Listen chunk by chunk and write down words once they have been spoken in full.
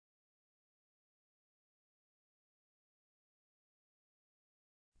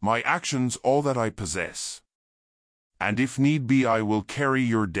My actions all that I possess. And if need be I will carry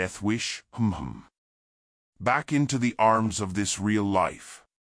your death wish, back into the arms of this real life.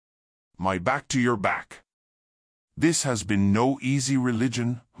 My back to your back. This has been no easy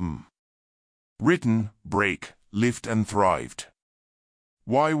religion, Written, break, lift and thrived.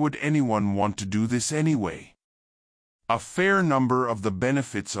 Why would anyone want to do this anyway? A fair number of the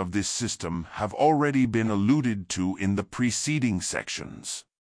benefits of this system have already been alluded to in the preceding sections.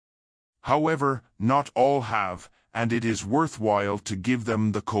 However, not all have, and it is worthwhile to give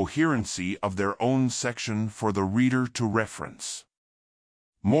them the coherency of their own section for the reader to reference.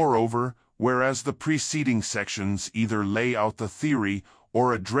 Moreover, whereas the preceding sections either lay out the theory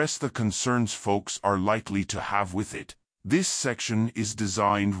or address the concerns folks are likely to have with it, this section is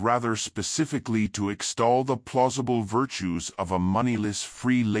designed rather specifically to extol the plausible virtues of a moneyless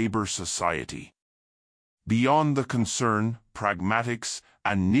free labor society. Beyond the concern, pragmatics,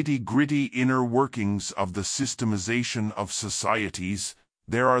 and nitty-gritty inner workings of the systemization of societies,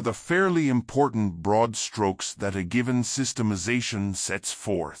 there are the fairly important broad strokes that a given systemization sets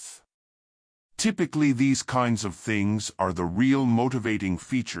forth. Typically these kinds of things are the real motivating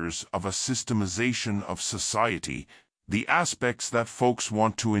features of a systemization of society, the aspects that folks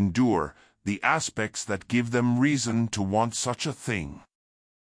want to endure, the aspects that give them reason to want such a thing.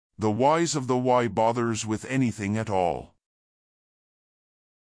 The whys of the why bothers with anything at all.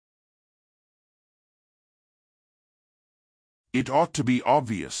 It ought to be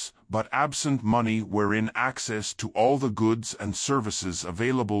obvious, but absent money wherein access to all the goods and services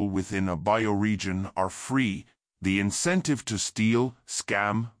available within a bioregion are free, the incentive to steal,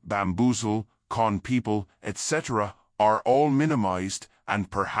 scam, bamboozle, con people, etc., are all minimized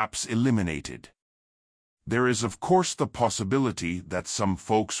and perhaps eliminated. There is of course the possibility that some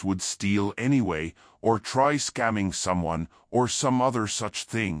folks would steal anyway, or try scamming someone, or some other such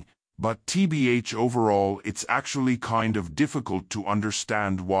thing, but TBH overall it's actually kind of difficult to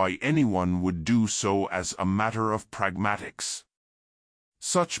understand why anyone would do so as a matter of pragmatics.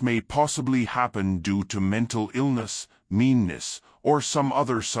 Such may possibly happen due to mental illness, meanness, or some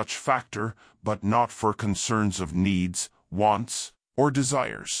other such factor, but not for concerns of needs, wants, or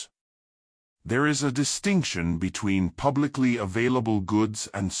desires. There is a distinction between publicly available goods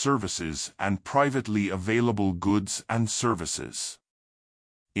and services and privately available goods and services.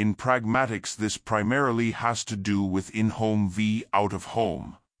 In pragmatics this primarily has to do with in-home v.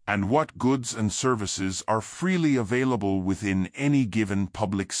 out-of-home, and what goods and services are freely available within any given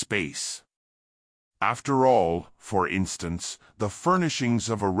public space. After all, for instance, the furnishings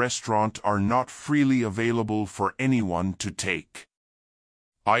of a restaurant are not freely available for anyone to take.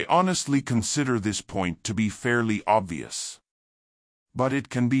 I honestly consider this point to be fairly obvious. But it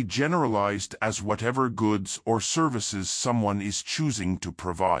can be generalized as whatever goods or services someone is choosing to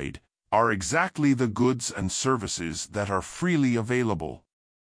provide are exactly the goods and services that are freely available.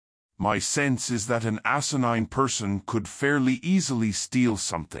 My sense is that an asinine person could fairly easily steal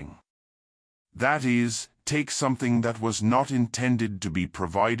something. That is, take something that was not intended to be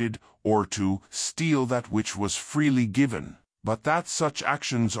provided, or to steal that which was freely given. But that such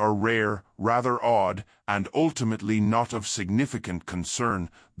actions are rare, rather odd, and ultimately not of significant concern,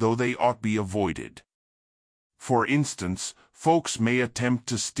 though they ought be avoided. For instance, folks may attempt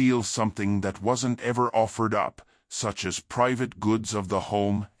to steal something that wasn't ever offered up, such as private goods of the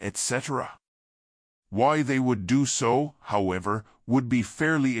home, etc. Why they would do so, however, would be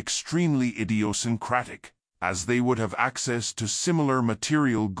fairly extremely idiosyncratic, as they would have access to similar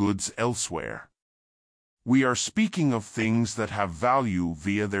material goods elsewhere. We are speaking of things that have value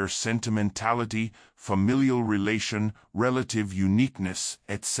via their sentimentality, familial relation, relative uniqueness,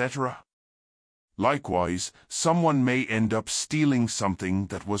 etc. Likewise, someone may end up stealing something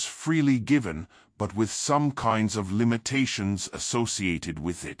that was freely given, but with some kinds of limitations associated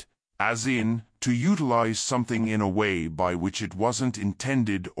with it, as in, to utilize something in a way by which it wasn't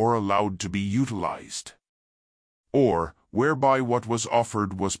intended or allowed to be utilized. Or, whereby what was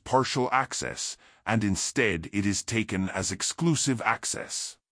offered was partial access, and instead it is taken as exclusive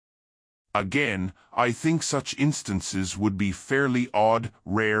access. Again, I think such instances would be fairly odd,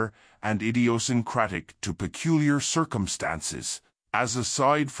 rare, and idiosyncratic to peculiar circumstances, as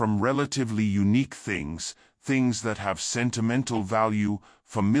aside from relatively unique things, things that have sentimental value,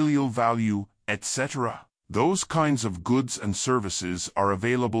 familial value, etc., those kinds of goods and services are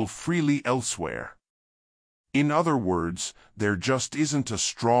available freely elsewhere. In other words, there just isn't a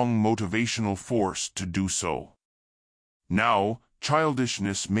strong motivational force to do so. Now,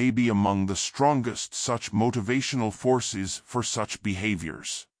 childishness may be among the strongest such motivational forces for such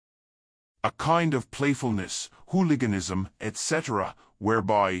behaviors. A kind of playfulness, hooliganism, etc.,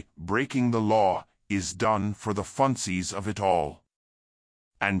 whereby breaking the law is done for the funsies of it all.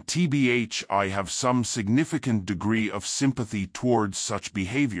 And tbh, I have some significant degree of sympathy towards such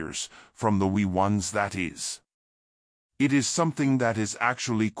behaviors, from the wee ones that is. It is something that is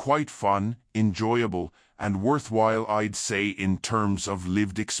actually quite fun, enjoyable, and worthwhile, I'd say, in terms of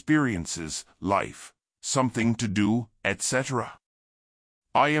lived experiences, life, something to do, etc.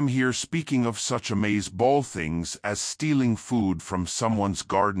 I am here speaking of such amaze-ball things as stealing food from someone's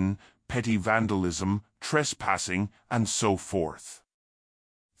garden, petty vandalism, trespassing, and so forth.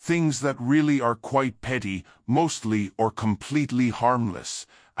 Things that really are quite petty, mostly or completely harmless,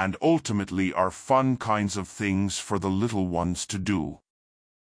 and ultimately are fun kinds of things for the little ones to do.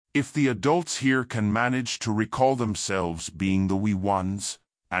 If the adults here can manage to recall themselves being the wee ones,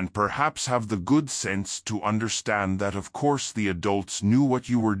 and perhaps have the good sense to understand that of course the adults knew what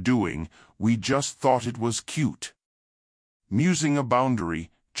you were doing, we just thought it was cute. Musing a boundary,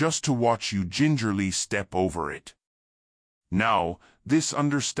 just to watch you gingerly step over it. Now, this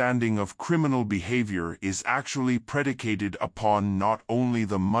understanding of criminal behavior is actually predicated upon not only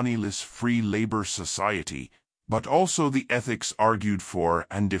the moneyless free labor society, but also the ethics argued for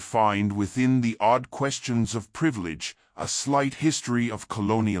and defined within the odd questions of privilege, a slight history of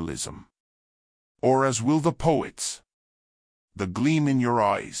colonialism. Or as will the poets, the gleam in your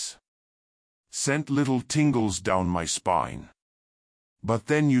eyes sent little tingles down my spine. But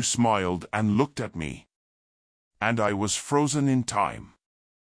then you smiled and looked at me, and I was frozen in time.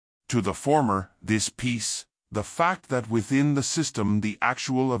 To the former, this piece, the fact that within the system the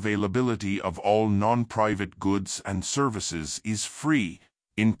actual availability of all non-private goods and services is free,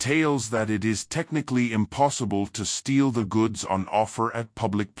 entails that it is technically impossible to steal the goods on offer at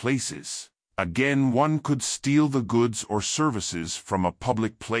public places. Again, one could steal the goods or services from a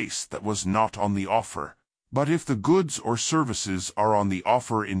public place that was not on the offer. But if the goods or services are on the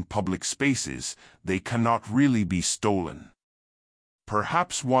offer in public spaces, they cannot really be stolen.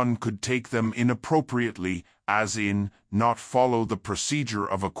 Perhaps one could take them inappropriately, as in, not follow the procedure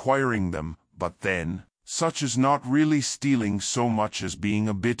of acquiring them, but then, such is not really stealing so much as being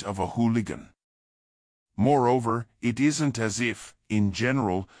a bit of a hooligan. Moreover, it isn't as if, in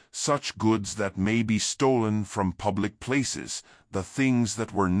general, such goods that may be stolen from public places, the things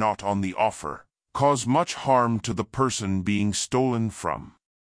that were not on the offer, cause much harm to the person being stolen from.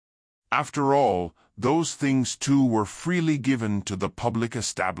 After all, those things too were freely given to the public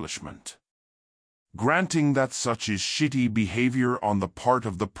establishment. Granting that such is shitty behavior on the part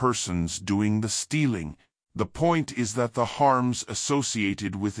of the persons doing the stealing, the point is that the harms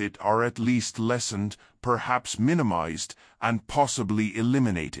associated with it are at least lessened, perhaps minimized, and possibly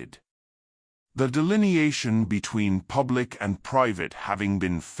eliminated. The delineation between public and private having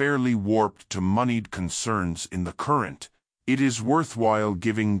been fairly warped to moneyed concerns in the current, it is worthwhile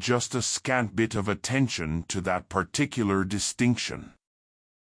giving just a scant bit of attention to that particular distinction.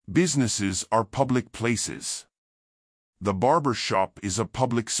 Businesses are public places. The barber shop is a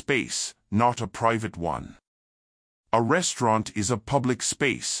public space, not a private one. A restaurant is a public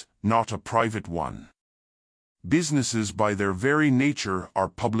space, not a private one. Businesses by their very nature are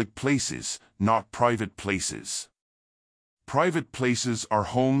public places, not private places. Private places are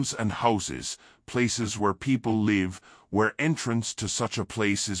homes and houses, places where people live, where entrance to such a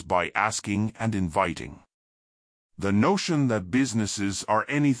place is by asking and inviting. The notion that businesses are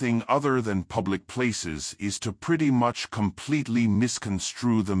anything other than public places is to pretty much completely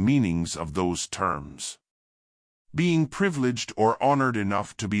misconstrue the meanings of those terms. Being privileged or honored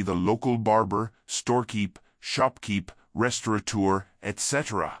enough to be the local barber, storekeep, shopkeep, restaurateur,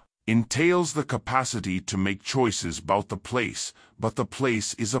 etc., entails the capacity to make choices about the place, but the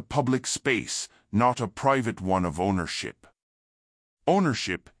place is a public space, not a private one of ownership.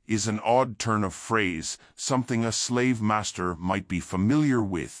 Ownership is an odd turn of phrase, something a slave master might be familiar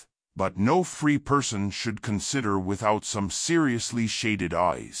with, but no free person should consider without some seriously shaded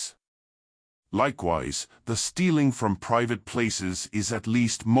eyes. Likewise, the stealing from private places is at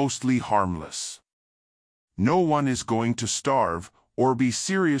least mostly harmless. No one is going to starve or be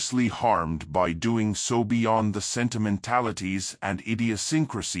seriously harmed by doing so beyond the sentimentalities and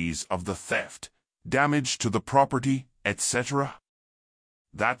idiosyncrasies of the theft, damage to the property, etc.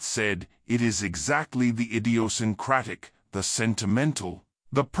 That said, it is exactly the idiosyncratic, the sentimental,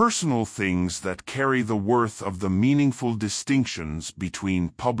 the personal things that carry the worth of the meaningful distinctions between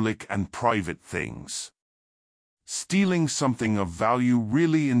public and private things. Stealing something of value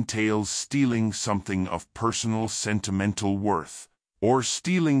really entails stealing something of personal sentimental worth, or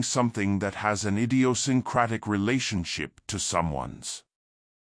stealing something that has an idiosyncratic relationship to someone's.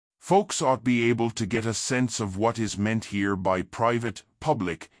 Folks ought be able to get a sense of what is meant here by private,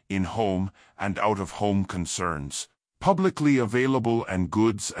 public, in-home, and out-of-home concerns, publicly available and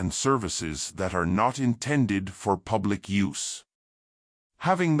goods and services that are not intended for public use.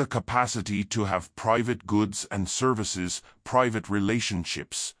 Having the capacity to have private goods and services, private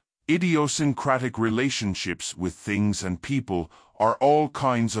relationships, idiosyncratic relationships with things and people are all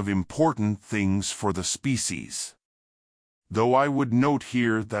kinds of important things for the species. Though I would note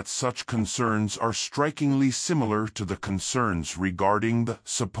here that such concerns are strikingly similar to the concerns regarding the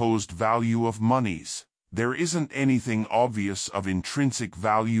supposed value of monies, there isn't anything obvious of intrinsic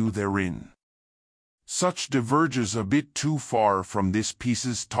value therein. Such diverges a bit too far from this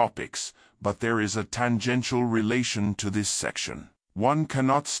piece's topics, but there is a tangential relation to this section. One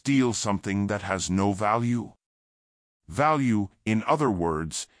cannot steal something that has no value. Value, in other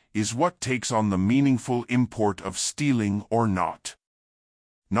words, is what takes on the meaningful import of stealing or not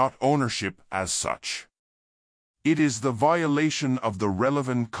ownership as such. It is the violation of the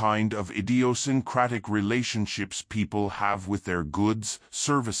relevant kind of idiosyncratic relationships people have with their goods,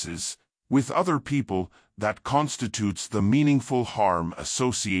 services, with other people, that constitutes the meaningful harm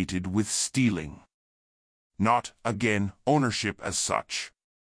associated with stealing. Not, again, ownership as such.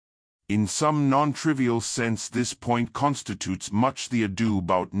 In some non-trivial sense, this point constitutes much the ado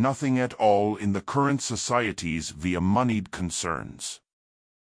about nothing at all in the current societies via moneyed concerns.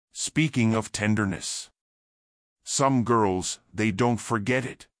 Speaking of tenderness, some girls, they don't forget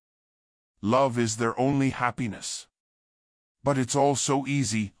it. Love is their only happiness. But it's all so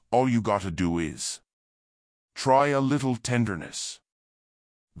easy, all you gotta do is try a little tenderness.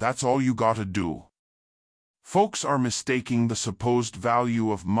 That's all you gotta do. Folks are mistaking the supposed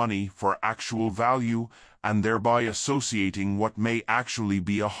value of money for actual value, and thereby associating what may actually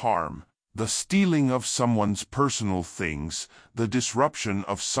be a harm, the stealing of someone's personal things, the disruption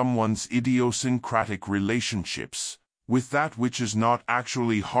of someone's idiosyncratic relationships, with that which is not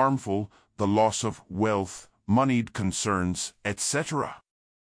actually harmful, the loss of wealth, moneyed concerns, etc.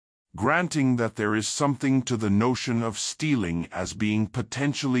 Granting that there is something to the notion of stealing as being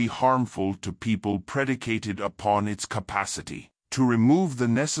potentially harmful to people predicated upon its capacity to remove the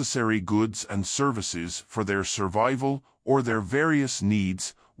necessary goods and services for their survival or their various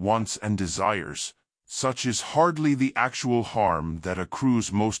needs, wants and desires, such is hardly the actual harm that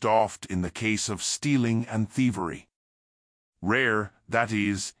accrues most oft in the case of stealing and thievery. Rare, that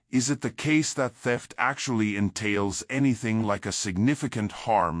is it the case that theft actually entails anything like a significant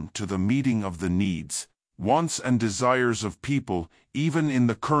harm to the meeting of the needs, wants and desires of people, even in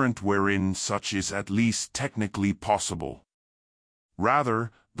the current wherein such is at least technically possible. Rather,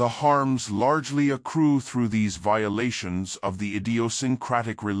 the harms largely accrue through these violations of the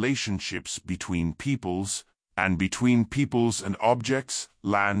idiosyncratic relationships between peoples, and between peoples and objects,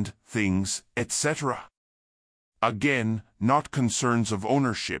 land, things, etc. Again, not concerns of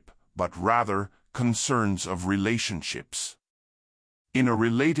ownership, but rather concerns of relationships. In a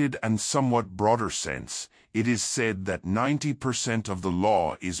related and somewhat broader sense, it is said that 90% of the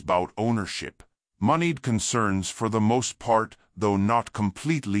law is about ownership, moneyed concerns for the most part, though not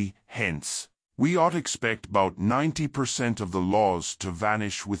completely. Hence, we ought expect about 90% of the laws to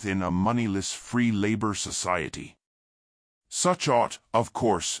vanish within a moneyless free labor society. Such ought, of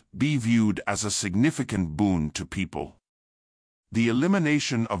course, be viewed as a significant boon to people. The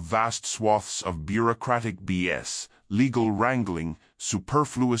elimination of vast swaths of bureaucratic BS, legal wrangling,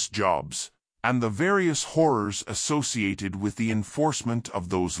 superfluous jobs, and the various horrors associated with the enforcement of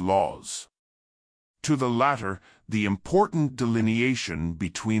those laws. To the latter, the important delineation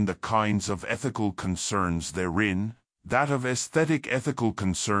between the kinds of ethical concerns therein, that of aesthetic ethical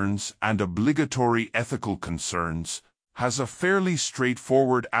concerns and obligatory ethical concerns, has a fairly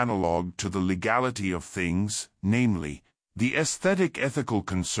straightforward analogue to the legality of things, namely, the aesthetic ethical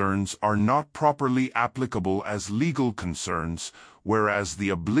concerns are not properly applicable as legal concerns, whereas the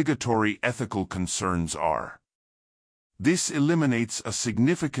obligatory ethical concerns are. This eliminates a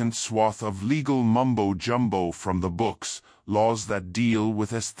significant swath of legal mumbo-jumbo from the books, laws that deal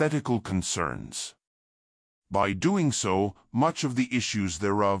with aesthetical concerns. By doing so, much of the issues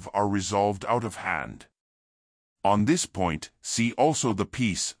thereof are resolved out of hand. On this point, see also the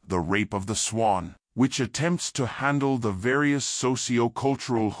piece, The Rape of the Swan, which attempts to handle the various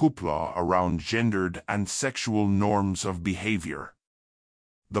socio-cultural hoopla around gendered and sexual norms of behavior.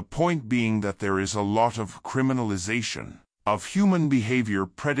 The point being that there is a lot of criminalization of human behavior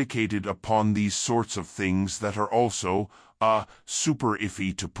predicated upon these sorts of things that are also, super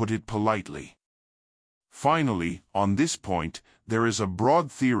iffy, to put it politely. Finally, on this point, there is a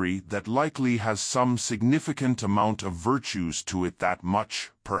broad theory that likely has some significant amount of virtues to it that much,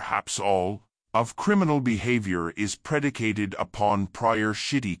 perhaps all, of criminal behavior is predicated upon prior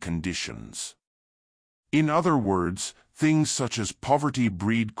shitty conditions. In other words, things such as poverty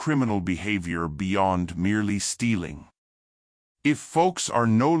breed criminal behavior beyond merely stealing. If folks are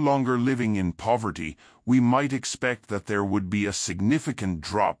no longer living in poverty, we might expect that there would be a significant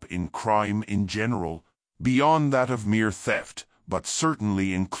drop in crime in general, beyond that of mere theft, but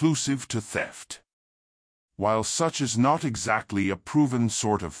certainly inclusive to theft. While such is not exactly a proven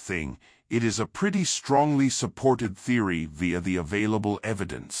sort of thing, it is a pretty strongly supported theory via the available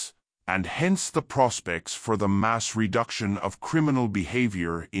evidence, and hence the prospects for the mass reduction of criminal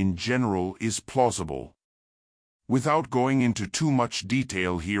behavior in general is plausible. Without going into too much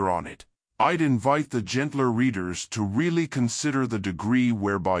detail here on it, I'd invite the gentler readers to really consider the degree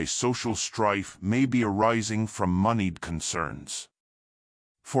whereby social strife may be arising from moneyed concerns.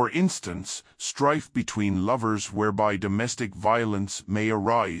 For instance, strife between lovers whereby domestic violence may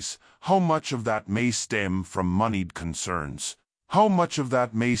arise, how much of that may stem from moneyed concerns? How much of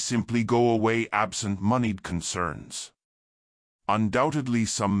that may simply go away absent moneyed concerns? Undoubtedly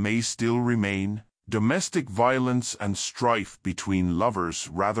some may still remain. Domestic violence and strife between lovers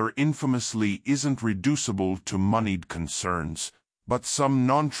rather infamously isn't reducible to moneyed concerns, but some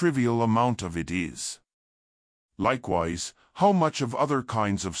non-trivial amount of it is. Likewise, how much of other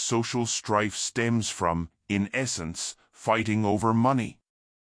kinds of social strife stems from, in essence, fighting over money?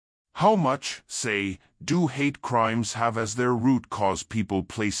 How much, say, do hate crimes have as their root cause people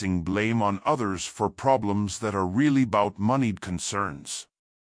placing blame on others for problems that are really about moneyed concerns?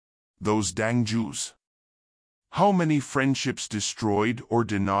 Those dang Jews. How many friendships destroyed or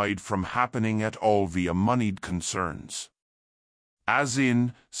denied from happening at all via moneyed concerns? As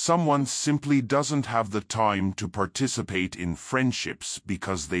in, someone simply doesn't have the time to participate in friendships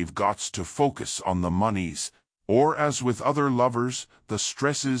because they've got to focus on the monies, or as with other lovers, the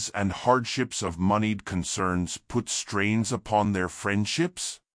stresses and hardships of moneyed concerns put strains upon their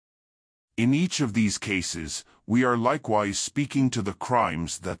friendships? In each of these cases, we are likewise speaking to the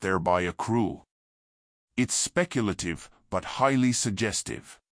crimes that thereby accrue. It's speculative, but highly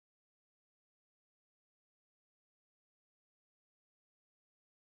suggestive.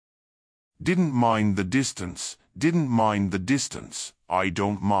 Didn't mind the distance, I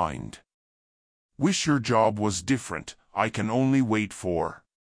don't mind. Wish your job was different, I can only wait for.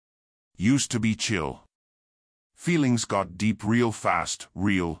 Used to be chill. Feelings got deep real fast,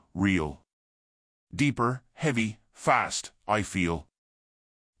 real. Deeper, heavy, fast, I feel.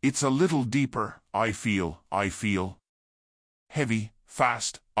 It's a little deeper, I feel. Heavy,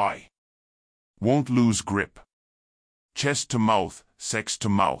 fast, I won't lose grip. Chest to mouth, sex to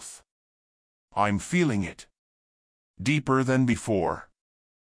mouth. I'm feeling it. Deeper than before.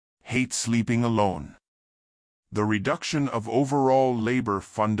 Hate sleeping alone. The reduction of overall labor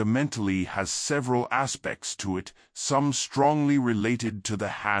fundamentally has several aspects to it, some strongly related to the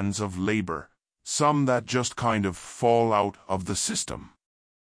hands of labor, some that just kind of fall out of the system.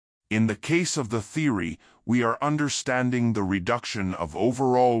 In the case of the theory, we are understanding the reduction of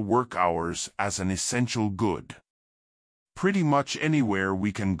overall work hours as an essential good. Pretty much anywhere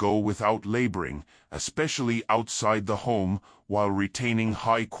we can go without laboring, especially outside the home, while retaining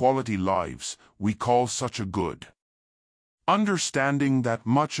high-quality lives, we call such a good. Understanding that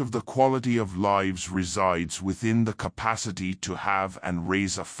much of the quality of lives resides within the capacity to have and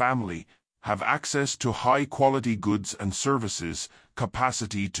raise a family, have access to high-quality goods and services,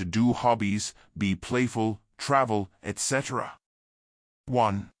 capacity to do hobbies, be playful, travel, etc.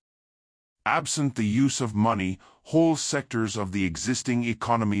 1. Absent the use of money, whole sectors of the existing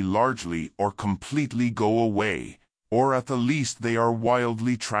economy largely or completely go away, or at the least they are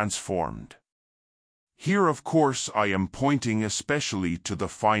wildly transformed. Here, of course, I am pointing especially to the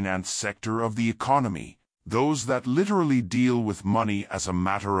finance sector of the economy, those that literally deal with money as a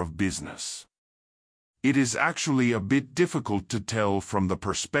matter of business. It is actually a bit difficult to tell from the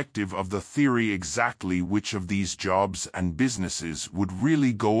perspective of the theory exactly which of these jobs and businesses would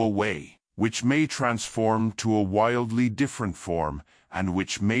really go away, which may transform to a wildly different form, and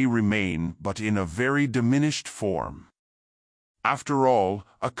which may remain but in a very diminished form. After all,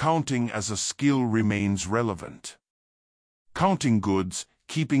 accounting as a skill remains relevant. Counting goods,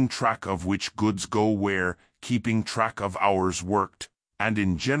 keeping track of which goods go where, keeping track of hours worked, and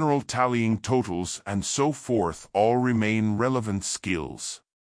in general tallying totals and so forth all remain relevant skills.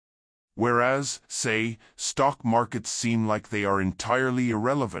 Whereas, say, stock markets seem like they are entirely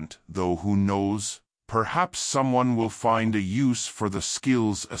irrelevant, though who knows, Perhaps someone will find a use for the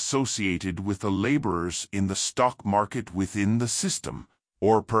skills associated with the laborers in the stock market within the system,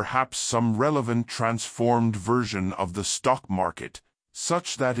 or perhaps some relevant transformed version of the stock market,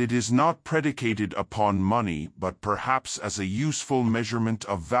 such that it is not predicated upon money but perhaps as a useful measurement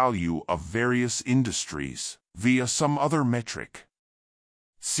of value of various industries, via some other metric.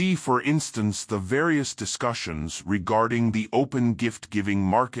 See for instance the various discussions regarding the open gift-giving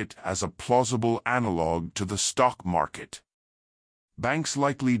market as a plausible analog to the stock market. Banks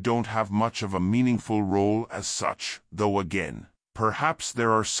likely don't have much of a meaningful role as such, though again, perhaps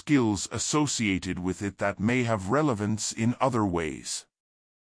there are skills associated with it that may have relevance in other ways.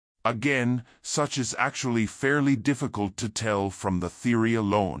 Again, such is actually fairly difficult to tell from the theory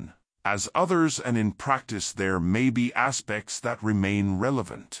alone. As others and in practice there may be aspects that remain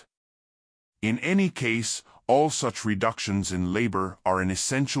relevant. In any case, all such reductions in labor are an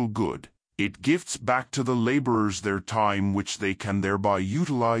essential good. It gifts back to the laborers their time which they can thereby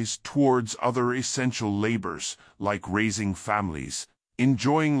utilize towards other essential labors, like raising families,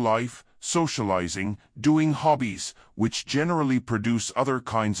 enjoying life, socializing, doing hobbies, which generally produce other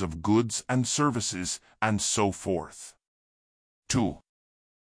kinds of goods and services, and so forth. 2.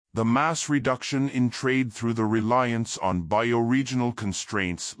 The mass reduction in trade through the reliance on bioregional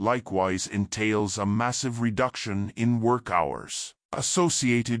constraints likewise entails a massive reduction in work hours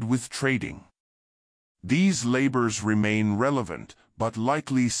associated with trading. These labors remain relevant, but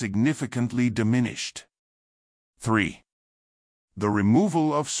likely significantly diminished. 3. The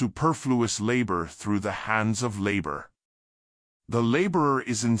removal of superfluous labor through the hands of labor. The laborer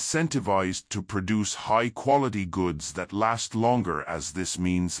is incentivized to produce high-quality goods that last longer, as this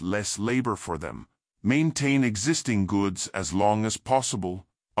means less labor for them, maintain existing goods as long as possible,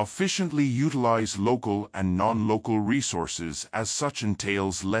 efficiently utilize local and non-local resources as such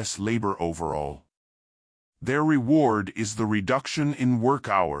entails less labor overall. Their reward is the reduction in work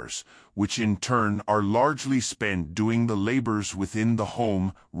hours, which in turn are largely spent doing the labors within the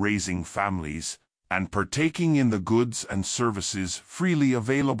home, raising families, and partaking in the goods and services freely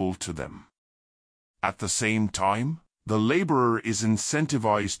available to them. At the same time, the laborer is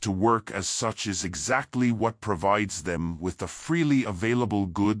incentivized to work as such is exactly what provides them with the freely available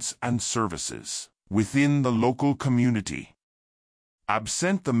goods and services within the local community.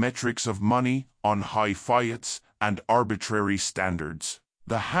 Absent the metrics of money, on high fiats, and arbitrary standards,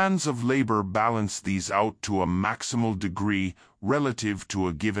 the hands of labor balance these out to a maximal degree relative to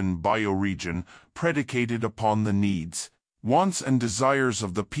a given bioregion, predicated upon the needs, wants and desires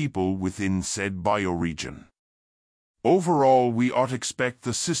of the people within said bioregion. Overall, we ought expect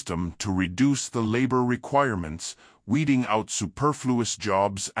the system to reduce the labor requirements, weeding out superfluous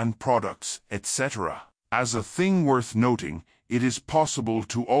jobs and products, etc. As a thing worth noting, it is possible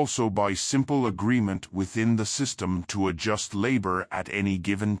to also by simple agreement within the system to adjust labor at any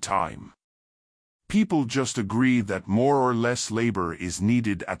given time. People just agree that more or less labor is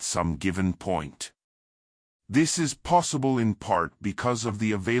needed at some given point. This is possible in part because of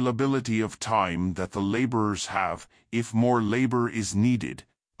the availability of time that the laborers have. If more labor is needed,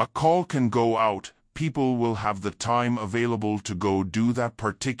 a call can go out, people will have the time available to go do that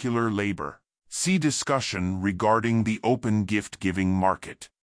particular labor. See discussion regarding the open gift-giving market.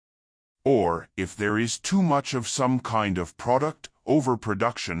 Or, if there is too much of some kind of product,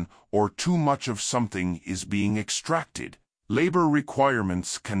 overproduction, or too much of something is being extracted, labor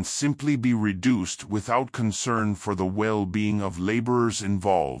requirements can simply be reduced without concern for the well-being of laborers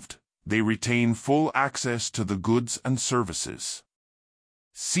involved. They retain full access to the goods and services.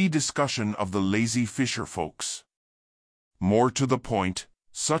 See discussion of the lazy fisher folks. More to the point,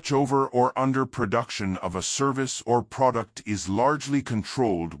 such over or under production of a service or product is largely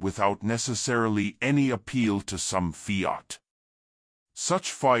controlled without necessarily any appeal to some fiat.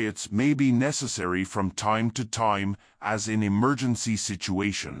 Such fiats may be necessary from time to time, as in emergency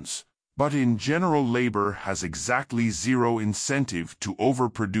situations, but in general labor has exactly zero incentive to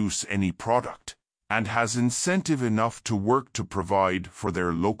overproduce any product, and has incentive enough to work to provide for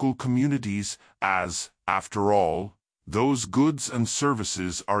their local communities, as, after all, those goods and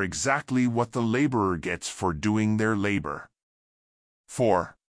services are exactly what the laborer gets for doing their labor.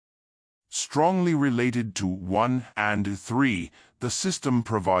 4. Strongly related to 1 and 3, the system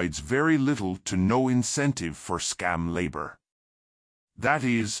provides very little to no incentive for scam labor. That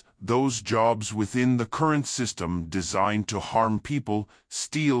is, those jobs within the current system designed to harm people,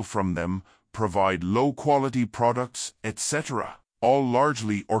 steal from them, provide low-quality products, etc., all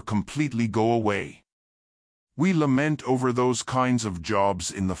largely or completely go away. We lament over those kinds of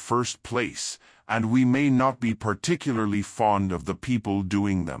jobs in the first place, and we may not be particularly fond of the people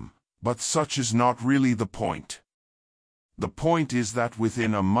doing them. But such is not really the point. The point is that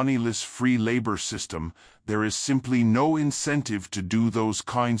within a moneyless free labor system, there is simply no incentive to do those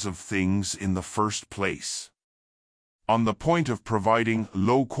kinds of things in the first place. On the point of providing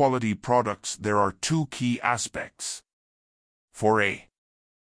low-quality products, there are two key aspects. For A,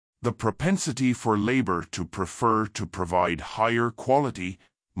 the propensity for labor to prefer to provide higher quality,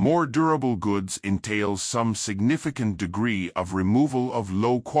 more durable goods entails some significant degree of removal of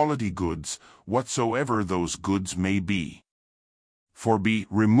low-quality goods, whatsoever those goods may be. For B,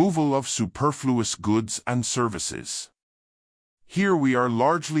 removal of superfluous goods and services. Here we are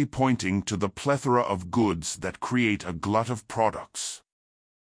largely pointing to the plethora of goods that create a glut of products.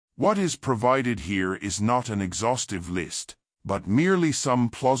 What is provided here is not an exhaustive list, but merely some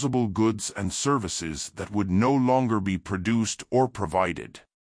plausible goods and services that would no longer be produced or provided.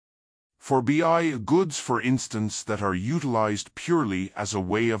 For BI, goods, for instance, that are utilized purely as a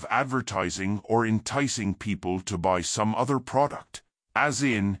way of advertising or enticing people to buy some other product, as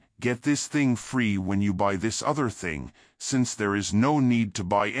in, get this thing free when you buy this other thing, since there is no need to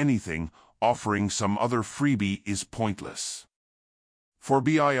buy anything, offering some other freebie is pointless. For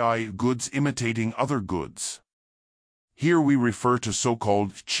BII, goods imitating other goods. Here we refer to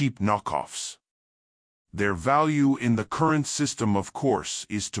so-called cheap knockoffs. Their value in the current system, of course,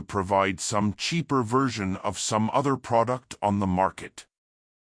 is to provide some cheaper version of some other product on the market.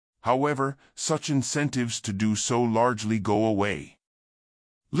 However, such incentives to do so largely go away.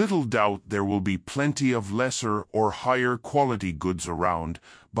 Little doubt there will be plenty of lesser or higher quality goods around,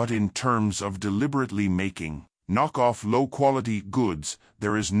 but in terms of deliberately making knockoff low-quality goods,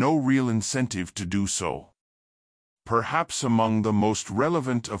 there is no real incentive to do so. Perhaps among the most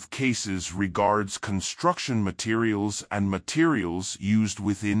relevant of cases regards construction materials and materials used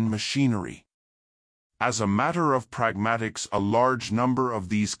within machinery. As a matter of pragmatics, a large number of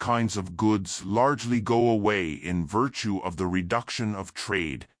these kinds of goods largely go away in virtue of the reduction of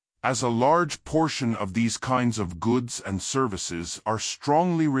trade, as a large portion of these kinds of goods and services are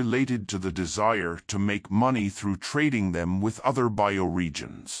strongly related to the desire to make money through trading them with other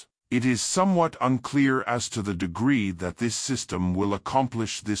bioregions. It is somewhat unclear as to the degree that this system will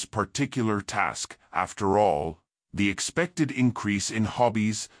accomplish this particular task. After all, the expected increase in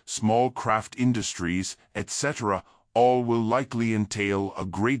hobbies, small craft industries, etc., all will likely entail a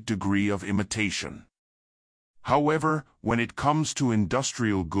great degree of imitation. However, when it comes to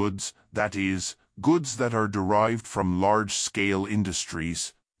industrial goods, that is, goods that are derived from large-scale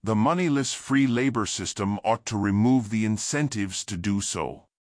industries, the moneyless free labor system ought to remove the incentives to do so.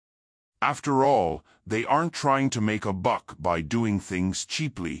 After all, they aren't trying to make a buck by doing things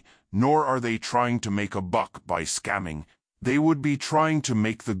cheaply, nor are they trying to make a buck by scamming. They would be trying to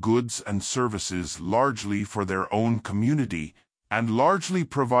make the goods and services largely for their own community, and largely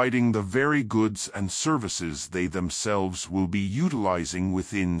providing the very goods and services they themselves will be utilizing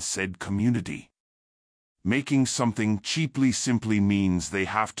within said community. Making something cheaply simply means they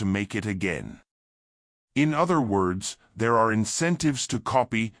have to make it again. In other words, there are incentives to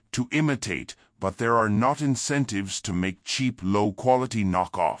copy, to imitate, but there are not incentives to make cheap, low-quality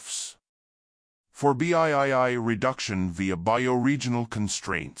knockoffs. For BIII, reduction via bioregional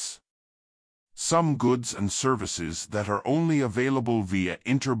constraints. Some goods and services that are only available via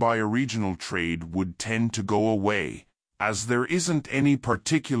interbioregional trade would tend to go away, as there isn't any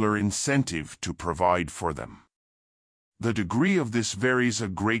particular incentive to provide for them. The degree of this varies a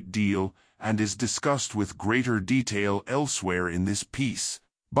great deal, and is discussed with greater detail elsewhere in this piece,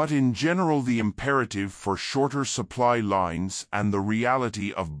 but in general the imperative for shorter supply lines and the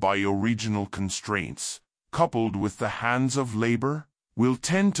reality of bioregional constraints, coupled with the hands of labor, will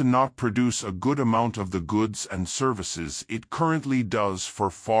tend to not produce a good amount of the goods and services it currently does for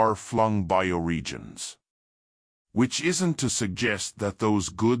far-flung bioregions. Which isn't to suggest that those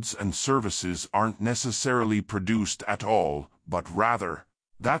goods and services aren't necessarily produced at all, but rather,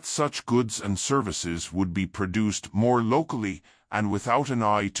 that such goods and services would be produced more locally and without an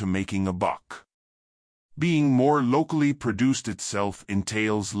eye to making a buck. Being more locally produced itself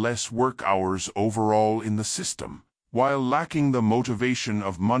entails less work hours overall in the system, while lacking the motivation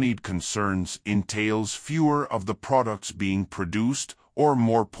of moneyed concerns entails fewer of the products being produced, or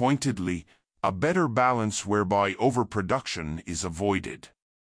more pointedly, a better balance whereby overproduction is avoided.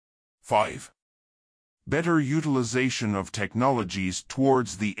 5. Better utilization of technologies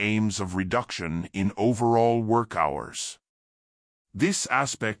towards the aims of reduction in overall work hours. This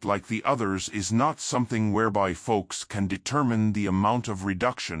aspect, like the others, is not something whereby folks can determine the amount of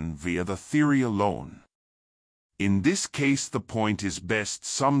reduction via the theory alone. In this case, the point is best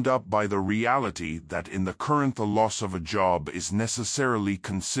summed up by the reality that in the current the loss of a job is necessarily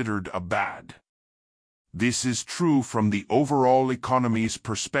considered a bad. This is true from the overall economy's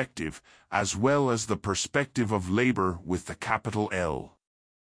perspective, as well as the perspective of labor with the capital L.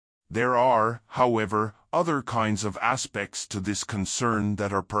 There are, however, other kinds of aspects to this concern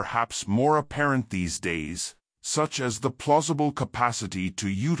that are perhaps more apparent these days, such as the plausible capacity to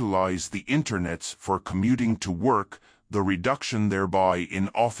utilize the internets for commuting to work, the reduction thereby in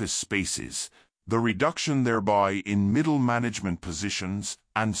office spaces, the reduction thereby in middle management positions,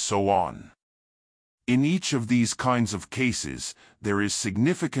 and so on. In each of these kinds of cases, there is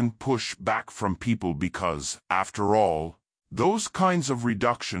significant pushback from people because, after all, those kinds of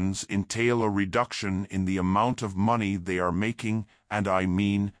reductions entail a reduction in the amount of money they are making, and I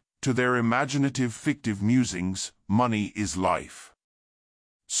mean, to their imaginative fictive musings, money is life.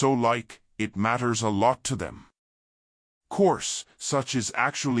 So it matters a lot to them. Course, such is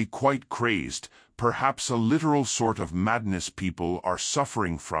actually quite crazed, perhaps a literal sort of madness people are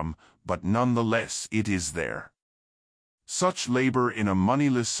suffering from, but nonetheless it is there. Such labor in a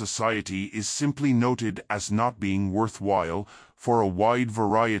moneyless society is simply noted as not being worthwhile for a wide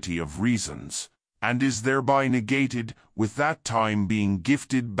variety of reasons, and is thereby negated, with that time being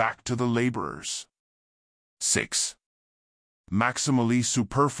gifted back to the laborers. 6. Maximally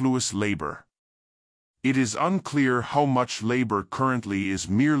superfluous labor. It is unclear how much labor currently is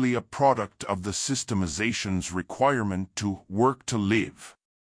merely a product of the systemization's requirement to work to live.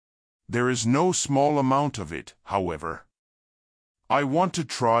 There is no small amount of it, however. I want to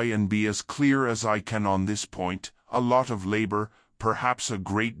try and be as clear as I can on this point. A lot of labor, perhaps a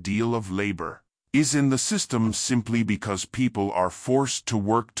great deal of labor, is in the system simply because people are forced to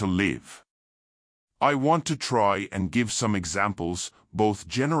work to live. I want to try and give some examples, both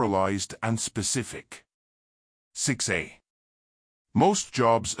generalized and specific. 6a. Most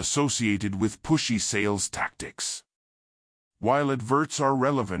jobs associated with pushy sales tactics. While adverts are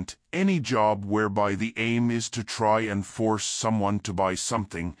relevant, any job whereby the aim is to try and force someone to buy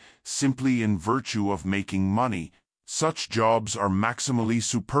something, simply in virtue of making money, such jobs are maximally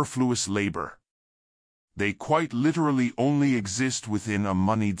superfluous labor. They quite literally only exist within a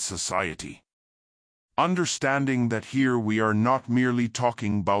moneyed society. Understanding that here we are not merely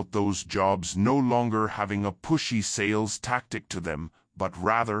talking about those jobs no longer having a pushy sales tactic to them, but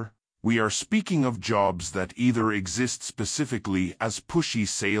rather, we are speaking of jobs that either exist specifically as pushy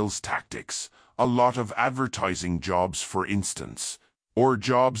sales tactics, a lot of advertising jobs for instance, or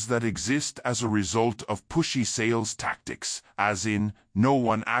jobs that exist as a result of pushy sales tactics, as in, no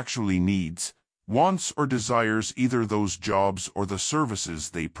one actually needs, wants or desires either those jobs or the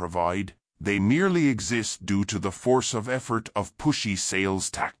services they provide. They merely exist due to the force of effort of pushy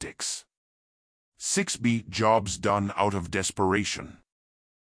sales tactics. 6b. Jobs done out of desperation.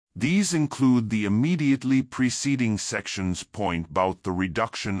 These include the immediately preceding section's point about the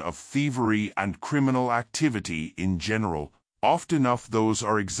reduction of thievery and criminal activity in general. Often enough those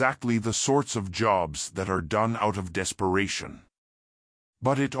are exactly the sorts of jobs that are done out of desperation.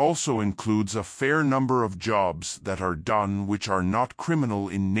 But it also includes a fair number of jobs that are done which are not criminal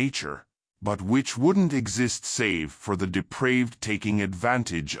in nature, but which wouldn't exist save for the depraved taking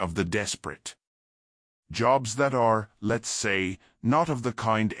advantage of the desperate. Jobs that are, let's say, not of the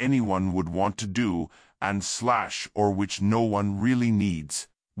kind anyone would want to do, or which no one really needs,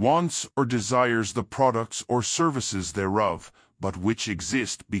 wants or desires the products or services thereof, but which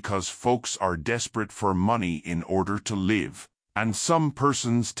exist because folks are desperate for money in order to live, and some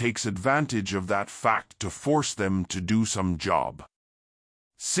persons takes advantage of that fact to force them to do some job.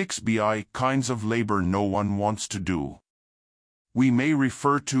 6b. Kinds of labor no one wants to do. We may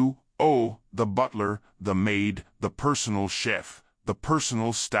refer to, the butler, the maid, the personal chef, the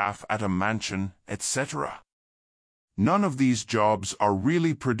personal staff at a mansion, etc. None of these jobs are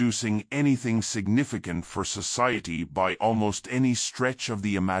really producing anything significant for society by almost any stretch of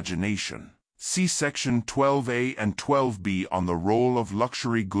the imagination. See section 12a and 12b on the role of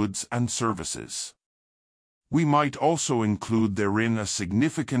luxury goods and services. We might also include therein a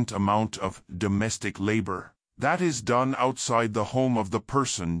significant amount of domestic labor, that is done outside the home of the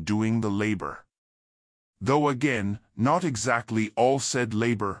person doing the labor. Though again, not exactly all said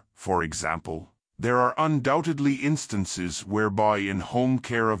labor. For example, there are undoubtedly instances whereby in-home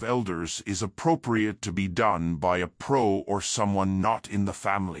care of elders is appropriate to be done by a pro or someone not in the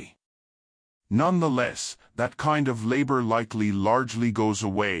family. Nonetheless, that kind of labor likely largely goes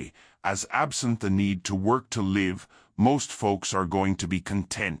away, as absent the need to work to live, most folks are going to be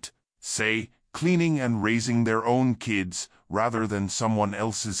content, say, cleaning and raising their own kids, rather than someone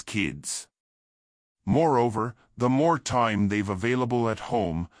else's kids. Moreover, the more time they've available at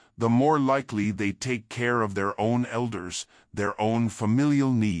home, the more likely they take care of their own elders, their own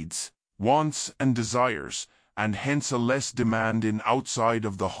familial needs, wants and desires, and hence a less demand in outside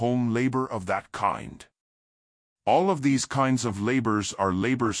of the home labor of that kind. All of these kinds of labors are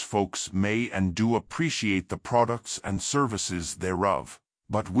labors folks may and do appreciate the products and services thereof,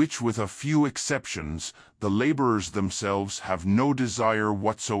 but which with a few exceptions, the laborers themselves have no desire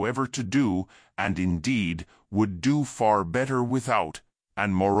whatsoever to do, and indeed, would do far better without,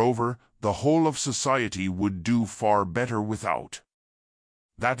 and moreover, the whole of society would do far better without.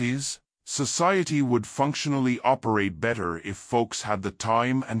 That is, society would functionally operate better if folks had the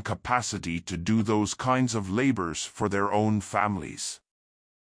time and capacity to do those kinds of labors for their own families.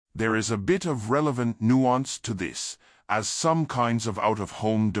 There is a bit of relevant nuance to this, as some kinds of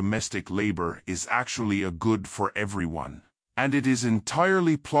out-of-home domestic labor is actually a good for everyone, and it is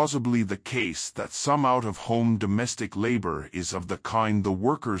entirely plausibly the case that some out-of-home domestic labor is of the kind the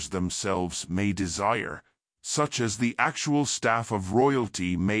workers themselves may desire, such as the actual staff of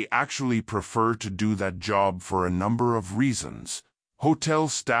royalty may actually prefer to do that job for a number of reasons. Hotel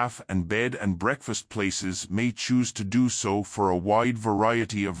staff and bed and breakfast places may choose to do so for a wide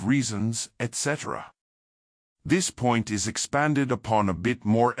variety of reasons, etc. This point is expanded upon a bit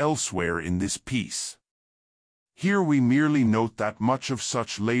more elsewhere in this piece. Here we merely note that much of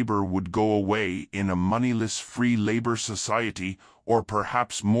such labor would go away in a moneyless free labor society, or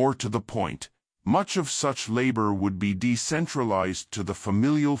perhaps more to the point, much of such labor would be decentralized to the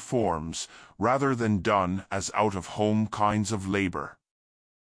familial forms, rather than done as out-of-home kinds of labor.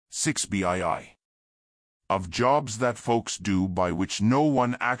 6 bii. Of jobs that folks do by which no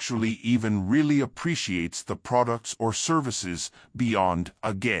one actually even really appreciates the products or services beyond,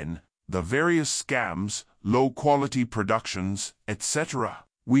 again, the various scams, low-quality productions, etc.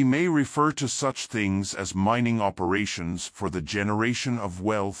 We may refer to such things as mining operations for the generation of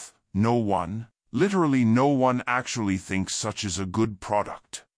wealth. Literally no one actually thinks such is a good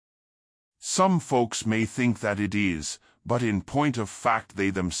product. Some folks may think that it is, but in point of fact they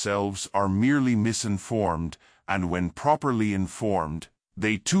themselves are merely misinformed, and when properly informed,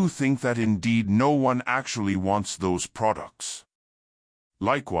 they too think that indeed no one actually wants those products.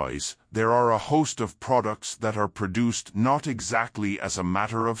 Likewise, there are a host of products that are produced not exactly as a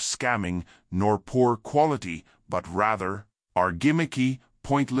matter of scamming, nor poor quality, but rather, are gimmicky,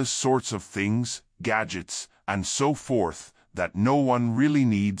 pointless sorts of things, gadgets, and so forth, that no one really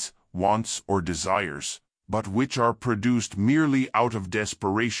needs, wants, or desires, but which are produced merely out of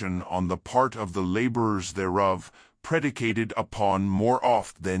desperation on the part of the laborers thereof, predicated upon, more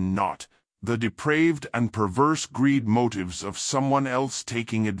oft than not, the depraved and perverse greed motives of someone else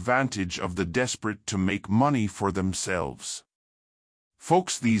taking advantage of the desperate to make money for themselves.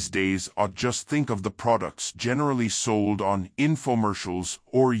 Folks these days ought just think of the products generally sold on infomercials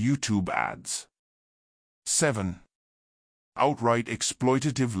or YouTube ads. 7. Outright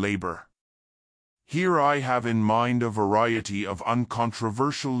exploitative labor. Here I have in mind a variety of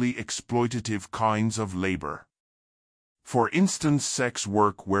uncontroversially exploitative kinds of labor. For instance, sex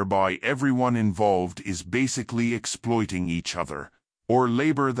work whereby everyone involved is basically exploiting each other, or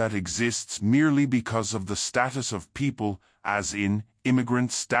labor that exists merely because of the status of people, as in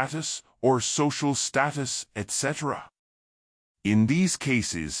immigrant status or social status, etc. In these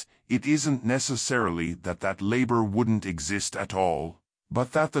cases, it isn't necessarily that labor wouldn't exist at all,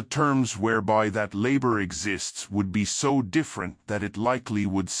 but that the terms whereby that labor exists would be so different that it likely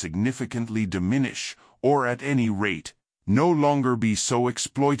would significantly diminish, or at any rate, no longer be so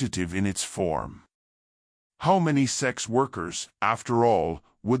exploitative in its form. How many sex workers, after all,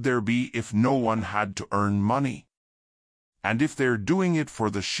 would there be if no one had to earn money? And if they're doing it for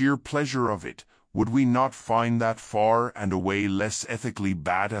the sheer pleasure of it, would we not find that far and away less ethically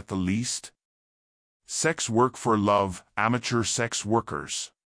bad at the least? Sex work for love, amateur sex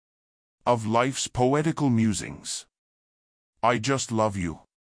workers. Of life's poetical musings. I just love you.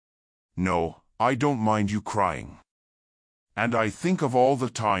 No, I don't mind you crying. And I think of all the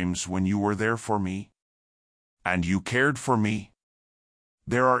times when you were there for me. And you cared for me.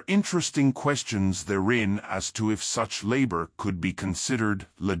 There are interesting questions therein as to if such labor could be considered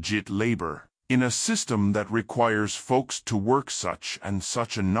legit labor, in a system that requires folks to work such and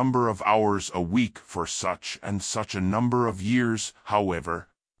such a number of hours a week for such and such a number of years. However,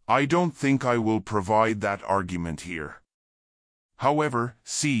 I don't think I will provide that argument here. However,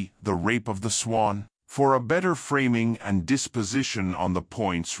 see The Rape of the Swan, for a better framing and disposition on the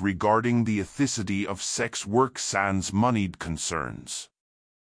points regarding the ethicity of sex work sans moneyed concerns.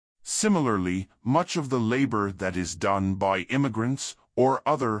 Similarly, much of the labor that is done by immigrants or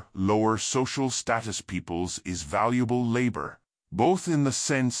other lower social status peoples is valuable labor, both in the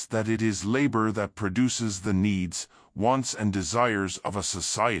sense that it is labor that produces the needs, wants and desires of a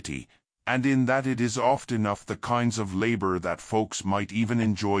society, and in that it is oft enough the kinds of labor that folks might even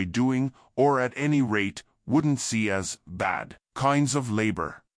enjoy doing, or at any rate wouldn't see as bad kinds of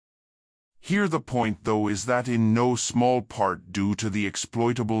labor. Here the point though is that in no small part due to the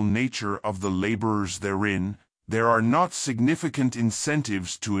exploitable nature of the laborers therein, there are not significant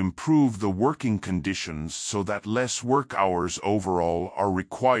incentives to improve the working conditions so that less work hours overall are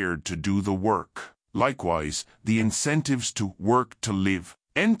required to do the work. Likewise, the incentives to work to live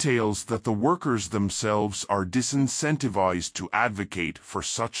entails that the workers themselves are disincentivized to advocate for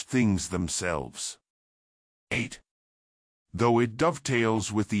such things themselves. 8. Though it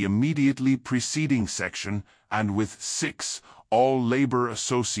dovetails with the immediately preceding section, and with 6, all labor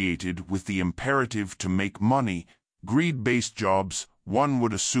associated with the imperative to make money, greed-based jobs, one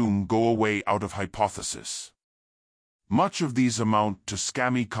would assume go away out of hypothesis. Much of these amount to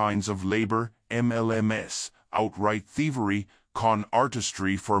scammy kinds of labor, MLMs, outright thievery, con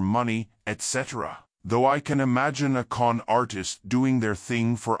artistry for money, etc., though I can imagine a con artist doing their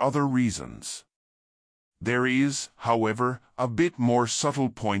thing for other reasons. There is, however, a bit more subtle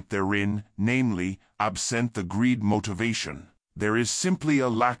point therein, namely, absent the greed motivation, there is simply a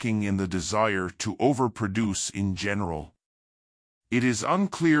lacking in the desire to overproduce in general. It is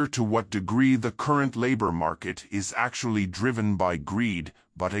unclear to what degree the current labor market is actually driven by greed,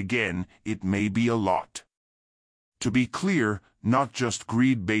 but again, it may be a lot. To be clear, not just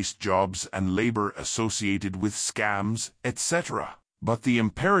greed-based jobs and labor associated with scams, etc., but the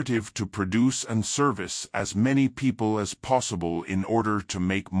imperative to produce and service as many people as possible in order to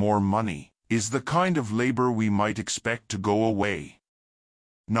make more money, is the kind of labor we might expect to go away.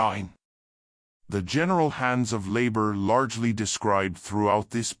 9. The general hands of labor largely described throughout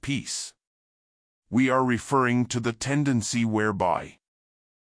this piece. We are referring to the tendency whereby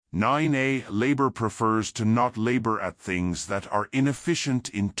 9a. Labor prefers to not labor at things that are inefficient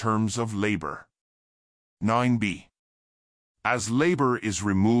in terms of labor. 9b. As labor is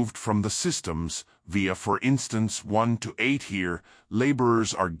removed from the systems, via for instance 1 to 8 here,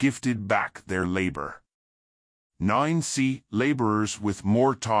 laborers are gifted back their labor. 9c. Laborers with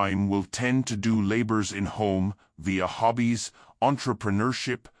more time will tend to do labors in home, via hobbies,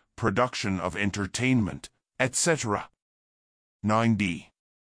 entrepreneurship, production of entertainment, etc. 9d.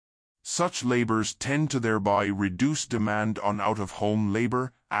 Such labors tend to thereby reduce demand on out-of-home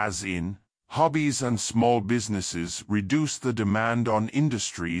labor, as in hobbies and small businesses reduce the demand on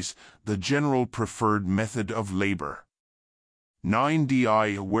industries, the general preferred method of labor.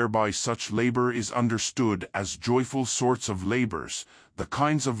 9di. Whereby such labor is understood as joyful sorts of labors, the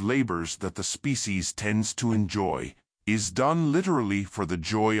kinds of labors that the species tends to enjoy, is done literally for the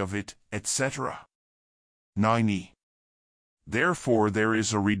joy of it, etc. 9e. Therefore there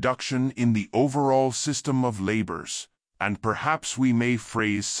is a reduction in the overall system of labors, and perhaps we may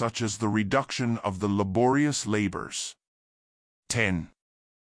phrase such as the reduction of the laborious labors. 10.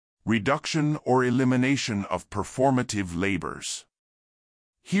 Reduction or elimination of performative labors.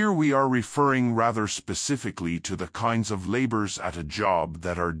 Here we are referring rather specifically to the kinds of labors at a job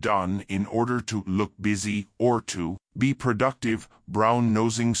that are done in order to look busy or to be productive,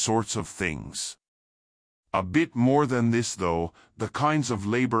 brown-nosing sorts of things. A bit more than this though, the kinds of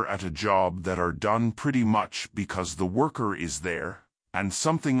labor at a job that are done pretty much because the worker is there, and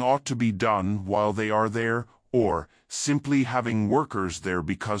something ought to be done while they are there, or simply having workers there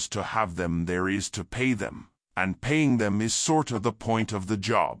because to have them there is to pay them, and paying them is sort of the point of the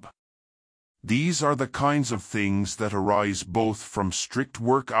job. These are the kinds of things that arise both from strict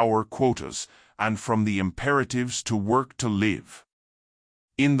work-hour quotas and from the imperatives to work to live.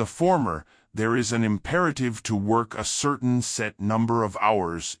 In the former, there is an imperative to work a certain set number of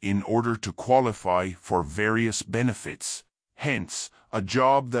hours in order to qualify for various benefits. Hence, a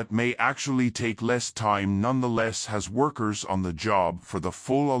job that may actually take less time nonetheless has workers on the job for the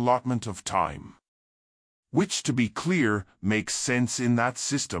full allotment of time. Which, to be clear, makes sense in that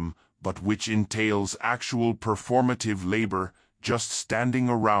system, but which entails actual performative labor, just standing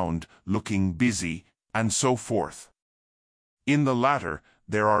around, looking busy, and so forth. In the latter,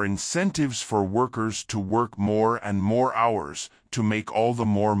 there are incentives for workers to work more and more hours, to make all the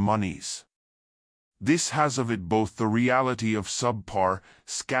more monies. This has of it both the reality of subpar,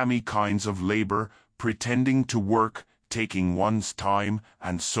 scammy kinds of labor, pretending to work, taking one's time,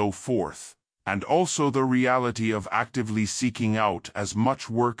 and so forth, and also the reality of actively seeking out as much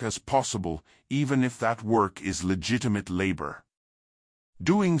work as possible, even if that work is legitimate labor.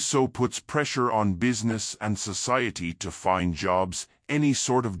 Doing so puts pressure on business and society to find jobs, any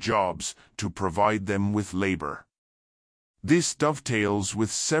sort of jobs to provide them with labor. This dovetails with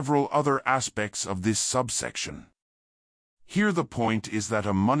several other aspects of this subsection. Here the point is that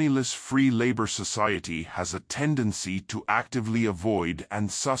a moneyless free labor society has a tendency to actively avoid and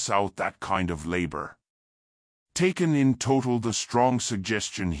suss out that kind of labor. Taken in total, the strong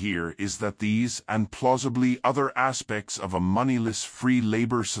suggestion here is that these and plausibly other aspects of a moneyless free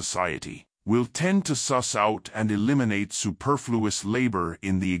labor society will tend to suss out and eliminate superfluous labor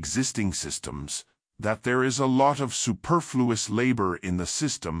in the existing systems, that there is a lot of superfluous labor in the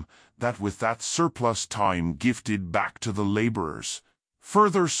system, that with that surplus time gifted back to the laborers,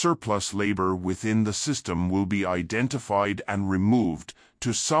 further surplus labor within the system will be identified and removed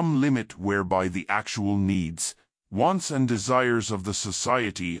to some limit whereby the actual needs, wants and desires of the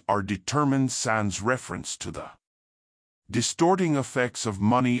society are determined sans reference to the distorting effects of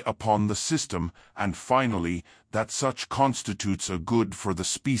money upon the system, and finally, that such constitutes a good for the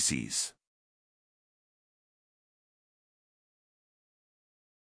species.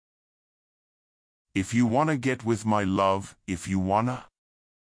 If you wanna get with my love, if you wanna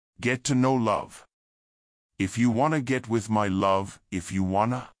get to know love. If you wanna get with my love, if you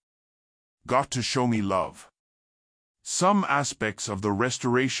wanna got to show me love. Some aspects of the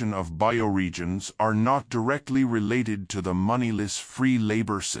restoration of bioregions are not directly related to the moneyless free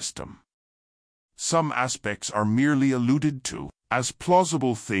labor system. Some aspects are merely alluded to as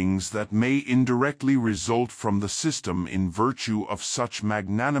plausible things that may indirectly result from the system in virtue of such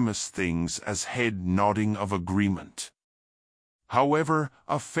magnanimous things as head nodding of agreement. However,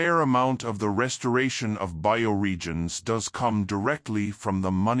 a fair amount of the restoration of bioregions does come directly from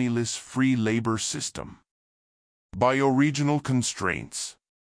the moneyless free labor system. Bioregional constraints.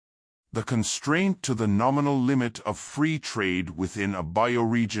 The constraint to the nominal limit of free trade within a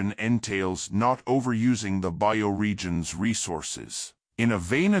bioregion entails not overusing the bioregion's resources in a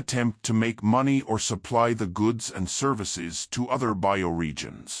vain attempt to make money or supply the goods and services to other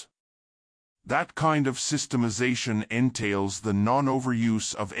bioregions. That kind of systemization entails the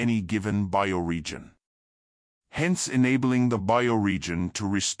non-overuse of any given bioregion, hence enabling the bioregion to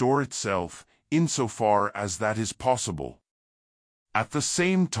restore itself insofar as that is possible. At the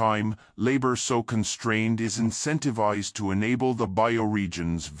same time, labor so constrained is incentivized to enable the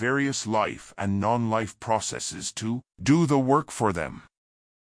bioregion's various life and non-life processes to do the work for them.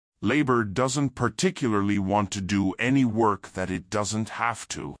 Labor doesn't particularly want to do any work that it doesn't have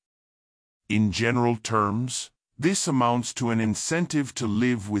to. In general terms, this amounts to an incentive to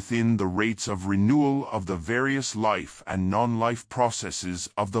live within the rates of renewal of the various life and non-life processes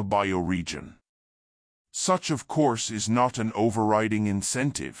of the bioregion. Such, of course, is not an overriding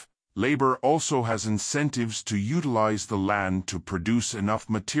incentive. Labor also has incentives to utilize the land to produce enough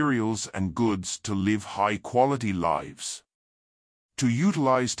materials and goods to live high-quality lives. To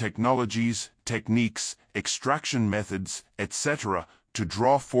utilize technologies, techniques, extraction methods, etc., to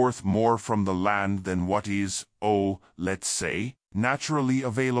draw forth more from the land than what is, let's say, naturally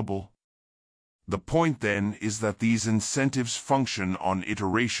available. The point then is that these incentives function on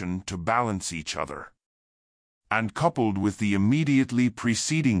iteration to balance each other. And coupled with the immediately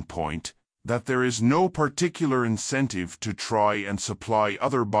preceding point, that there is no particular incentive to try and supply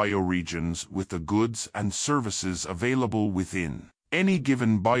other bioregions with the goods and services available within any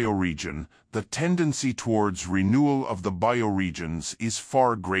given bioregion, the tendency towards renewal of the bioregions is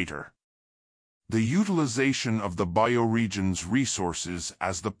far greater. The utilization of the bioregion's resources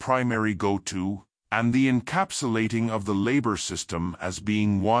as the primary go-to, and the encapsulating of the labor system as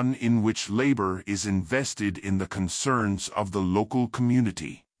being one in which labor is invested in the concerns of the local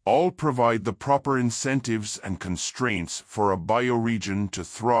community, all provide the proper incentives and constraints for a bioregion to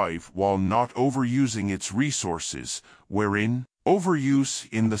thrive while not overusing its resources, wherein overuse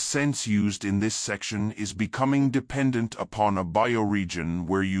in the sense used in this section is becoming dependent upon a bioregion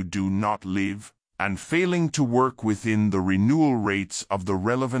where you do not live, and failing to work within the renewal rates of the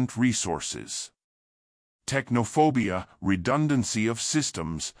relevant resources. Technophobia, redundancy of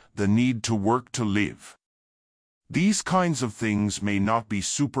systems, the need to work to live. These kinds of things may not be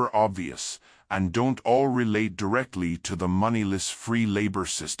super obvious, and don't all relate directly to the moneyless free labor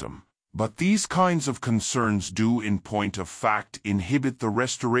system. But these kinds of concerns do in point of fact inhibit the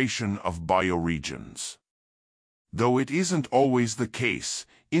restoration of bioregions. Though it isn't always the case,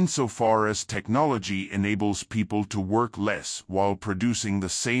 insofar as technology enables people to work less while producing the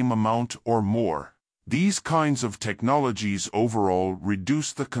same amount or more, these kinds of technologies overall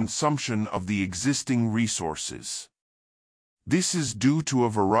reduce the consumption of the existing resources. This is due to a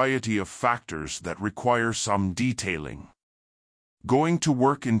variety of factors that require some detailing. Going to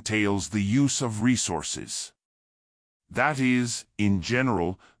work entails the use of resources. That is, in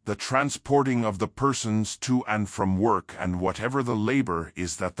general, the transporting of the persons to and from work, and whatever the labor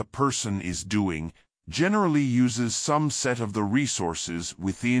is that the person is doing, generally uses some set of the resources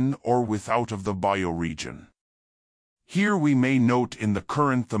within or without of the bioregion. Here we may note in the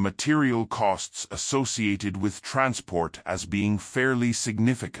current the material costs associated with transport as being fairly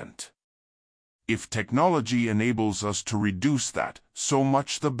significant. If technology enables us to reduce that, so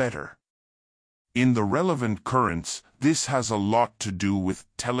much the better. In the relevant currents, this has a lot to do with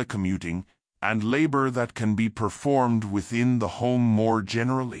telecommuting and labor that can be performed within the home more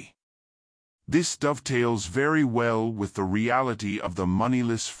generally. This dovetails very well with the reality of the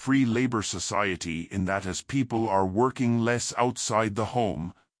moneyless free labor society in that as people are working less outside the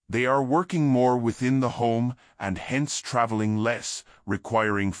home, they are working more within the home and hence traveling less,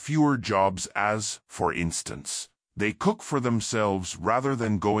 requiring fewer jobs as, for instance, they cook for themselves rather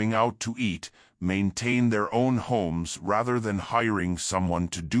than going out to eat, maintain their own homes rather than hiring someone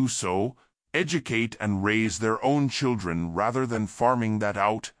to do so, educate and raise their own children rather than farming that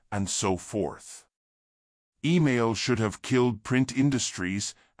out, and so forth. Email should have killed print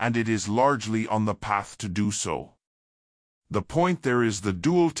industries, and it is largely on the path to do so. The point there is the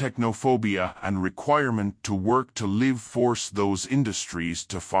dual technophobia and requirement to work to live force those industries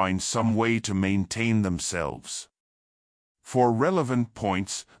to find some way to maintain themselves. For relevant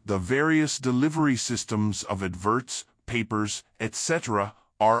points, the various delivery systems of adverts, papers, etc.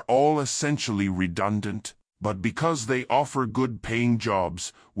 are all essentially redundant, but because they offer good-paying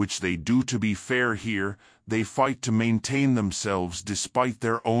jobs, which they do to be fair here, they fight to maintain themselves despite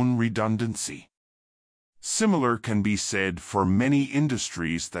their own redundancy. Similar can be said for many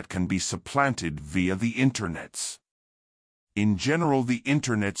industries that can be supplanted via the internets. In general, the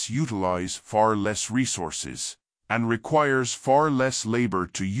internets utilize far less resources, and requires far less labor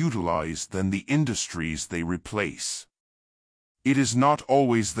to utilize than the industries they replace. It is not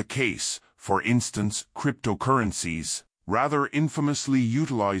always the case. For instance, cryptocurrencies rather infamously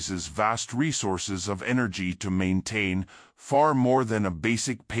utilizes vast resources of energy to maintain, far more than a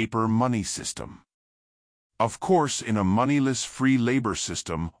basic paper money system. Of course, in a moneyless free labor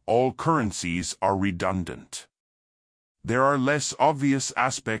system, all currencies are redundant. There are less obvious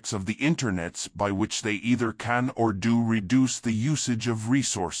aspects of the internets by which they either can or do reduce the usage of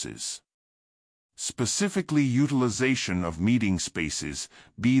resources. Specifically, utilization of meeting spaces,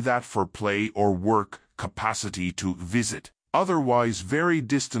 be that for play or work, capacity to visit otherwise very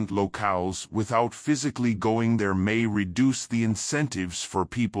distant locales without physically going there may reduce the incentives for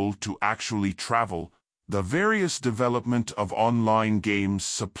people to actually travel, the various development of online games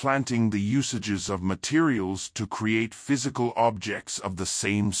supplanting the usages of materials to create physical objects of the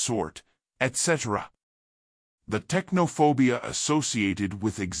same sort, etc. The technophobia associated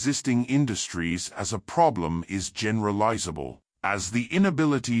with existing industries as a problem is generalizable, as the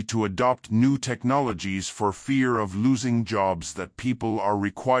inability to adopt new technologies for fear of losing jobs that people are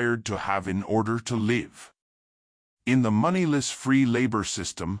required to have in order to live. In the moneyless free labor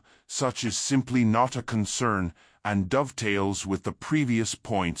system, such is simply not a concern, and dovetails with the previous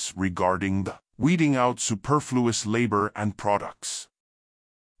points regarding the weeding out superfluous labor and products.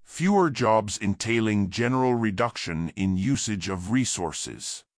 Fewer jobs entailing general reduction in usage of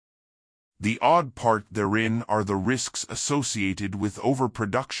resources. The odd part therein are the risks associated with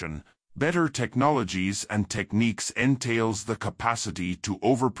overproduction. Better technologies and techniques entails the capacity to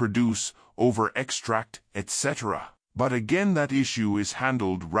overproduce, over-extract, etc. But again, that issue is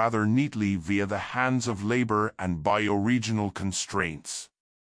handled rather neatly via the hands of labor and bioregional constraints.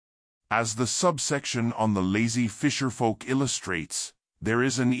 As the subsection on the lazy fisherfolk illustrates, there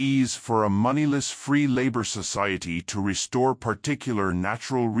is an ease for a moneyless free labor society to restore particular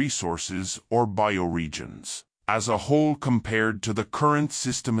natural resources or bioregions as a whole compared to the current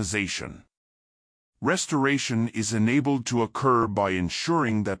systemization. Restoration is enabled to occur by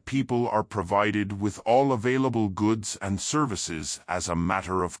ensuring that people are provided with all available goods and services as a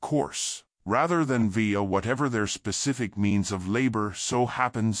matter of course, rather than via whatever their specific means of labor so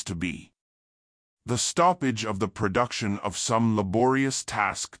happens to be. The stoppage of the production of some laborious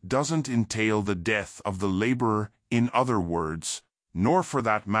task doesn't entail the death of the laborer, in other words, nor for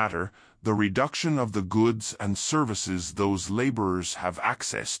that matter, the reduction of the goods and services those laborers have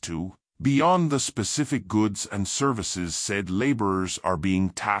access to, beyond the specific goods and services said laborers are being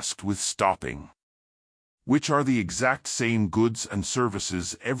tasked with stopping, which are the exact same goods and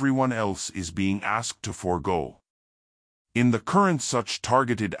services everyone else is being asked to forego. In the current, such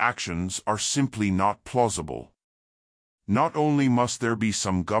targeted actions are simply not plausible. Not only must there be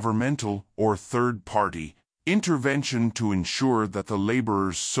some governmental or third-party Intervention to ensure that the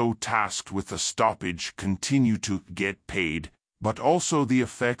laborers so tasked with the stoppage continue to get paid, but also the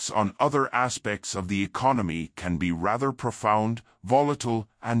effects on other aspects of the economy can be rather profound, volatile,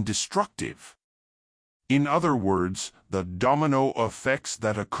 and destructive. In other words, the domino effects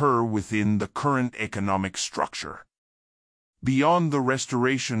that occur within the current economic structure. Beyond the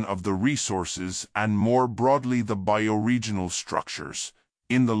restoration of the resources and more broadly the bioregional structures,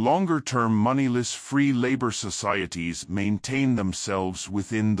 in the longer-term moneyless free labor societies maintain themselves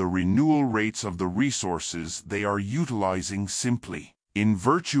within the renewal rates of the resources they are utilizing simply, in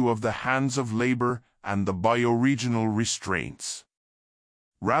virtue of the hands of labor and the bioregional restraints.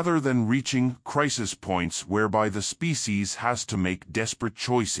 Rather than reaching crisis points whereby the species has to make desperate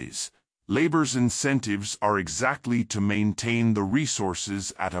choices, labor's incentives are exactly to maintain the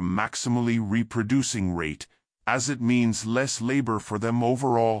resources at a maximally reproducing rate, as it means less labor for them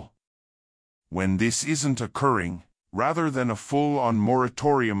overall. When this isn't occurring, rather than a full-on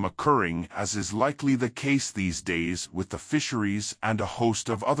moratorium occurring as is likely the case these days with the fisheries and a host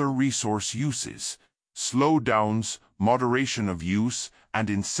of other resource uses, slowdowns, moderation of use, and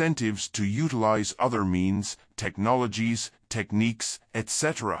incentives to utilize other means, technologies, techniques,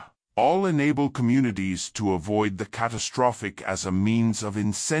 etc., all enable communities to avoid the catastrophic as a means of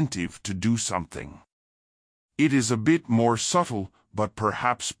incentive to do something. It is a bit more subtle, but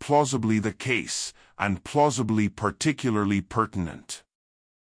perhaps plausibly the case, and plausibly particularly pertinent.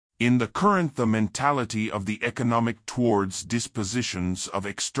 In the current the mentality of the economic towards dispositions of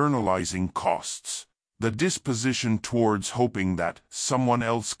externalizing costs, the disposition towards hoping that someone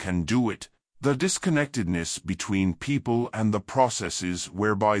else can do it, the disconnectedness between people and the processes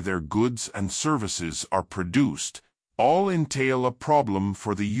whereby their goods and services are produced, all entail a problem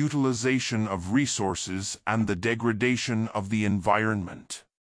for the utilization of resources and the degradation of the environment.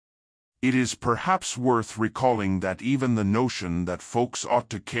 It is perhaps worth recalling that even the notion that folks ought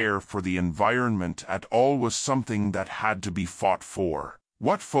to care for the environment at all was something that had to be fought for.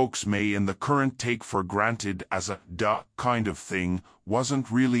 What folks may in the current take for granted as a duh kind of thing wasn't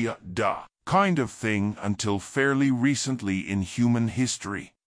really a duh kind of thing until fairly recently in human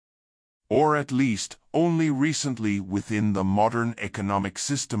history. Or at least, only recently within the modern economic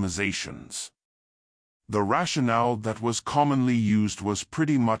systemizations. The rationale that was commonly used was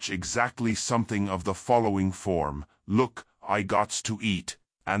pretty much exactly something of the following form: look, I gots to eat,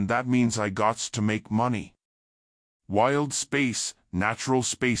 and that means I gots to make money. Wild space, natural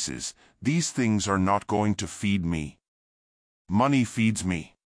spaces, these things are not going to feed me. Money feeds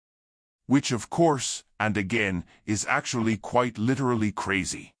me. Which of course, and again, is actually quite literally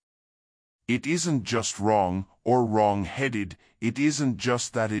crazy. It isn't just wrong, or wrong-headed, it isn't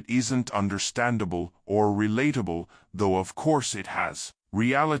just that it isn't understandable or relatable, though of course it has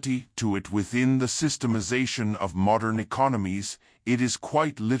reality to it within the systemization of modern economies, it is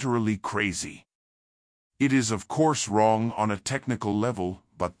quite literally crazy. It is of course wrong on a technical level,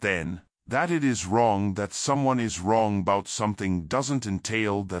 but then, that it is wrong that someone is wrong about something doesn't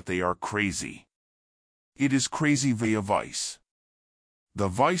entail that they are crazy. It is crazy via vice. The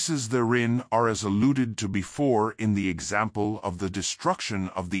vices therein are as alluded to before in the example of the destruction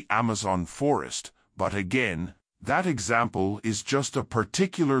of the Amazon forest, but again, that example is just a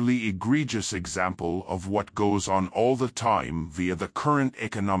particularly egregious example of what goes on all the time via the current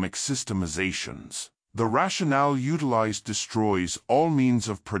economic systemizations. The rationale utilized destroys all means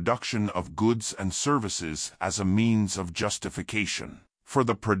of production of goods and services as a means of justification for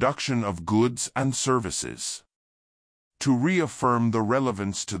the production of goods and services. To reaffirm the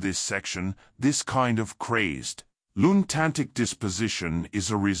relevance to this section, this kind of crazed, lunatic disposition is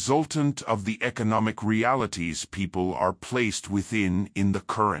a resultant of the economic realities people are placed within in the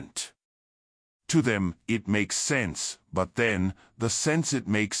current. To them, it makes sense, but then, the sense it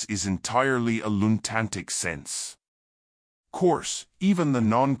makes is entirely a lunatic sense. Course, even the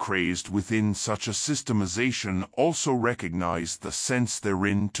non-crazed within such a systemization also recognize the sense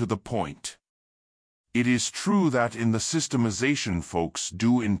therein to the point. It is true that in the systemization folks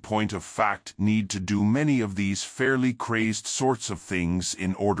do in point of fact need to do many of these fairly crazed sorts of things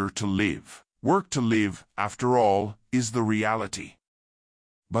in order to live. Work to live, after all, is the reality.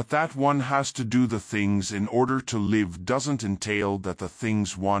 But that one has to do the things in order to live doesn't entail that the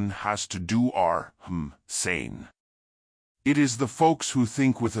things one has to do are, sane. It is the folks who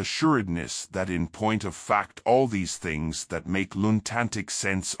think with assuredness that in point of fact all these things that make lunatic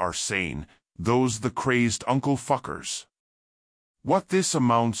sense are sane, those the crazed uncle fuckers. What this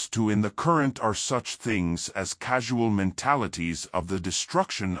amounts to in the current are such things as casual mentalities of the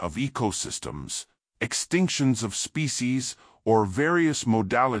destruction of ecosystems, extinctions of species, or various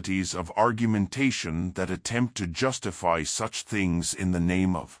modalities of argumentation that attempt to justify such things in the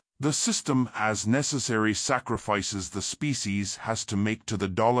name of the system as necessary sacrifices the species has to make to the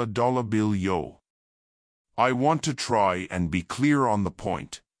dollar bill. I want to try and be clear on the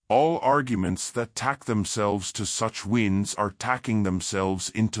point. All arguments that tack themselves to such winds are tacking themselves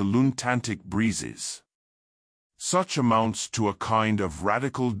into lunatic breezes. Such amounts to a kind of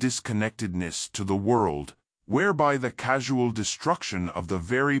radical disconnectedness to the world, whereby the casual destruction of the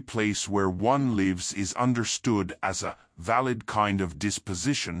very place where one lives is understood as a valid kind of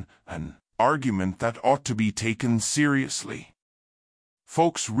disposition, an argument that ought to be taken seriously.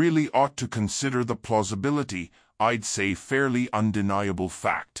 Folks really ought to consider the plausibility, I'd say fairly undeniable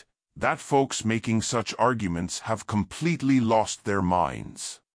fact, that folks making such arguments have completely lost their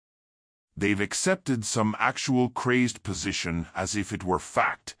minds. They've accepted some actual crazed position as if it were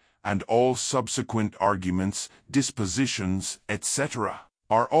fact, and all subsequent arguments, dispositions, etc.,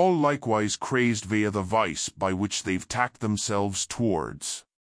 are all likewise crazed via the vice by which they've tacked themselves towards.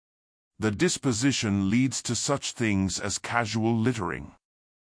 The disposition leads to such things as casual littering,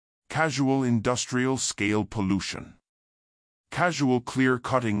 casual industrial-scale pollution, casual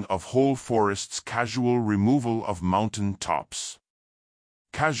clear-cutting of whole forests, casual removal of mountain tops,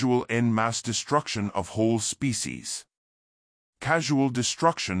 casual en masse destruction of whole species, casual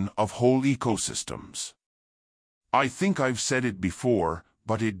destruction of whole ecosystems. I think I've said it before,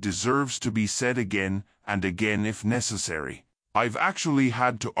 but it deserves to be said again and again if necessary. I've actually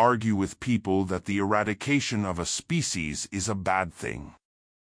had to argue with people that the eradication of a species is a bad thing.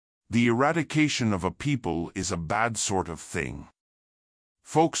 The eradication of a people is a bad sort of thing.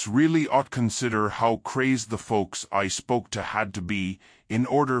 Folks really ought consider how crazed the folks I spoke to had to be in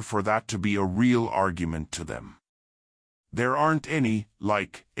order for that to be a real argument to them. There aren't any,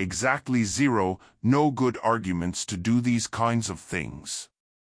 like, exactly zero, no good arguments to do these kinds of things.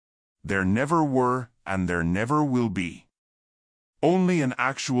 There never were, and there never will be. Only an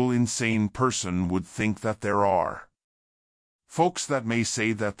actual insane person would think that there are. Folks that may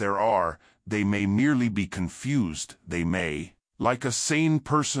say that there are, they may merely be confused, they may, like a sane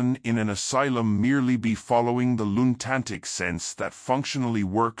person in an asylum, merely be following the lunatic sense that functionally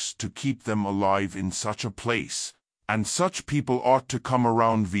works to keep them alive in such a place, and such people ought to come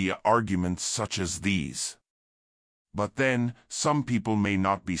around via arguments such as these. But then, some people may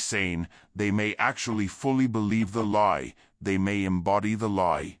not be sane, they may actually fully believe the lie, they may embody the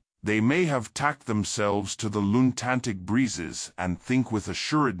lie. They may have tacked themselves to the lunatic breezes and think with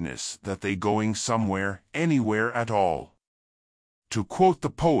assuredness that they going somewhere, anywhere at all. To quote the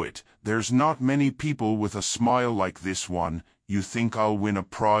poet, there's not many people with a smile like this one. You think I'll win a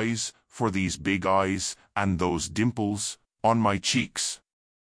prize for these big eyes and those dimples on my cheeks?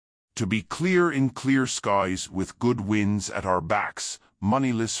 To be clear in clear skies with good winds at our backs,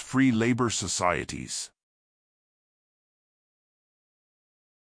 moneyless free labor societies.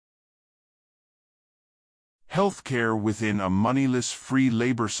 Healthcare within a moneyless free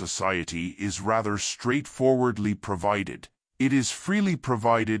labor society is rather straightforwardly provided. It is freely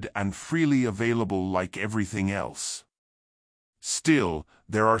provided and freely available like everything else. Still,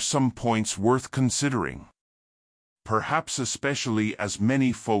 there are some points worth considering. Perhaps especially as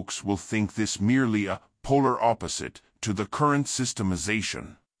many folks will think this merely a polar opposite to the current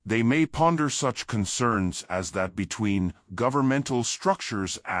systemization. They may ponder such concerns as that between governmental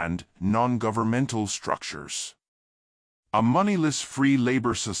structures and non-governmental structures. A moneyless free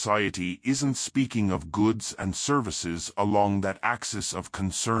labor society isn't speaking of goods and services along that axis of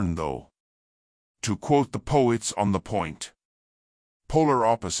concern, though. To quote the poets on the point, polar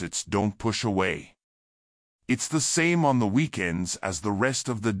opposites don't push away. It's the same on the weekends as the rest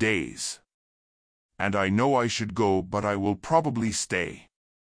of the days. And I know I should go, but I will probably stay.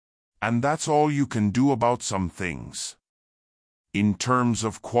 And that's all you can do about some things. In terms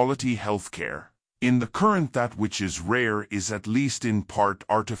of quality healthcare, in the current that which is rare is at least in part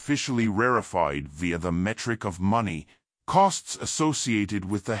artificially rarefied via the metric of money. Costs associated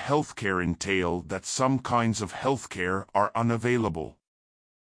with the healthcare entail that some kinds of healthcare are unavailable.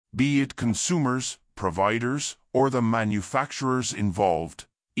 Be it consumers, providers, or the manufacturers involved,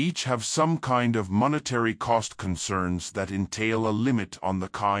 each have some kind of monetary cost concerns that entail a limit on the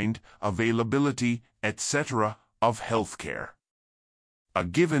kind, availability, etc., of healthcare. A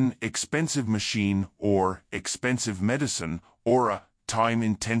given expensive machine or expensive medicine or a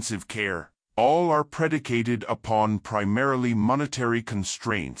time-intensive care, all are predicated upon primarily monetary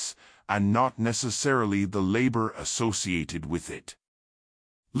constraints and not necessarily the labor associated with it.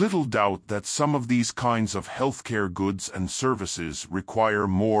 Little doubt that some of these kinds of healthcare goods and services require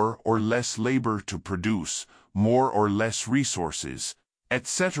more or less labor to produce, more or less resources,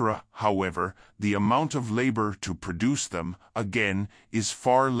 etc. However, the amount of labor to produce them, again, is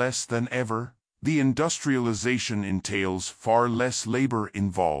far less than ever. The industrialization entails far less labor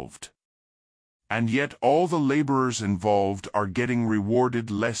involved. And yet all the laborers involved are getting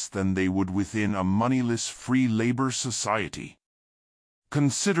rewarded less than they would within a moneyless free labor society.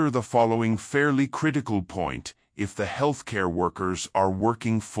 Consider the following fairly critical point: if the healthcare workers are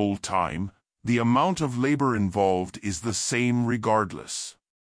working full-time, the amount of labor involved is the same regardless.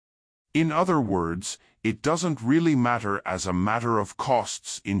 In other words, it doesn't really matter as a matter of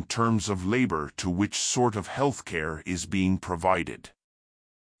costs in terms of labor to which sort of healthcare is being provided.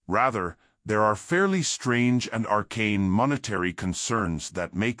 Rather, there are fairly strange and arcane monetary concerns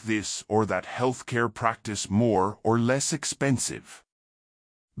that make this or that healthcare practice more or less expensive.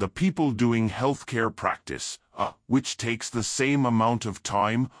 The people doing healthcare practice, which takes the same amount of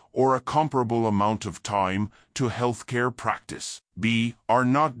time or a comparable amount of time to healthcare practice, are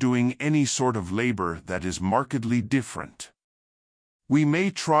not doing any sort of labor that is markedly different. We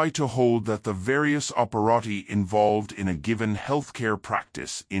may try to hold that the various operati involved in a given healthcare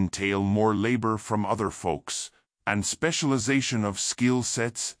practice entail more labor from other folks, and specialization of skill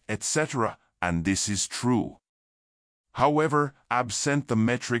sets, etc., and this is true. However, absent the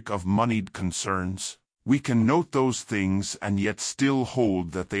metric of moneyed concerns, we can note those things and yet still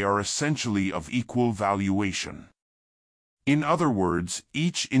hold that they are essentially of equal valuation. In other words,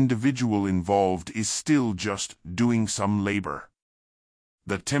 each individual involved is still just doing some labor.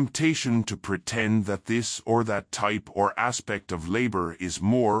 The temptation to pretend that this or that type or aspect of labor is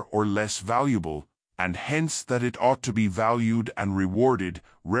more or less valuable, and hence that it ought to be valued and rewarded,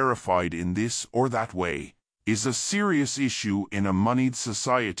 rarefied in this or that way, is a serious issue in a moneyed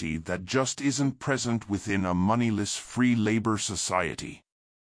society that just isn't present within a moneyless free labor society.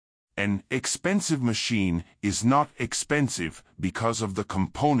 An expensive machine is not expensive because of the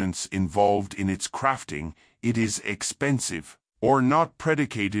components involved in its crafting. It is expensive, or not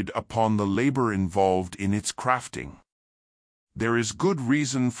predicated upon the labor involved in its crafting. There is good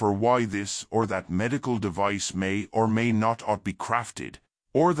reason for why this or that medical device may or may not ought be crafted,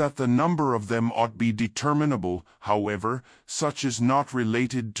 or that the number of them ought be determinable. However, such is not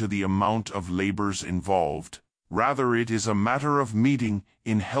related to the amount of labors involved. Rather, it is a matter of meeting,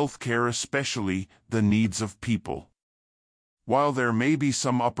 in healthcare especially, the needs of people. While there may be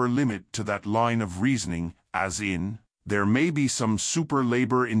some upper limit to that line of reasoning, as in, there may be some super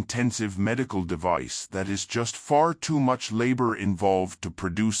labor-intensive medical device that is just far too much labor involved to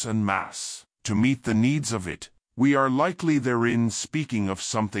produce en masse, to meet the needs of it, we are likely therein speaking of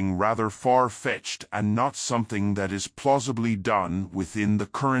something rather far-fetched and not something that is plausibly done within the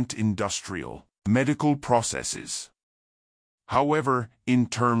current industrial, medical processes. However, in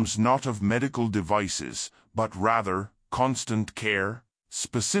terms not of medical devices, but rather constant care,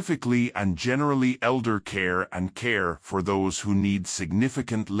 specifically and generally elder care and care for those who need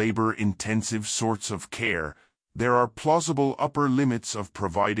significant labor-intensive sorts of care, there are plausible upper limits of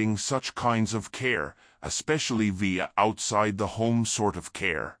providing such kinds of care, especially via outside-the-home sort of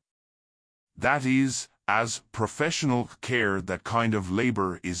care. That is, as professional care, that kind of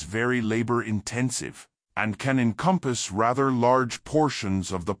labor is very labor-intensive, and can encompass rather large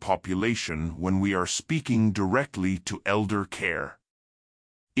portions of the population when we are speaking directly to elder care.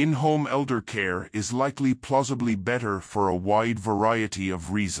 In-home elder care is likely plausibly better for a wide variety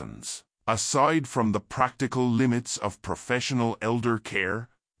of reasons, aside from the practical limits of professional elder care,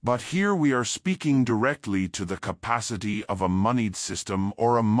 but here we are speaking directly to the capacity of a moneyed system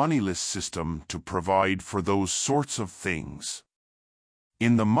or a moneyless system to provide for those sorts of things.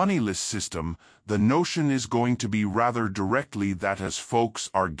 In the moneyless system, the notion is going to be rather directly that as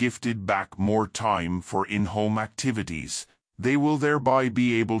folks are gifted back more time for in-home activities, they will thereby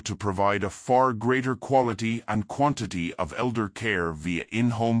be able to provide a far greater quality and quantity of elder care via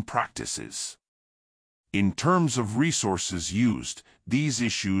in-home practices. In terms of resources used, these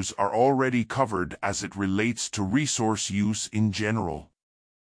issues are already covered as it relates to resource use in general.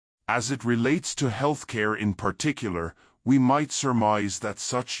 As it relates to healthcare in particular, we might surmise that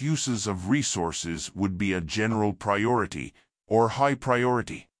such uses of resources would be a general priority, or high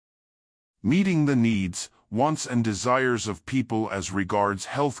priority. Meeting the needs, wants and desires of people as regards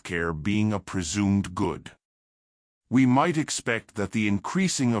healthcare being a presumed good. We might expect that the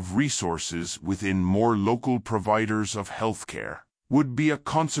increasing of resources within more local providers of healthcare would be a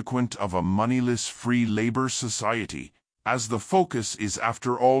consequent of a moneyless free labor society, as the focus is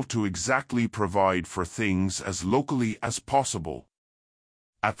after all to exactly provide for things as locally as possible.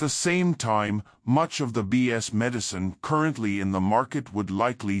 At the same time, much of the BS medicine currently in the market would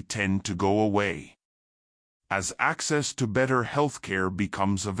likely tend to go away. As access to better healthcare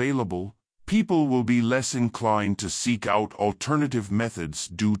becomes available, people will be less inclined to seek out alternative methods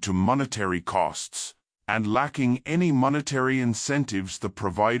due to monetary costs, and lacking any monetary incentives, the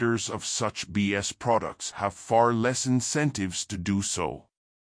providers of such BS products have far less incentives to do so.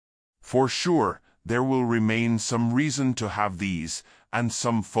 For sure, there will remain some reason to have these, and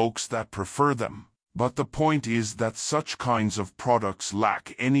some folks that prefer them. But the point is that such kinds of products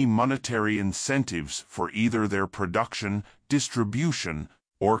lack any monetary incentives for either their production, distribution,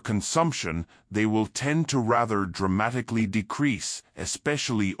 or consumption. They will tend to rather dramatically decrease,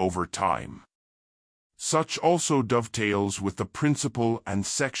 especially over time. Such also dovetails with the principle and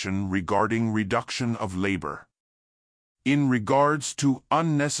section regarding reduction of labor. In regards to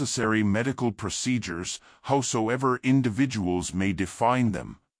unnecessary medical procedures, howsoever individuals may define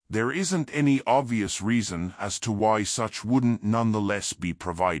them, there isn't any obvious reason as to why such wouldn't nonetheless be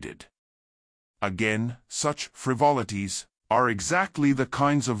provided. Again, such frivolities are exactly the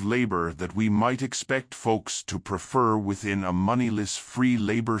kinds of labor that we might expect folks to prefer within a moneyless free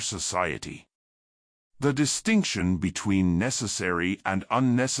labor society. The distinction between necessary and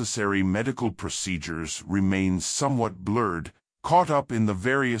unnecessary medical procedures remains somewhat blurred, caught up in the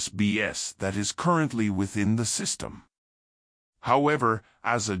various BS that is currently within the system. However,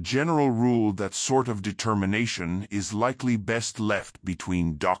 as a general rule, that sort of determination is likely best left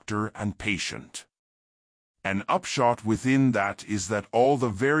between doctor and patient. An upshot within that is that all the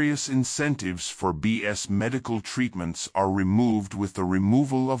various incentives for BS medical treatments are removed with the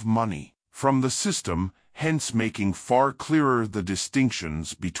removal of money from the system, hence making far clearer the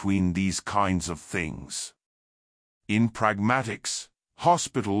distinctions between these kinds of things. In pragmatics,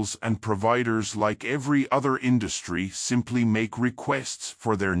 hospitals and providers, like every other industry, simply make requests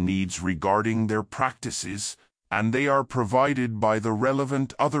for their needs regarding their practices, and they are provided by the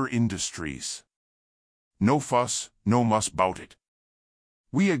relevant other industries. No fuss, no muss about it.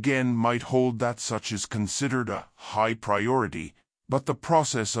 We again might hold that such is considered a high priority, but the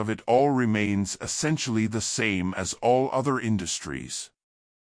process of it all remains essentially the same as all other industries.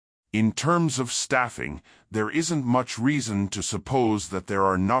 In terms of staffing, there isn't much reason to suppose that there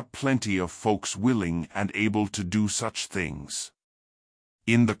are not plenty of folks willing and able to do such things.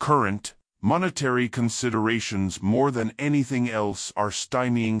 In the current, monetary considerations more than anything else are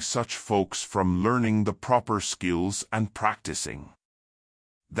stymieing such folks from learning the proper skills and practicing.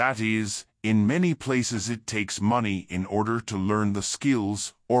 That is, in many places it takes money in order to learn the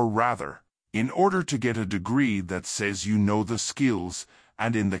skills, or rather, in order to get a degree that says you know the skills,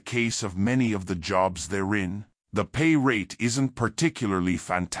 and in the case of many of the jobs therein, the pay rate isn't particularly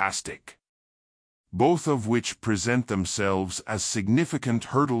fantastic. Both of which present themselves as significant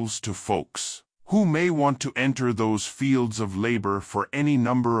hurdles to folks who may want to enter those fields of labor for any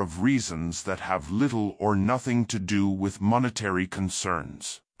number of reasons that have little or nothing to do with monetary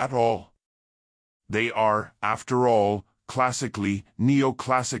concerns at all. They are, after all, classically,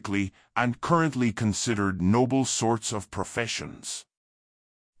 neoclassically, and currently considered noble sorts of professions.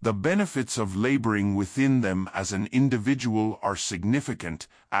 The benefits of laboring within them as an individual are significant,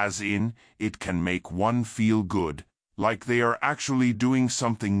 as in, it can make one feel good, like they are actually doing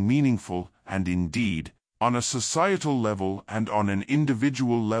something meaningful, and indeed, on a societal level and on an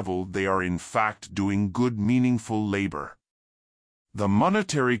individual level they are in fact doing good meaningful labor. The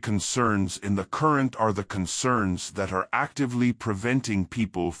monetary concerns in the current are the concerns that are actively preventing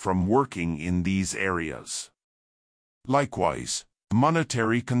people from working in these areas. Likewise,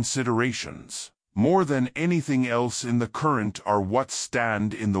 monetary considerations, more than anything else in the current, are what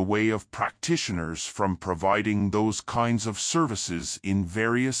stand in the way of practitioners from providing those kinds of services in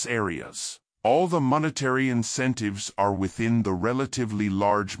various areas. All the monetary incentives are within the relatively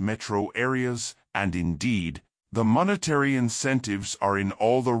large metro areas, and indeed, the monetary incentives are in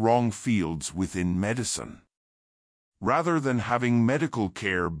all the wrong fields within medicine. Rather than having medical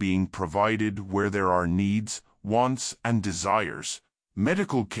care being provided where there are needs, wants, and desires,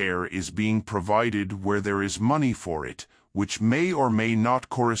 medical care is being provided where there is money for it, which may or may not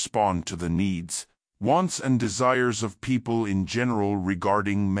correspond to the needs, wants, and desires of people in general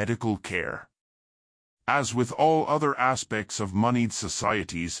regarding medical care. As with all other aspects of moneyed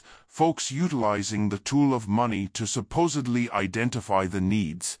societies, folks utilizing the tool of money to supposedly identify the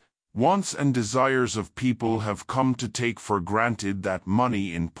needs, wants, and desires of people have come to take for granted that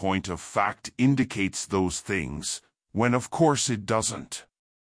money in point of fact indicates those things, when of course it doesn't.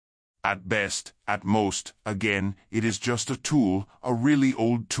 At best, at most, again, it is just a tool, a really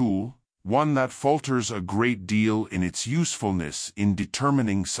old tool, one that falters a great deal in its usefulness in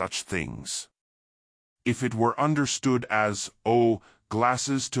determining such things. If it were understood as,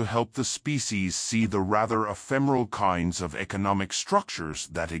 glasses to help the species see the rather ephemeral kinds of economic structures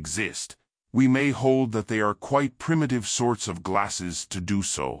that exist, we may hold that they are quite primitive sorts of glasses to do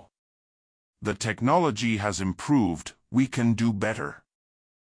so. The technology has improved, we can do better.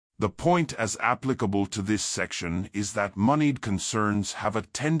 The point as applicable to this section is that moneyed concerns have a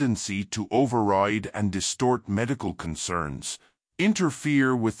tendency to override and distort medical concerns,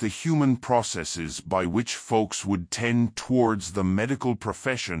 interfere with the human processes by which folks would tend towards the medical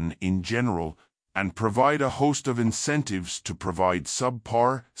profession in general, and provide a host of incentives to provide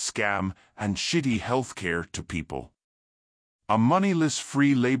subpar, scam, and shitty healthcare to people. A moneyless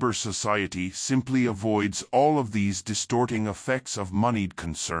free labor society simply avoids all of these distorting effects of moneyed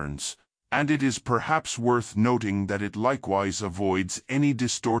concerns, and it is perhaps worth noting that it likewise avoids any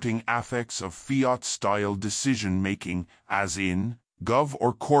distorting affects of fiat-style decision-making, as in, Gov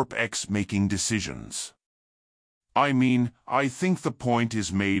or Corp X making decisions. I think the point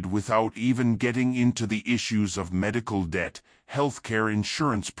is made without even getting into the issues of medical debt, healthcare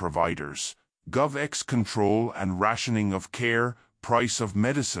insurance providers, GovX control and rationing of care, price of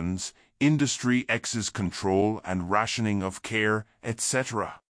medicines, Industry X's control and rationing of care,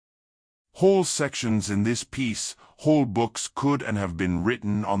 etc. Whole sections in this piece, whole books could and have been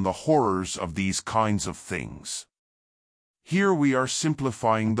written on the horrors of these kinds of things. Here we are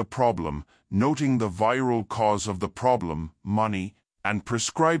simplifying the problem, noting the viral cause of the problem, money, and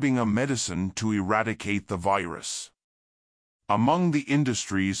prescribing a medicine to eradicate the virus. Among the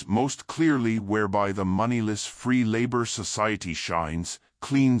industries most clearly whereby the moneyless free labor society shines,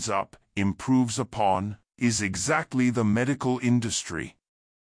 cleans up, improves upon, is exactly the medical industry.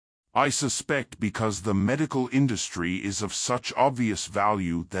 I suspect because the medical industry is of such obvious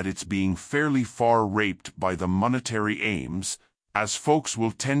value that it's being fairly far raped by the monetary aims, as folks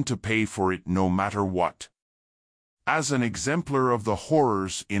will tend to pay for it no matter what. As an exemplar of the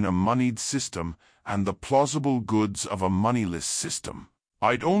horrors in a moneyed system and the plausible goods of a moneyless system,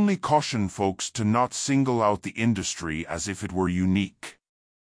 I'd only caution folks to not single out the industry as if it were unique.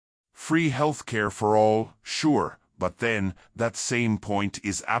 Free healthcare for all, sure, but then, that same point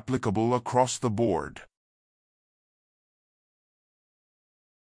is applicable across the board.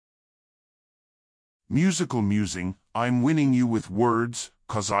 Musical musing, I'm winning you with words,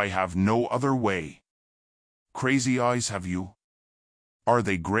 'cause I have no other way. Crazy eyes have you? Are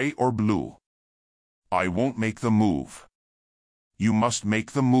they gray or blue? I won't make the move. You must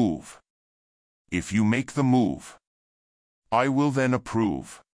make the move. If you make the move, I will then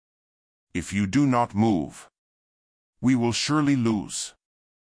approve. If you do not move, we will surely lose.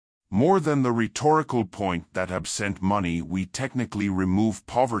 More than the rhetorical point that absent money we technically remove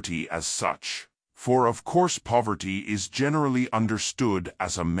poverty as such, for of course poverty is generally understood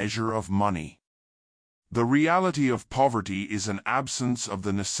as a measure of money. The reality of poverty is an absence of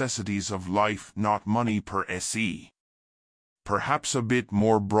the necessities of life, not money per se. Perhaps a bit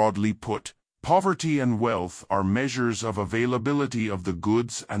more broadly put, poverty and wealth are measures of availability of the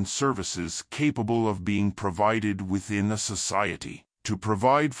goods and services capable of being provided within a society, to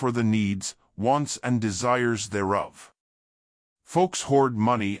provide for the needs, wants and desires thereof. Folks hoard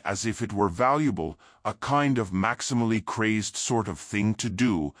money as if it were valuable, a kind of maximally crazed sort of thing to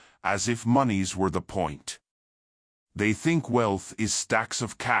do, as if monies were the point. They think wealth is stacks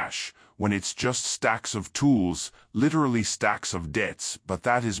of cash, when it's just stacks of tools, literally stacks of debts, but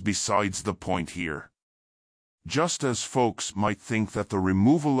that is besides the point here. Just as folks might think that the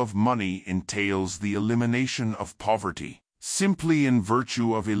removal of money entails the elimination of poverty, simply in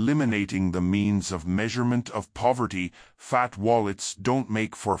virtue of eliminating the means of measurement of poverty, fat wallets don't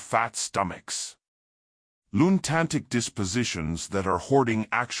make for fat stomachs. Lunatic dispositions that are hoarding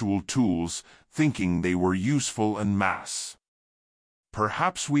actual tools, thinking they were useful en masse.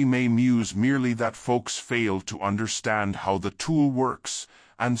 Perhaps we may muse merely that folks fail to understand how the tool works,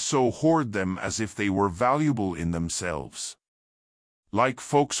 and so hoard them as if they were valuable in themselves. Like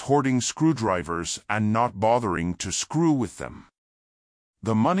folks hoarding screwdrivers and not bothering to screw with them.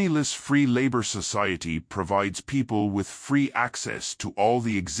 The moneyless free labor society provides people with free access to all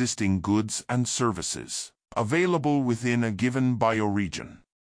the existing goods and services available within a given bioregion.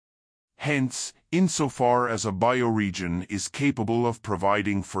 Hence, insofar as a bioregion is capable of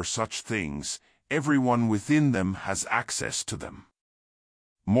providing for such things, everyone within them has access to them.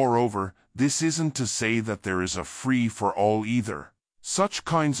 Moreover, this isn't to say that there is a free for all either. Such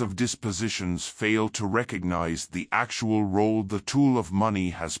kinds of dispositions fail to recognize the actual role the tool of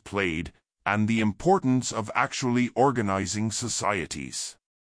money has played, and the importance of actually organizing societies.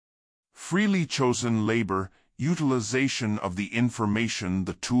 freely chosen labor, utilization of the information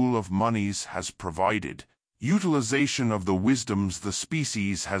the tool of monies has provided, utilization of the wisdoms the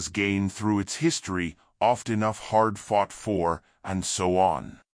species has gained through its history, oft enough hard fought for, and so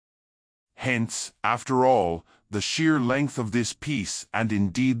on. Hence, after all, the sheer length of this piece and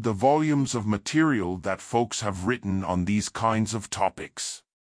indeed the volumes of material that folks have written on these kinds of topics.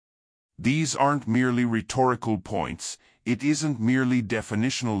 These aren't merely rhetorical points, it isn't merely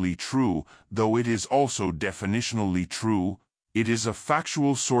definitionally true, though it is also definitionally true, it is a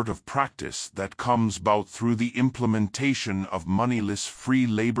factual sort of practice that comes about through the implementation of moneyless free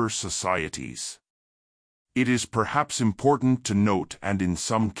labor societies. It is perhaps important to note and in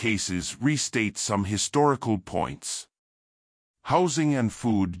some cases restate some historical points. Housing and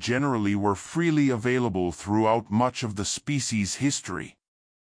food generally were freely available throughout much of the species' history.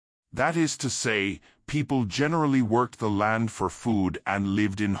 That is to say, people generally worked the land for food and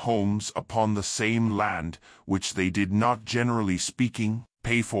lived in homes upon the same land, which they did not, generally speaking,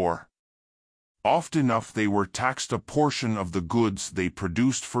 pay for. Oft enough they were taxed a portion of the goods they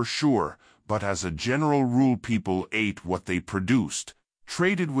produced for sure, but as a general rule people ate what they produced,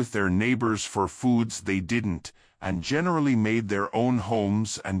 traded with their neighbors for foods they didn't, and generally made their own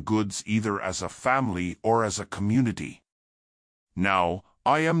homes and goods either as a family or as a community. Now,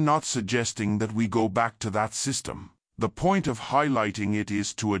 I am not suggesting that we go back to that system. The point of highlighting it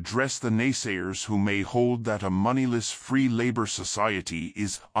is to address the naysayers who may hold that a moneyless free labor society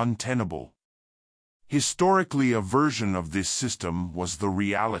is untenable. Historically, a version of this system was the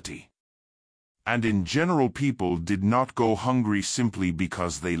reality. And in general, people did not go hungry simply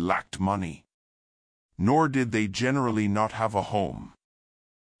because they lacked money. Nor did they generally not have a home.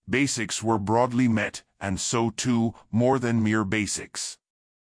 Basics were broadly met, and so too, more than mere basics.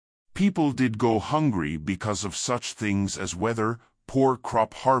 People did go hungry because of such things as weather, poor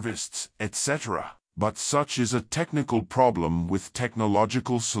crop harvests, etc. But such is a technical problem with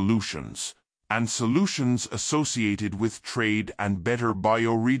technological solutions, and solutions associated with trade and better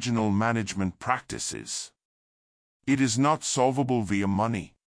bioregional management practices. It is not solvable via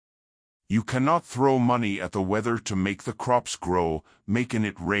money. You cannot throw money at the weather to make the crops grow, making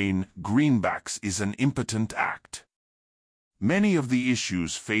it rain. Greenbacks is an impotent act. Many of the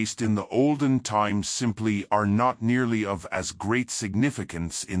issues faced in the olden times simply are not nearly of as great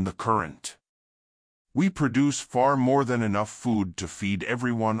significance in the current. We produce far more than enough food to feed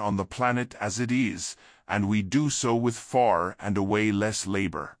everyone on the planet as it is, and we do so with far and away less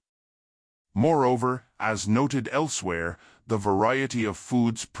labor. Moreover, as noted elsewhere, the variety of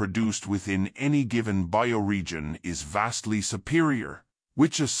foods produced within any given bioregion is vastly superior,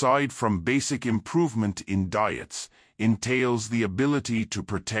 which aside from basic improvement in diets, entails the ability to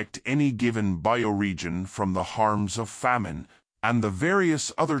protect any given bioregion from the harms of famine and the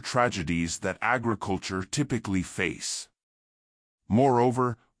various other tragedies that agriculture typically face.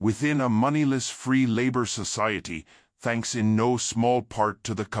 Moreover, within a moneyless free labor society, thanks in no small part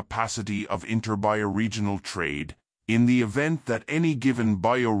to the capacity of interbioregional trade, in the event that any given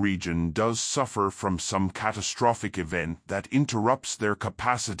bioregion does suffer from some catastrophic event that interrupts their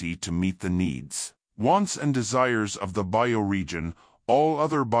capacity to meet the needs, wants and desires of the bioregion, all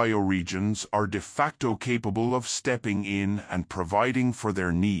other bioregions are de facto capable of stepping in and providing for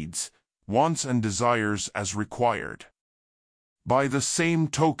their needs, wants and desires as required. By the same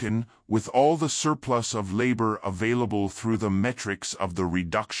token, with all the surplus of labor available through the metrics of the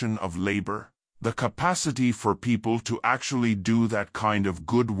reduction of labor, the capacity for people to actually do that kind of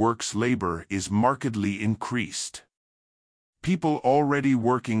good works labor is markedly increased. People already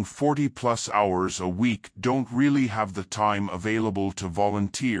working 40+ hours a week don't really have the time available to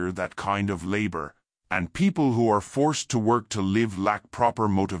volunteer that kind of labor, and people who are forced to work to live lack proper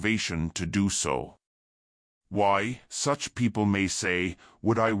motivation to do so. Why, such people may say,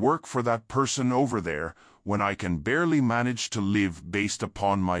 would I work for that person over there, when I can barely manage to live based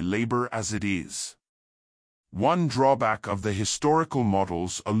upon my labor as it is? One drawback of the historical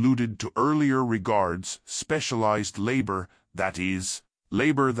models alluded to earlier regards specialized labor, that is,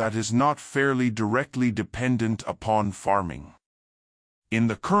 labor that is not fairly directly dependent upon farming. In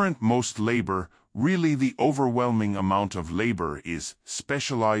the current most labor, really the overwhelming amount of labor is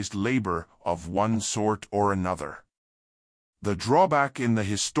specialized labor of one sort or another. The drawback in the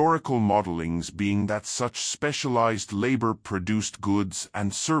historical modelings being that such specialized labor produced goods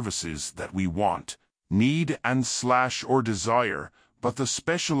and services that we want, need and/or desire, but the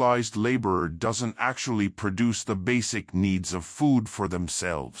specialized laborer doesn't actually produce the basic needs of food for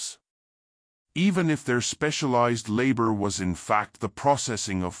themselves. Even if their specialized labor was in fact the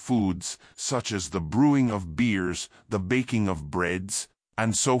processing of foods, such as the brewing of beers, the baking of breads,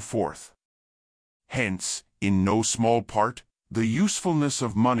 and so forth. Hence, in no small part, the usefulness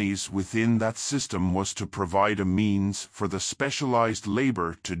of monies within that system was to provide a means for the specialized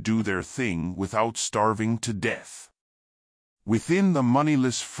labor to do their thing without starving to death. Within the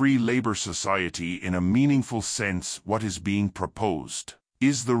moneyless free labor society, in a meaningful sense, what is being proposed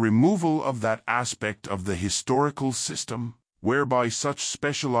is the removal of that aspect of the historical system whereby such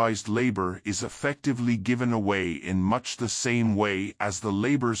specialized labor is effectively given away in much the same way as the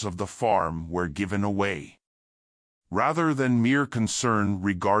labors of the farm were given away. Rather than mere concern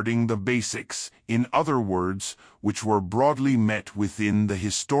regarding the basics, in other words, which were broadly met within the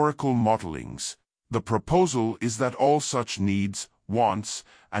historical modelings, the proposal is that all such needs, wants,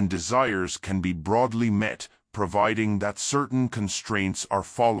 and desires can be broadly met, providing that certain constraints are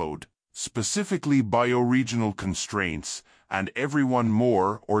followed, specifically bioregional constraints, and everyone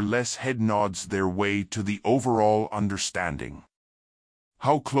more or less head nods their way to the overall understanding.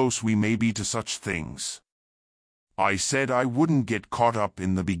 How close we may be to such things. I said I wouldn't get caught up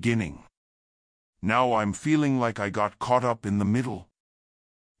in the beginning. Now I'm feeling like I got caught up in the middle.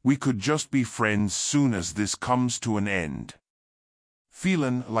 We could just be friends soon as this comes to an end.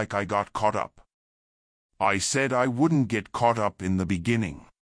 Feeling like I got caught up. I said I wouldn't get caught up in the beginning.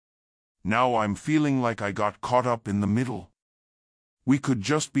 Now I'm feeling like I got caught up in the middle. We could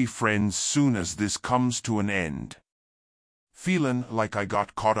just be friends soon as this comes to an end. Feeling like I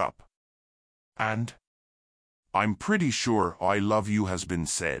got caught up. And I'm pretty sure I love you has been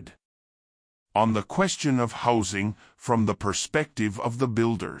said. On the question of housing from the perspective of the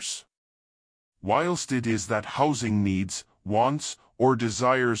builders. Whilst it is that housing needs, wants, or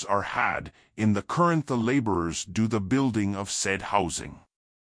desires are had, in the current the laborers do the building of said housing.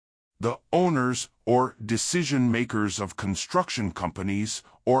 The owners or decision-makers of construction companies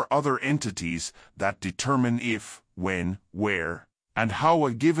or other entities that determine if, when, where, and how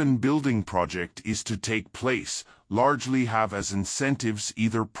a given building project is to take place, largely have as incentives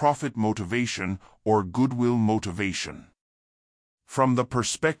either profit motivation or goodwill motivation. From the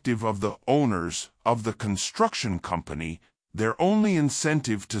perspective of the owners of the construction company, their only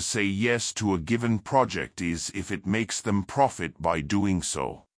incentive to say yes to a given project is if it makes them profit by doing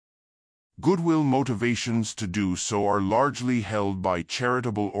so. Goodwill motivations to do so are largely held by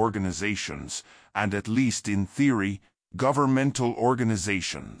charitable organizations, and at least in theory, governmental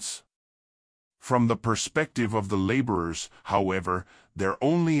organizations. From the perspective of the laborers, however, their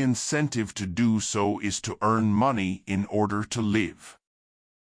only incentive to do so is to earn money in order to live.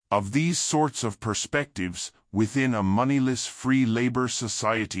 Of these sorts of perspectives, within a moneyless free labor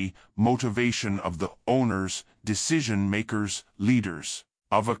society, motivation of the owners, decision-makers, leaders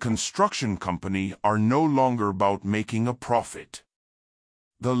of a construction company are no longer about making a profit.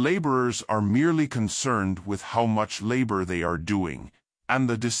 The laborers are merely concerned with how much labor they are doing, and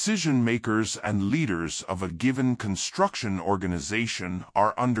the decision-makers and leaders of a given construction organization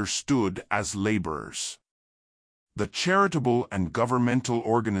are understood as laborers. The charitable and governmental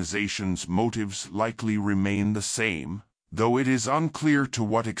organizations' motives likely remain the same, though it is unclear to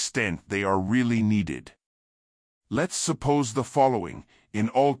what extent they are really needed. Let's suppose the following. In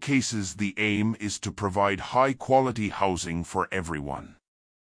all cases, the aim is to provide high-quality housing for everyone.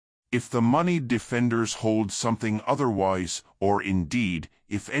 If the moneyed defenders hold something otherwise, or indeed,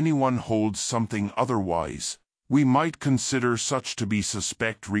 if anyone holds something otherwise, we might consider such to be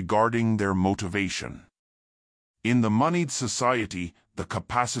suspect regarding their motivation. In the moneyed society, the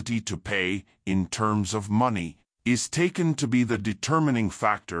capacity to pay, in terms of money, is taken to be the determining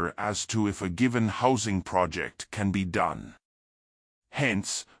factor as to if a given housing project can be done.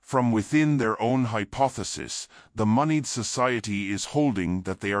 Hence, from within their own hypothesis, the moneyed society is holding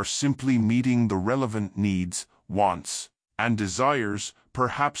that they are simply meeting the relevant needs, wants, and desires,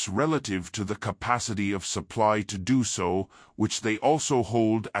 perhaps relative to the capacity of supply to do so, which they also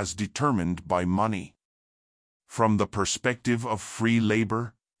hold as determined by money. From the perspective of free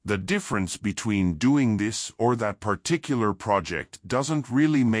labor, the difference between doing this or that particular project doesn't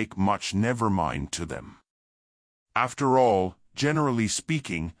really make much never mind to them. After all, generally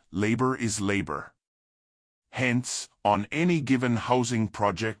speaking, labor is labor. Hence, on any given housing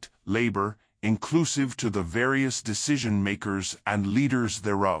project, labor, inclusive to the various decision-makers and leaders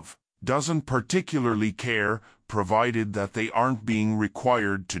thereof, doesn't particularly care, provided that they aren't being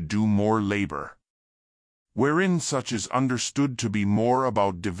required to do more labor. Wherein such is understood to be more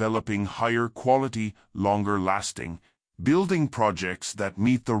about developing higher quality, longer lasting, building projects that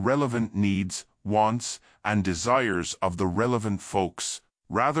meet the relevant needs, wants, and desires of the relevant folks,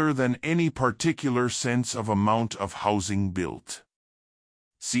 rather than any particular sense of amount of housing built.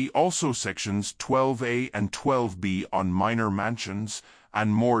 See also sections 12a and 12b on minor mansions,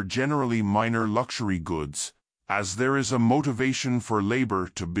 and more generally minor luxury goods, as there is a motivation for labor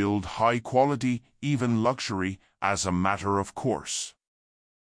to build high-quality, even luxury, as a matter of course.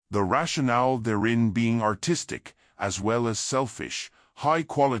 The rationale therein being artistic, as well as selfish. High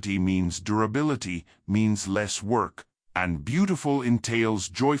quality means durability, means less work, and beautiful entails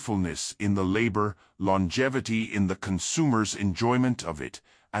joyfulness in the labor, longevity in the consumer's enjoyment of it,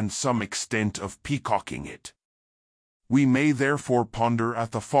 and some extent of peacocking it. We may therefore ponder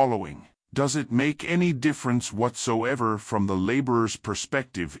at the following. Does it make any difference whatsoever from the laborer's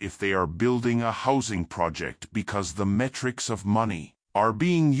perspective if they are building a housing project because the metrics of money are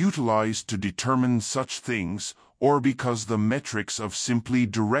being utilized to determine such things, or because the metrics of simply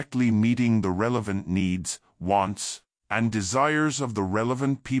directly meeting the relevant needs, wants, and desires of the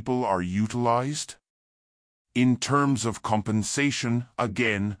relevant people are utilized? In terms of compensation,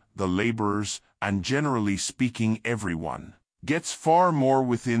 again, the laborers, and generally speaking everyone, gets far more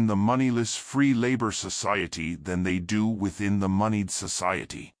within the moneyless free labor society than they do within the moneyed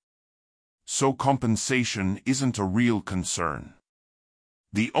society. So compensation isn't a real concern.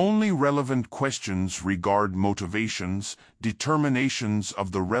 The only relevant questions regard motivations, determinations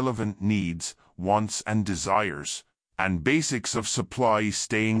of the relevant needs, wants and desires, and basics of supply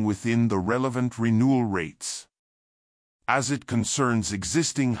staying within the relevant renewal rates. As it concerns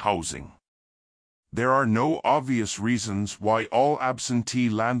existing housing, there are no obvious reasons why all absentee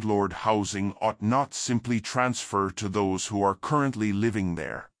landlord housing ought not simply transfer to those who are currently living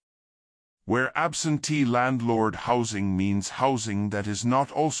there. Where absentee landlord housing means housing that is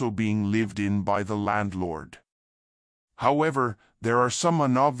not also being lived in by the landlord. However, there are some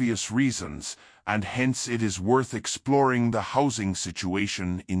unobvious reasons, and hence it is worth exploring the housing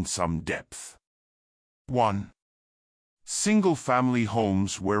situation in some depth. 1. Single-family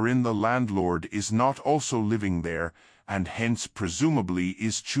homes wherein the landlord is not also living there, and hence presumably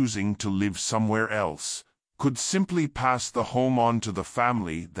is choosing to live somewhere else, could simply pass the home on to the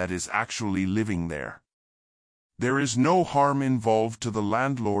family that is actually living there. There is no harm involved to the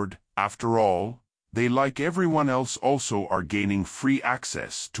landlord, after all. They, like everyone else, also are gaining free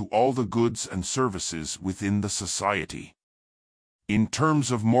access to all the goods and services within the society. In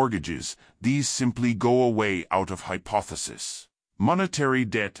terms of mortgages, these simply go away out of hypothesis. Monetary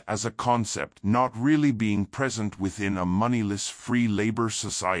debt as a concept not really being present within a moneyless free labor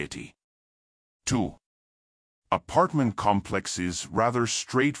society. 2. Apartment complexes rather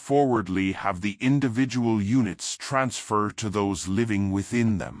straightforwardly have the individual units transfer to those living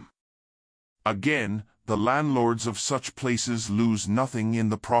within them. Again, the landlords of such places lose nothing in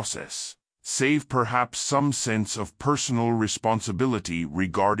the process, save perhaps some sense of personal responsibility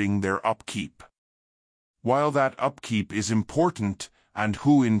regarding their upkeep. While that upkeep is important, and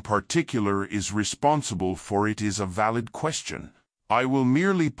who in particular is responsible for it is a valid question, I will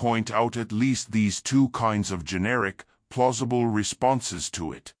merely point out at least these two kinds of generic, plausible responses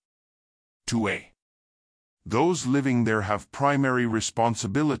to it. 2a. Those living there have primary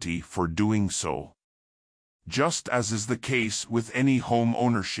responsibility for doing so, just as is the case with any home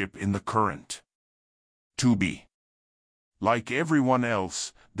ownership in the current. 2b. Like everyone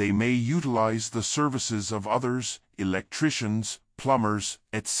else, they may utilize the services of others, electricians, plumbers,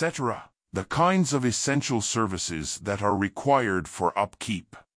 etc., the kinds of essential services that are required for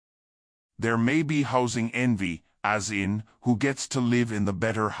upkeep. There may be housing envy, as in, who gets to live in the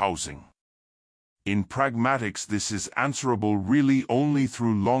better housing. In pragmatics, this is answerable really only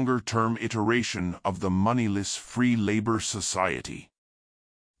through longer-term iteration of the moneyless free labor society.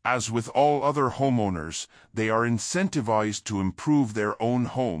 As with all other homeowners, they are incentivized to improve their own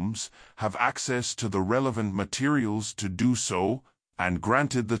homes, have access to the relevant materials to do so, and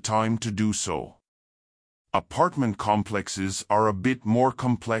granted the time to do so. Apartment complexes are a bit more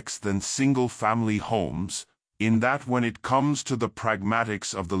complex than single-family homes, in that when it comes to the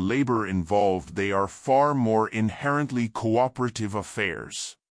pragmatics of the labor involved, they are far more inherently cooperative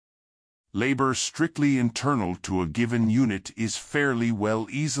affairs. Labor strictly internal to a given unit is fairly well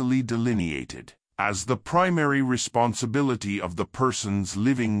easily delineated as the primary responsibility of the persons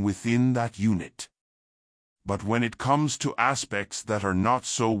living within that unit. But when it comes to aspects that are not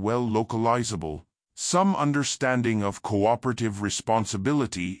so well localizable, some understanding of cooperative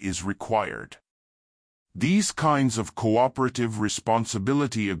responsibility is required. These kinds of cooperative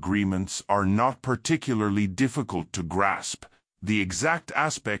responsibility agreements are not particularly difficult to grasp. The exact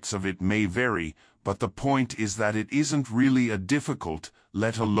aspects of it may vary, but the point is that it isn't really a difficult,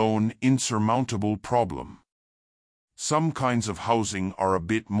 let alone insurmountable problem. Some kinds of housing are a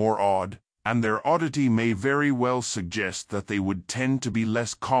bit more odd, and their oddity may very well suggest that they would tend to be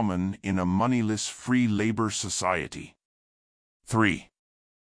less common in a moneyless free labor society. 3.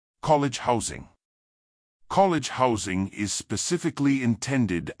 College housing. College housing is specifically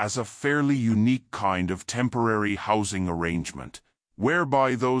intended as a fairly unique kind of temporary housing arrangement,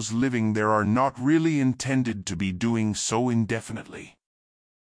 whereby those living there are not really intended to be doing so indefinitely.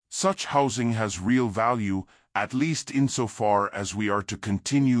 Such housing has real value, at least insofar as we are to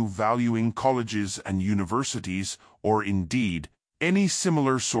continue valuing colleges and universities, or indeed, any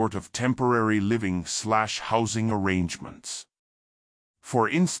similar sort of temporary living/housing arrangements. For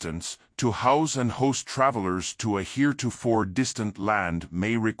instance, to house and host travelers to a heretofore distant land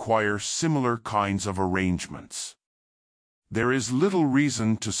may require similar kinds of arrangements. There is little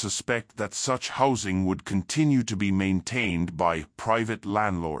reason to suspect that such housing would continue to be maintained by private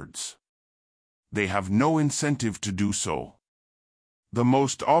landlords. They have no incentive to do so. The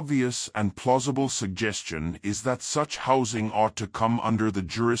most obvious and plausible suggestion is that such housing ought to come under the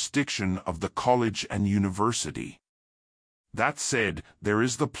jurisdiction of the college and university. That said, there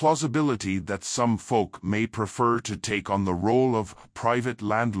is the plausibility that some folk may prefer to take on the role of private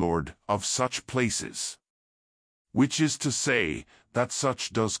landlord of such places. Which is to say, that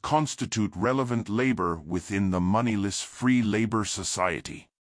such does constitute relevant labor within the moneyless free labor society.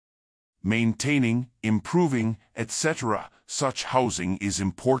 Maintaining, improving, etc., such housing is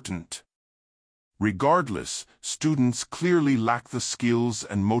important. Regardless, students clearly lack the skills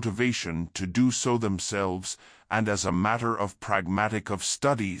and motivation to do so themselves, and as a matter of pragmatic of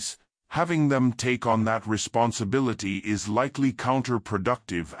studies, having them take on that responsibility is likely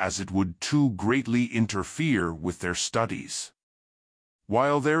counterproductive, as it would too greatly interfere with their studies.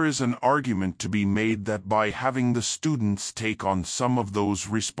 While there is an argument to be made that by having the students take on some of those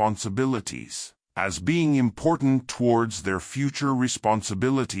responsibilities, as being important towards their future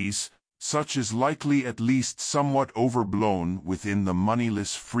responsibilities, such is likely at least somewhat overblown within the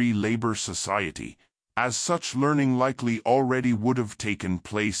moneyless free labor society, as such learning likely already would have taken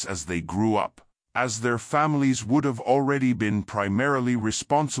place as they grew up, as their families would have already been primarily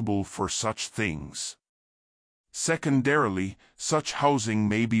responsible for such things. Secondarily, such housing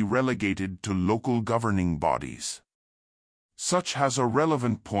may be relegated to local governing bodies. Such has a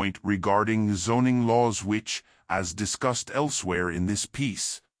relevant point regarding zoning laws which, as discussed elsewhere in this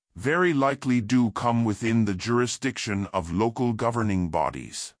piece, very likely do come within the jurisdiction of local governing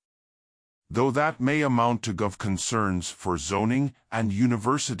bodies. Though that may amount to concerns for zoning and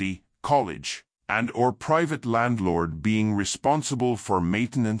university, college, and/or private landlord being responsible for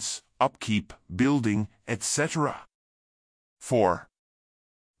maintenance, upkeep, building, etc. 4.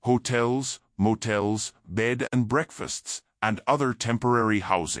 Hotels, motels, bed and breakfasts, and other temporary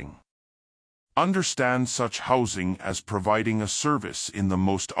housing. Understand such housing as providing a service in the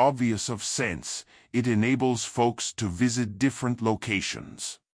most obvious of sense. It enables folks to visit different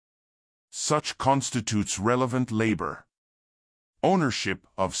locations. Such constitutes relevant labor. Ownership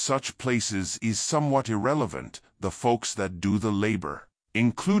of such places is somewhat irrelevant. The folks that do the labor,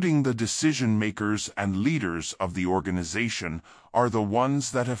 including the decision-makers and leaders of the organization, are the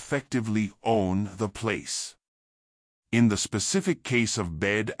ones that effectively own the place. In the specific case of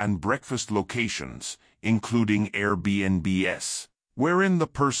bed and breakfast locations, including Airbnbs, wherein the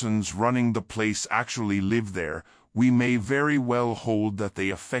persons running the place actually live there, we may very well hold that they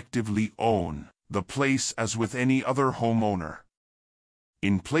effectively own the place as with any other homeowner.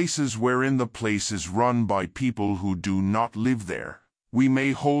 In places wherein the place is run by people who do not live there, we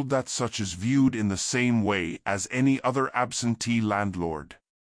may hold that such is viewed in the same way as any other absentee landlord.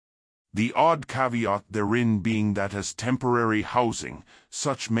 The odd caveat therein being that as temporary housing,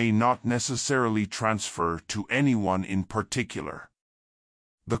 such may not necessarily transfer to anyone in particular.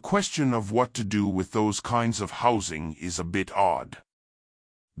 The question of what to do with those kinds of housing is a bit odd.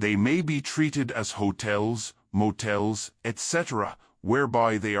 They may be treated as hotels, motels, etc.,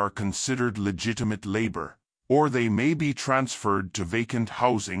 whereby they are considered legitimate labor, or they may be transferred to vacant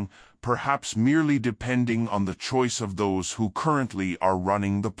housing, perhaps merely depending on the choice of those who currently are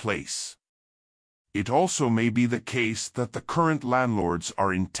running the place. It also may be the case that the current landlords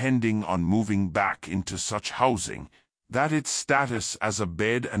are intending on moving back into such housing, that its status as a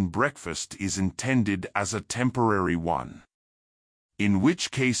bed and breakfast is intended as a temporary one. In which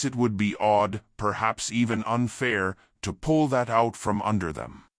case it would be odd, perhaps even unfair, to pull that out from under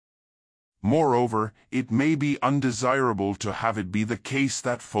them. Moreover, it may be undesirable to have it be the case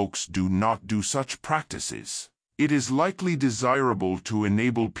that folks do not do such practices. It is likely desirable to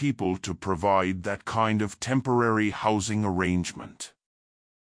enable people to provide that kind of temporary housing arrangement.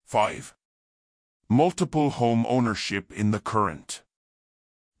 5. Multiple home ownership in the current.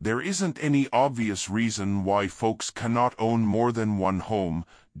 There isn't any obvious reason why folks cannot own more than one home.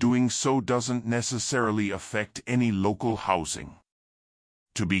 Doing so doesn't necessarily affect any local housing.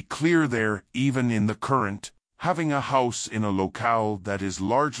 To be clear there, even in the current, having a house in a locale that is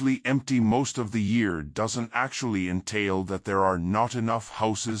largely empty most of the year doesn't actually entail that there are not enough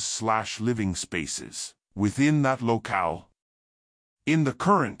houses/living spaces within that locale. In the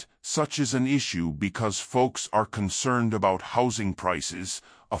current, such is an issue because folks are concerned about housing prices,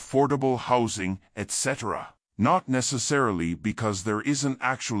 affordable housing, etc., not necessarily because there isn't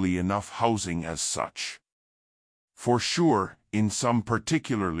actually enough housing as such. For sure, in some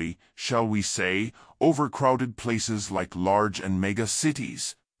particularly, shall we say, overcrowded places like large and mega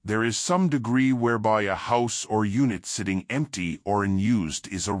cities, there is some degree whereby a house or unit sitting empty or unused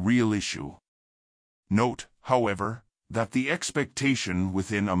is a real issue. Note, however, that the expectation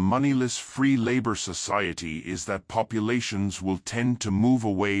within a moneyless free labor society is that populations will tend to move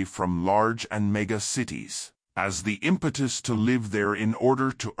away from large and mega cities, as the impetus to live there in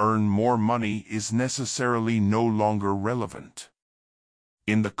order to earn more money is necessarily no longer relevant.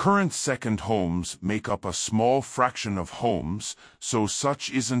 In the current, second homes make up a small fraction of homes, so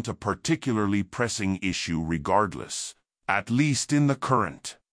such isn't a particularly pressing issue regardless, at least in the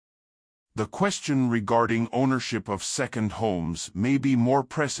current. The question regarding ownership of second homes may be more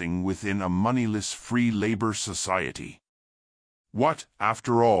pressing within a moneyless free labor society. What,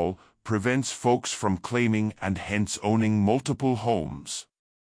 after all, prevents folks from claiming and hence owning multiple homes?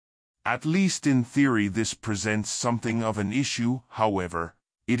 At least in theory this presents something of an issue, however,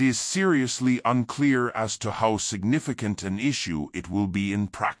 it is seriously unclear as to how significant an issue it will be in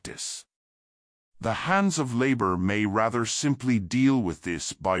practice. The hands of labor may rather simply deal with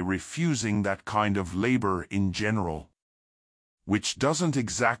this by refusing that kind of labor in general, which doesn't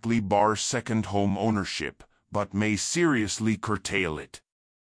exactly bar second home ownership, but may seriously curtail it.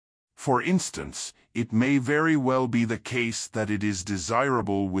 For instance, it may very well be the case that it is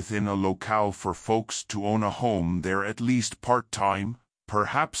desirable within a locale for folks to own a home there at least part-time,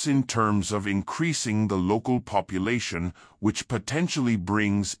 perhaps in terms of increasing the local population, which potentially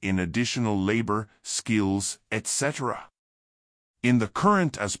brings in additional labor, skills, etc. In the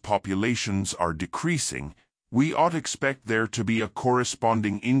current, as populations are decreasing, we ought expect there to be a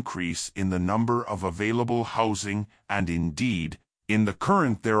corresponding increase in the number of available housing, and indeed, in the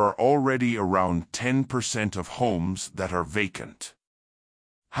current there are already around 10% of homes that are vacant.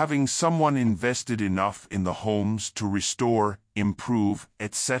 Having someone invested enough in the homes to restore, improve,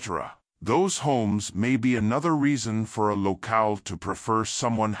 etc., those homes may be another reason for a locale to prefer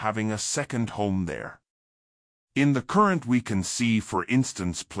someone having a second home there. In the current we can see, for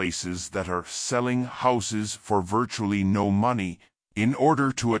instance, places that are selling houses for virtually no money in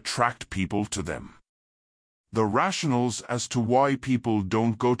order to attract people to them. The rationales as to why people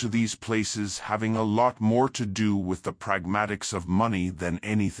don't go to these places having a lot more to do with the pragmatics of money than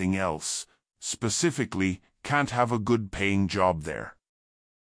anything else, specifically, can't have a good paying job there.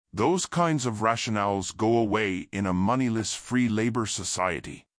 Those kinds of rationales go away in a moneyless free labor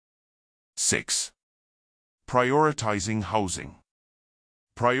society. 6. Prioritizing housing.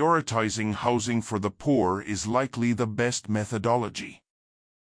 Prioritizing housing for the poor is likely the best methodology.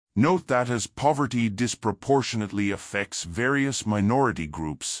 Note that as poverty disproportionately affects various minority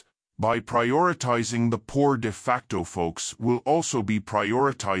groups, by prioritizing the poor, de facto folks will also be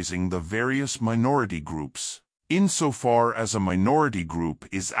prioritizing the various minority groups, insofar as a minority group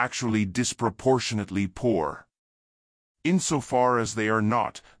is actually disproportionately poor. Insofar as they are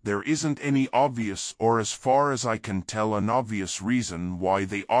not, there isn't any obvious, or as far as I can tell, an obvious reason why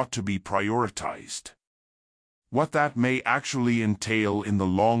they ought to be prioritized. What that may actually entail in the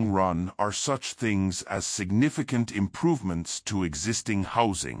long run are such things as significant improvements to existing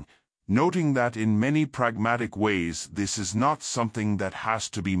housing, noting that in many pragmatic ways this is not something that has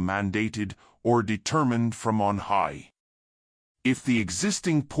to be mandated or determined from on high. If the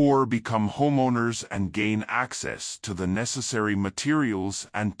existing poor become homeowners and gain access to the necessary materials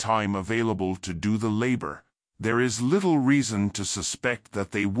and time available to do the labor, there is little reason to suspect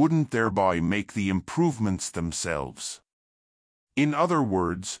that they wouldn't thereby make the improvements themselves. In other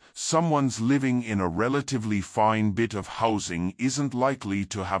words, someone's living in a relatively fine bit of housing isn't likely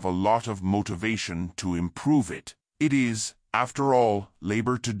to have a lot of motivation to improve it. It is, after all,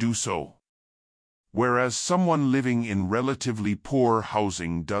 labor to do so. Whereas someone living in relatively poor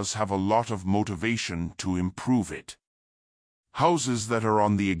housing does have a lot of motivation to improve it. Houses that are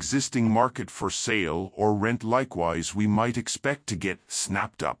on the existing market for sale or rent likewise we might expect to get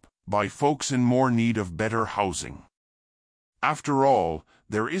snapped up by folks in more need of better housing. After all,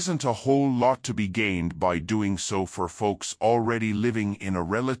 there isn't a whole lot to be gained by doing so for folks already living in a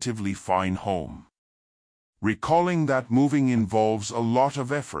relatively fine home. Recalling that moving involves a lot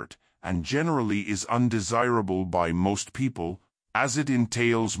of effort and generally is undesirable by most people, as it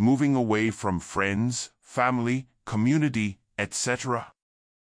entails moving away from friends, family, community, etc.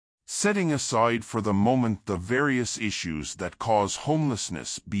 Setting aside for the moment the various issues that cause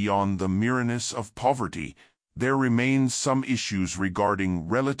homelessness beyond the mereness of poverty, there remains some issues regarding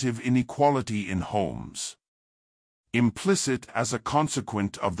relative inequality in homes. Implicit as a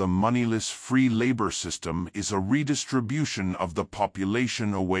consequence of the moneyless free labor system is a redistribution of the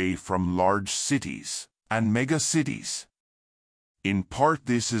population away from large cities and megacities. In part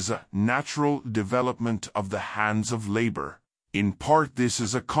this is a natural development of the hands of labor. In part this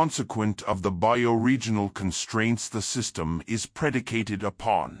is a consequence of the bioregional constraints the system is predicated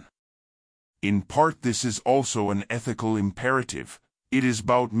upon. In part this is also an ethical imperative. It is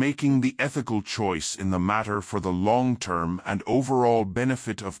about making the ethical choice in the matter for the long-term and overall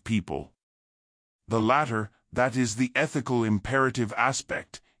benefit of people. The latter, that is the ethical imperative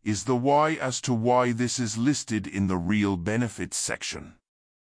aspect, is the why as to why this is listed in the real benefits section.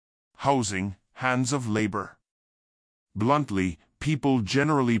 Housing, hands of labor. Bluntly, people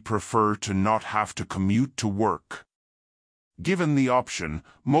generally prefer to not have to commute to work. Given the option,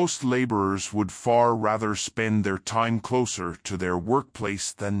 most laborers would far rather spend their time closer to their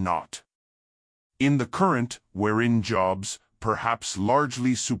workplace than not. In the current, wherein jobs, perhaps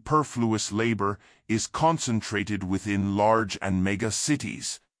largely superfluous labor, is concentrated within large and mega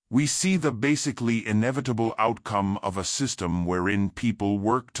cities, we see the basically inevitable outcome of a system wherein people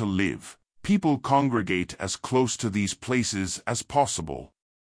work to live. People congregate as close to these places as possible.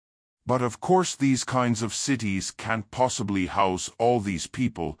 But of course these kinds of cities can't possibly house all these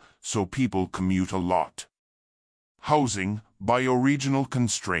people, so people commute a lot. Housing, bioregional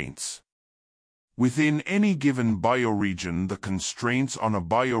constraints. Within any given bioregion, the constraints on a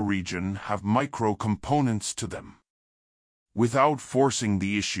bioregion have micro-components to them. Without forcing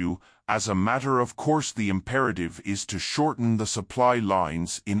the issue, as a matter of course the imperative is to shorten the supply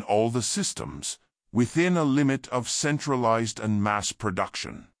lines in all the systems, within a limit of centralized and mass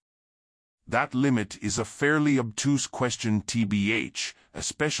production. That limit is a fairly obtuse question tbh,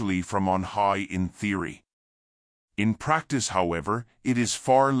 especially from on high in theory. In practice, however, it is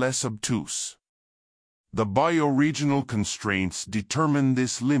far less obtuse. The bioregional constraints determine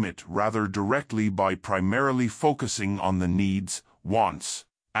this limit rather directly by primarily focusing on the needs, wants,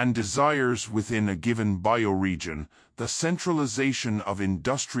 and desires within a given bioregion. The centralization of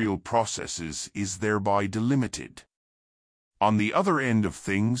industrial processes is thereby delimited. On the other end of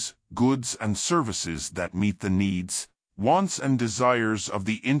things, goods and services that meet the needs, wants and desires of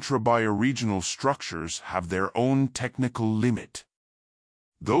the intra-bioregional structures have their own technical limit.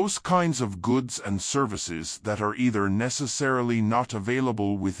 Those kinds of goods and services that are either necessarily not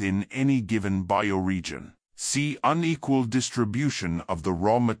available within any given bioregion. See unequal distribution of the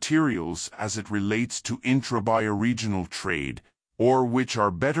raw materials as it relates to intra-bioregional trade, or which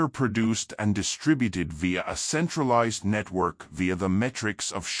are better produced and distributed via a centralized network via the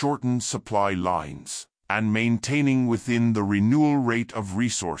metrics of shortened supply lines, and maintaining within the renewal rate of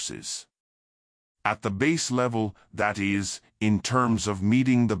resources. At the base level, that is, in terms of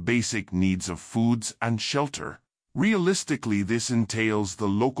meeting the basic needs of foods and shelter, realistically this entails the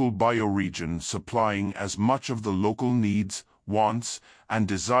local bioregion supplying as much of the local needs, wants, and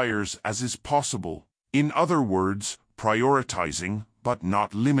desires as is possible. In other words, prioritizing, but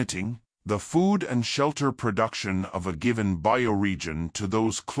not limiting, the food and shelter production of a given bioregion to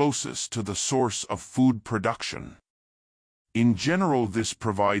those closest to the source of food production. In general, this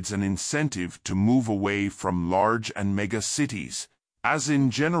provides an incentive to move away from large and mega cities, as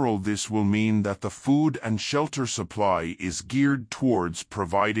in general this will mean that the food and shelter supply is geared towards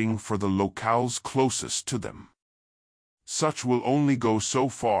providing for the locales closest to them. Such will only go so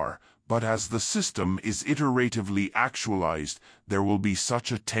far, but as the system is iteratively actualized, there will be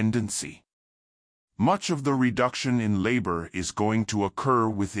such a tendency. Much of the reduction in labor is going to occur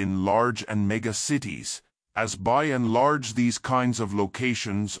within large and mega cities, as by and large these kinds of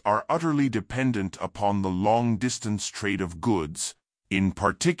locations are utterly dependent upon the long-distance trade of goods, in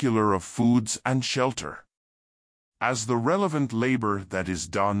particular of foods and shelter. As the relevant labor that is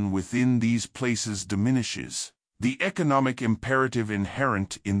done within these places diminishes, the economic imperative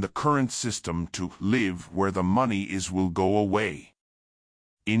inherent in the current system to live where the money is will go away.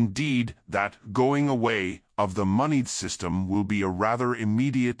 Indeed, that going away of the moneyed system will be a rather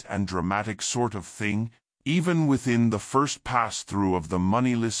immediate and dramatic sort of thing, even within the first pass-through of the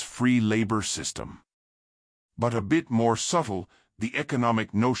moneyless free labor system. But a bit more subtle, the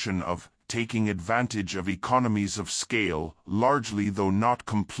economic notion of taking advantage of economies of scale largely though not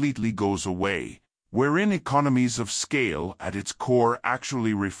completely goes away, wherein economies of scale at its core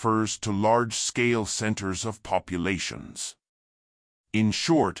actually refers to large-scale centers of populations. In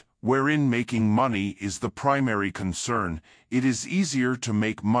short, wherein making money is the primary concern, it is easier to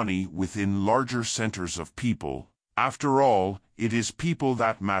make money within larger centers of people. After all, it is people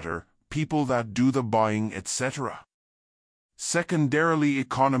that matter, people that do the buying, etc. Secondarily,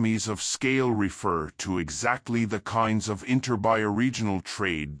 economies of scale refer to exactly the kinds of interbioregional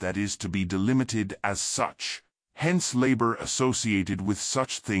trade that is to be delimited as such. Hence, labor associated with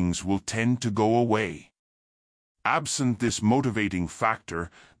such things will tend to go away. Absent this motivating factor,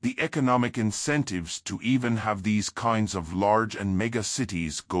 the economic incentives to even have these kinds of large and mega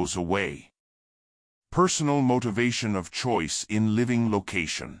cities goes away. Personal motivation of choice in living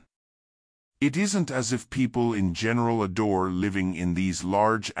location. It isn't as if people in general adore living in these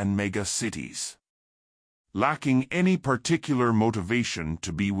large and mega cities. Lacking any particular motivation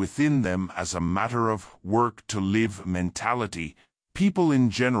to be within them as a matter of work-to-live mentality, people in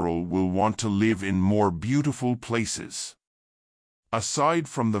general will want to live in more beautiful places. Aside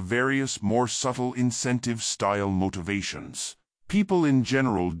from the various more subtle incentive-style motivations, people in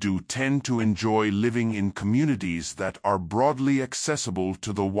general do tend to enjoy living in communities that are broadly accessible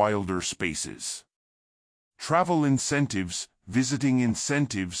to the wilder spaces. Travel incentives, visiting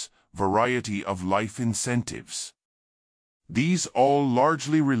incentives, variety of life incentives. These all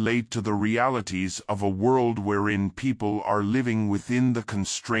largely relate to the realities of a world wherein people are living within the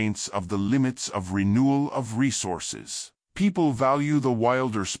constraints of the limits of renewal of resources. People value the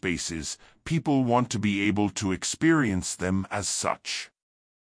wilder spaces, people want to be able to experience them as such.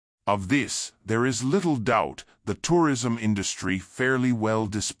 Of this, there is little doubt. The tourism industry fairly well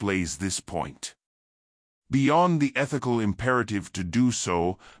displays this point. Beyond the ethical imperative to do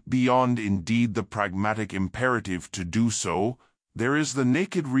so, beyond indeed the pragmatic imperative to do so, there is the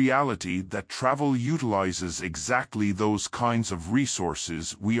naked reality that travel utilizes exactly those kinds of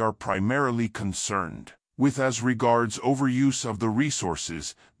resources we are primarily concerned with as regards overuse of the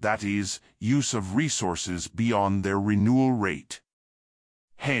resources, that is, use of resources beyond their renewal rate.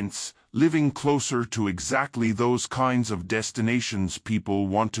 Hence, living closer to exactly those kinds of destinations people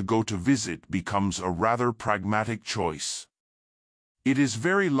want to go to visit becomes a rather pragmatic choice. It is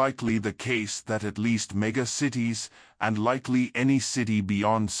very likely the case that at least mega cities, and likely any city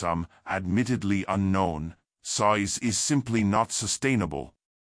beyond some, admittedly unknown, size is simply not sustainable.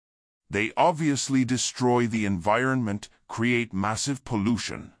 They obviously destroy the environment, create massive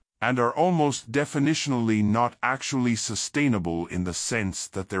pollution, and are almost definitionally not actually sustainable in the sense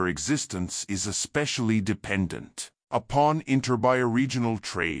that their existence is especially dependent upon interbioregional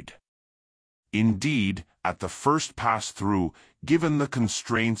trade. Indeed, at the first pass-through, given the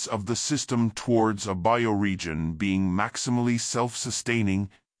constraints of the system towards a bioregion being maximally self-sustaining,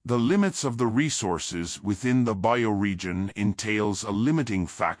 the limits of the resources within the bioregion entails a limiting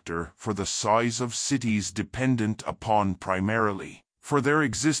factor for the size of cities dependent upon primarily, for their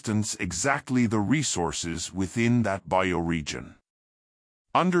existence, exactly the resources within that bioregion.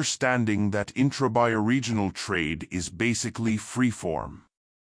 Understanding that intrabioregional trade is basically freeform.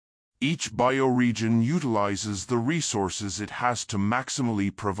 Each bioregion utilizes the resources it has to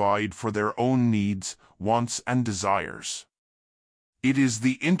maximally provide for their own needs, wants, and desires. It is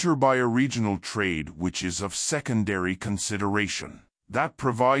the interbioregional trade which is of secondary consideration, that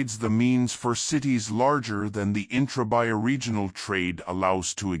provides the means for cities larger than the intrabioregional trade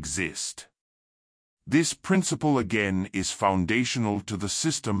allows to exist. This principle again is foundational to the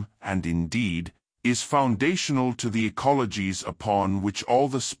system and indeed is foundational to the ecologies upon which all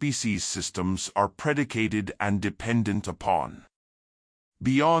the species systems are predicated and dependent upon.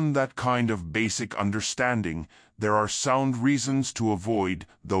 Beyond that kind of basic understanding, there are sound reasons to avoid,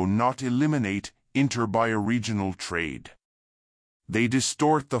 though not eliminate, interbioregional trade. They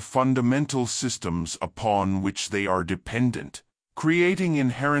distort the fundamental systems upon which they are dependent, creating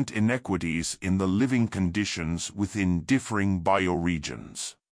inherent inequities in the living conditions within differing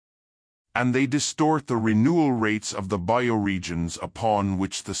bioregions. And they distort the renewal rates of the bioregions upon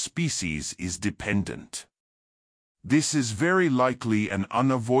which the species is dependent. This is very likely an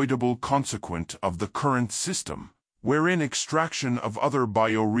unavoidable consequence of the current system, wherein extraction of other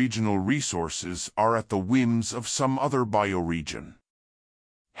bioregional resources are at the whims of some other bioregion.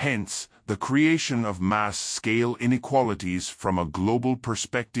 Hence, the creation of mass-scale inequalities from a global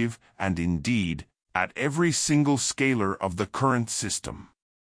perspective and indeed, at every single scalar of the current system.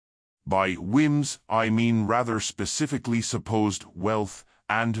 By whims, I mean rather specifically supposed wealth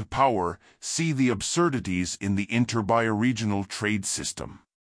and power. See the absurdities in the interbioregional trade system.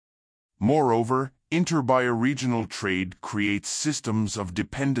 Moreover, interbioregional trade creates systems of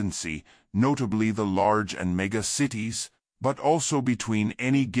dependency, notably the large and mega cities, but also between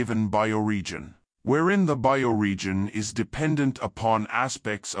any given bioregion, wherein the bioregion is dependent upon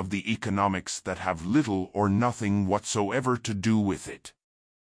aspects of the economics that have little or nothing whatsoever to do with it.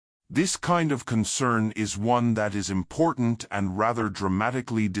 This kind of concern is one that is important and rather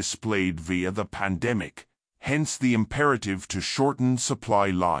dramatically displayed via the pandemic, hence the imperative to shorten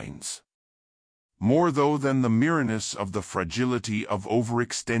supply lines. More though than the mereness of the fragility of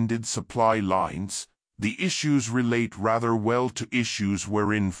overextended supply lines, the issues relate rather well to issues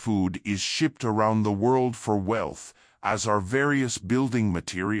wherein food is shipped around the world for wealth, as are various building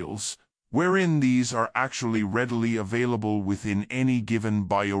materials, wherein these are actually readily available within any given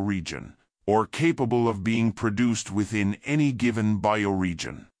bioregion, or capable of being produced within any given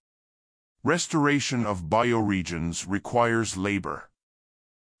bioregion. Restoration of bioregions requires labor.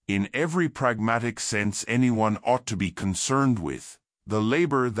 In every pragmatic sense anyone ought to be concerned with, the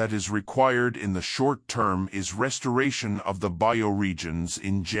labor that is required in the short term is restoration of the bioregions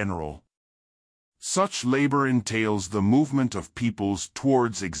in general. Such labor entails the movement of peoples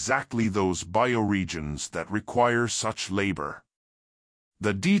towards exactly those bioregions that require such labor.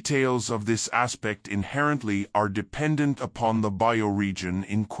 The details of this aspect inherently are dependent upon the bioregion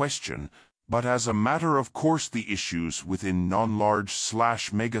in question, but as a matter of course the issues within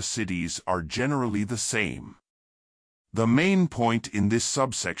non-large/megacities are generally the same. The main point in this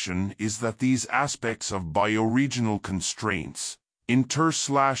subsection is that these aspects of bioregional constraints,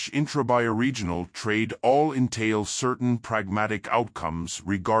 inter/intrabioregional trade, all entail certain pragmatic outcomes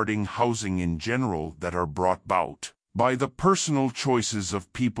regarding housing in general that are brought about by the personal choices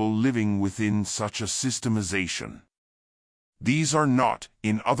of people living within such a systemization. These are not,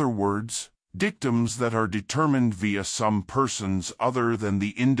 in other words, dictums that are determined via some persons other than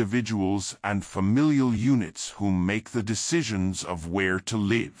the individuals and familial units who make the decisions of where to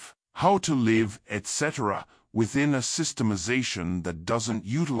live, how to live, etc., within a systemization that doesn't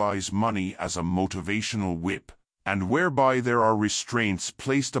utilize money as a motivational whip, and whereby there are restraints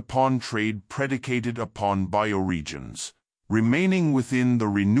placed upon trade predicated upon bioregions, remaining within the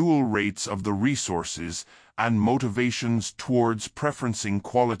renewal rates of the resources and motivations towards preferencing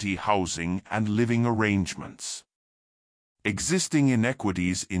quality housing and living arrangements. Existing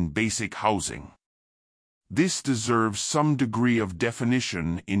inequities in basic housing. This deserves some degree of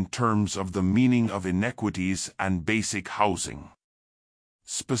definition in terms of the meaning of inequities and basic housing.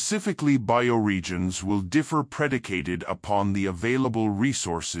 Specifically, bioregions will differ predicated upon the available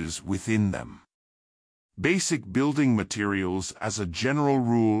resources within them. Basic building materials as a general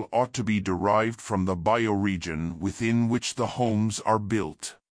rule ought to be derived from the bioregion within which the homes are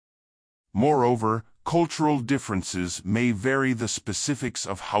built. Moreover, cultural differences may vary the specifics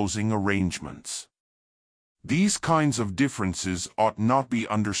of housing arrangements. These kinds of differences ought not be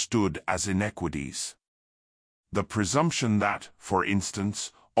understood as inequities. The presumption that, for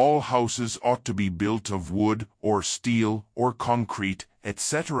instance, all houses ought to be built of wood or steel or concrete,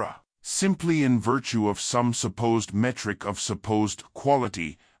 etc., simply in virtue of some supposed metric of supposed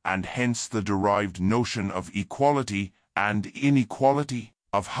quality, and hence the derived notion of equality and inequality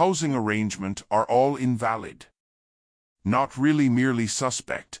of housing arrangement, are all invalid. Not really merely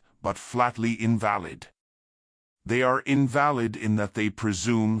suspect, but flatly invalid. They are invalid in that they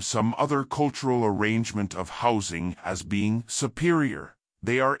presume some other cultural arrangement of housing as being superior.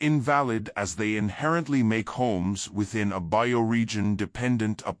 They are invalid as they inherently make homes within a bioregion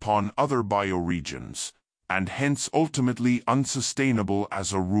dependent upon other bioregions, and hence ultimately unsustainable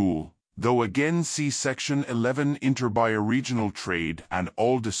as a rule, though again see section 11 Interbioregional Trade and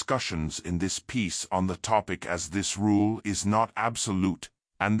all discussions in this piece on the topic, as this rule is not absolute,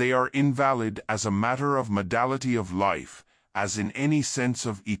 and they are invalid as a matter of modality of life, as in any sense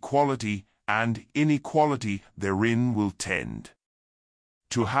of equality and inequality therein will tend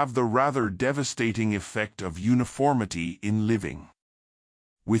to have the rather devastating effect of uniformity in living.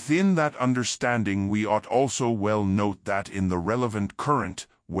 Within that understanding we ought also well note that in the relevant current,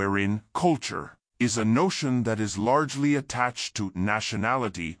 wherein culture is a notion that is largely attached to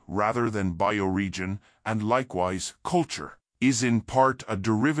nationality rather than bioregion, and likewise culture is in part a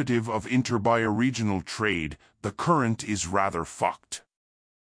derivative of interbioregional trade, the current is rather fucked.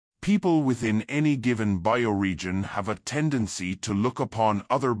 People within any given bioregion have a tendency to look upon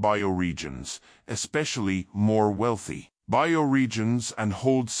other bioregions, especially more wealthy bioregions, and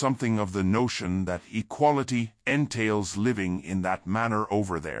hold something of the notion that equality entails living in that manner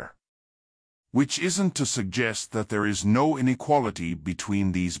over there. Which isn't to suggest that there is no inequality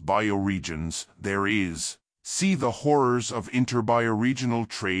between these bioregions. There is. See the horrors of interbioregional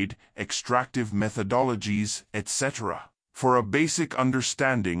trade, extractive methodologies, etc., for a basic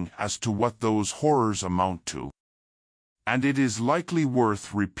understanding as to what those horrors amount to. And it is likely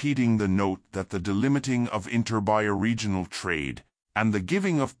worth repeating the note that the delimiting of interbioregional trade and the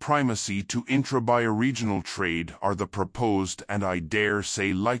giving of primacy to intrabioregional trade are the proposed and I dare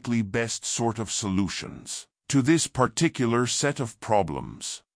say likely best sort of solutions to this particular set of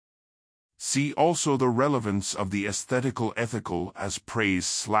problems. See also the relevance of the aesthetical ethical as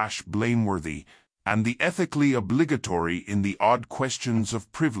praise/blameworthy, and the ethically obligatory in the odd questions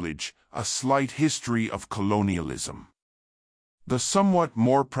of privilege, a slight history of colonialism. The somewhat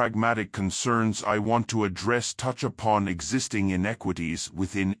more pragmatic concerns I want to address touch upon existing inequities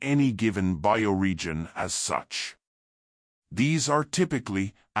within any given bioregion as such. These are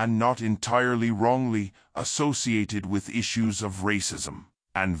typically, and not entirely wrongly, associated with issues of racism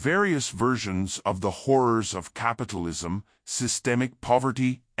and various versions of the horrors of capitalism, systemic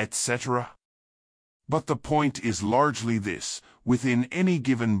poverty, etc. But the point is largely this: within any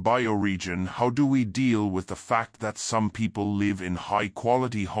given bioregion, how do we deal with the fact that some people live in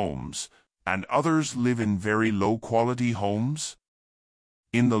high-quality homes, and others live in very low-quality homes?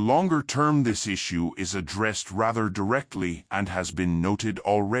 In the longer term, this issue is addressed rather directly and has been noted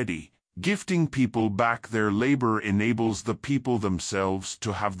already. Gifting people back their labor enables the people themselves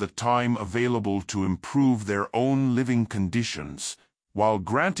to have the time available to improve their own living conditions, while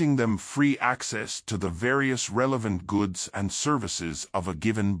granting them free access to the various relevant goods and services of a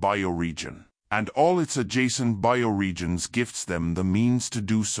given bioregion, and all its adjacent bioregions gifts them the means to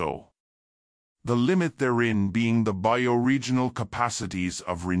do so. The limit therein being the bioregional capacities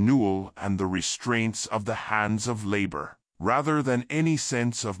of renewal and the restraints of the hands of labor, rather than any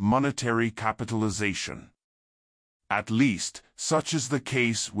sense of monetary capitalization. At least, such is the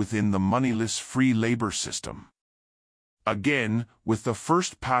case within the moneyless free labor system. Again, with the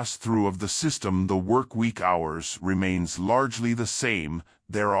first pass-through of the system, the work-week hours remains largely the same.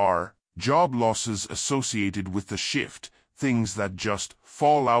 There are job losses associated with the shift, things that just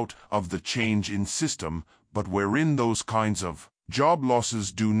fall out of the change in system, but wherein those kinds of job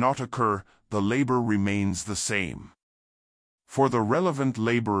losses do not occur, the labor remains the same. For the relevant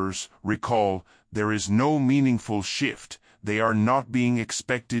laborers, recall, there is no meaningful shift. They are not being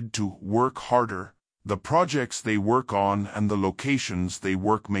expected to work harder. The projects they work on and the locations they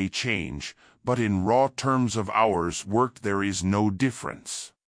work may change, but in raw terms of hours worked there is no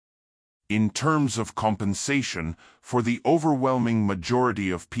difference. In terms of compensation, for the overwhelming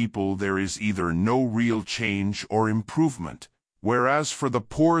majority of people there is either no real change or improvement, whereas for the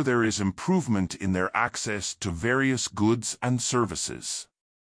poor there is improvement in their access to various goods and services.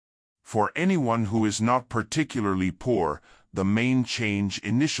 For anyone who is not particularly poor, the main change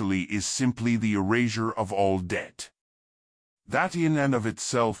initially is simply the erasure of all debt. That in and of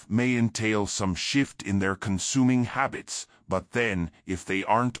itself may entail some shift in their consuming habits, but then, if they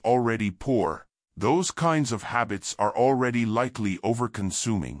aren't already poor, those kinds of habits are already likely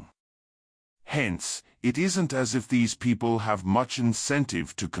over-consuming. Hence, it isn't as if these people have much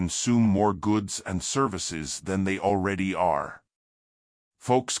incentive to consume more goods and services than they already are.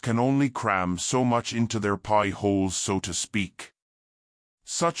 Folks can only cram so much into their pie holes, so to speak.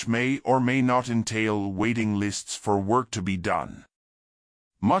 Such may or may not entail waiting lists for work to be done.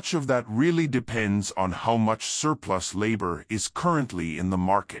 Much of that really depends on how much surplus labor is currently in the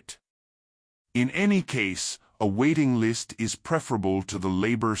market. In any case, a waiting list is preferable to the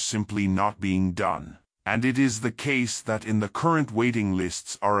labor simply not being done, and it is the case that in the current waiting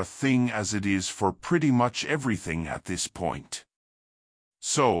lists are a thing as it is for pretty much everything at this point.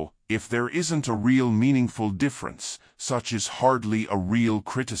 So, if there isn't a real meaningful difference, such is hardly a real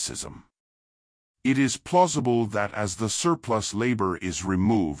criticism. It is plausible that as the surplus labor is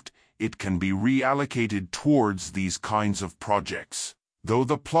removed, it can be reallocated towards these kinds of projects, though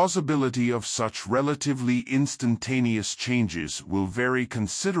the plausibility of such relatively instantaneous changes will vary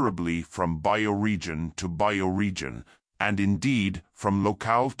considerably from bioregion to bioregion, and indeed from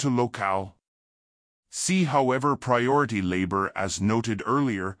locale to locale. See, however, priority labor, as noted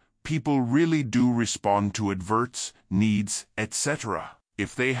earlier, people really do respond to adverts, needs, etc.,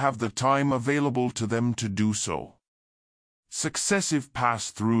 if they have the time available to them to do so. Successive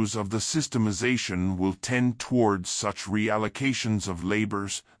pass-throughs of the systemization will tend towards such reallocations of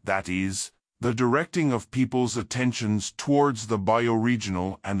labors, that is, the directing of people's attentions towards the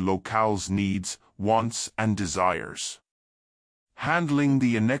bioregional and locale's needs, wants, and desires. Handling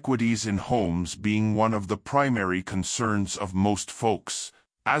the inequities in homes being one of the primary concerns of most folks,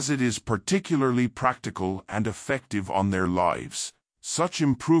 as it is particularly practical and effective on their lives, such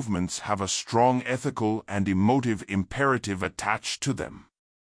improvements have a strong ethical and emotive imperative attached to them.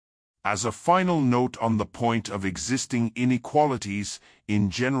 As a final note on the point of existing inequalities,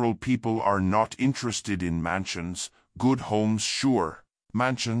 in general people are not interested in mansions, good homes sure,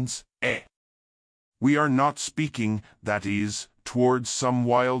 mansions, We are not speaking, that is, towards some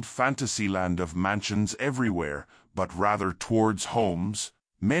wild fantasyland of mansions everywhere, but rather towards homes,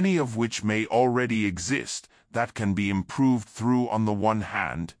 many of which may already exist, that can be improved through, on the one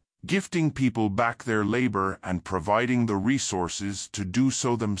hand, gifting people back their labor and providing the resources to do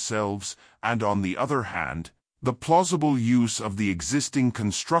so themselves, and on the other hand, the plausible use of the existing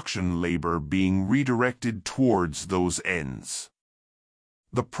construction labor being redirected towards those ends.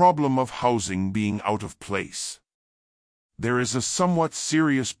 The problem of housing being out of place. There is a somewhat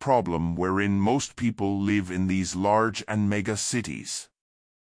serious problem wherein most people live in these large and mega cities.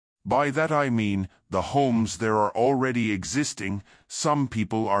 By that I mean, the homes there are already existing, some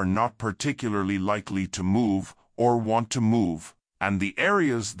people are not particularly likely to move, or want to move, and the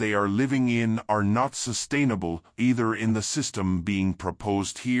areas they are living in are not sustainable, either in the system being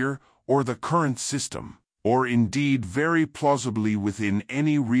proposed here, or the current system, or indeed very plausibly within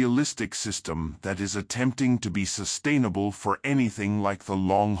any realistic system that is attempting to be sustainable for anything like the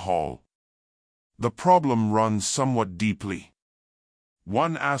long haul. The problem runs somewhat deeply.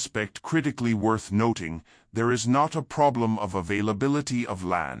 One aspect critically worth noting, there is not a problem of availability of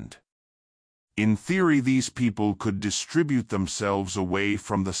land. In theory, these people could distribute themselves away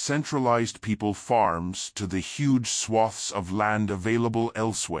from the centralized people farms to the huge swaths of land available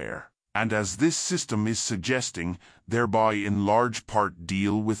elsewhere, and as this system is suggesting, thereby in large part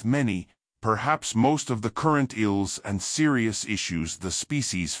deal with many, perhaps most of the current ills and serious issues the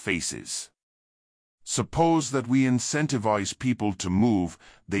species faces. Suppose that we incentivize people to move,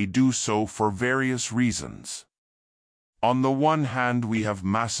 they do so for various reasons. On the one hand, we have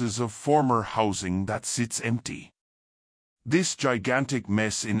masses of former housing that sits empty. This gigantic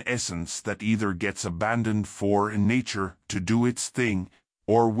mess in essence that either gets abandoned for in nature to do its thing,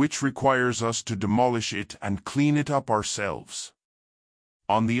 or which requires us to demolish it and clean it up ourselves.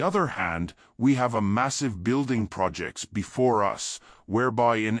 On the other hand, we have a massive building projects before us,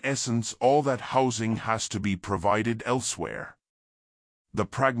 whereby in essence all that housing has to be provided elsewhere. The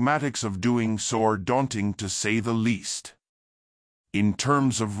pragmatics of doing so are daunting to say the least. In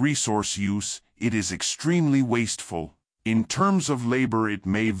terms of resource use, it is extremely wasteful. In terms of labor, it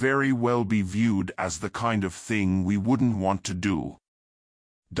may very well be viewed as the kind of thing we wouldn't want to do.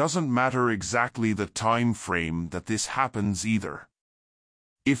 Doesn't matter exactly the time frame that this happens either.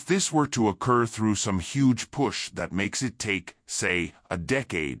 If this were to occur through some huge push that makes it take, say, a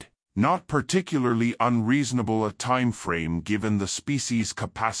decade, not particularly unreasonable a time frame given the species'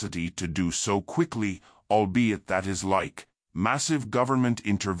 capacity to do so quickly, albeit that is like massive government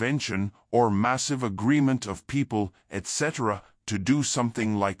intervention or massive agreement of people, etc., to do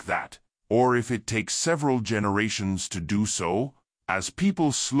something like that, or if it takes several generations to do so, as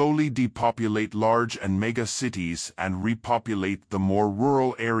people slowly depopulate large and mega cities and repopulate the more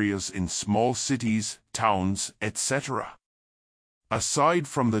rural areas in small cities, towns, etc. Aside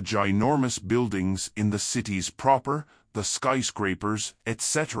from the ginormous buildings in the cities proper, the skyscrapers,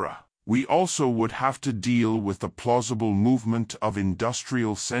 etc., we also would have to deal with the plausible movement of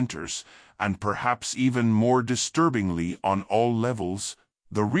industrial centers, and perhaps even more disturbingly on all levels,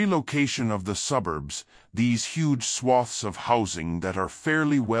 the relocation of the suburbs, these huge swaths of housing that are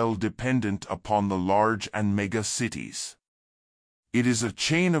fairly well dependent upon the large and mega cities. It is a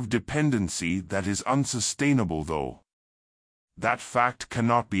chain of dependency that is unsustainable, though. That fact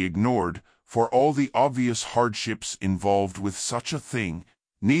cannot be ignored, for all the obvious hardships involved with such a thing,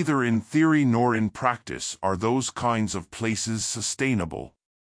 neither in theory nor in practice are those kinds of places sustainable.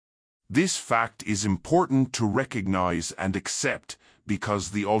 This fact is important to recognize and accept,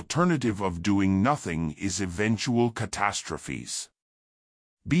 because the alternative of doing nothing is eventual catastrophes.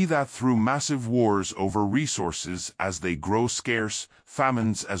 Be that through massive wars over resources as they grow scarce,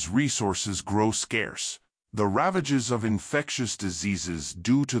 famines as resources grow scarce, the ravages of infectious diseases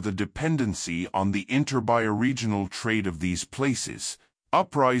due to the dependency on the interbioregional trade of these places,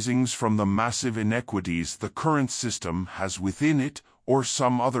 uprisings from the massive inequalities the current system has within it, or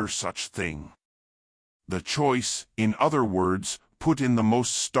some other such thing. The choice, in other words, put in the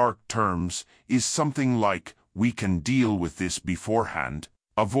most stark terms, is something like, we can deal with this beforehand,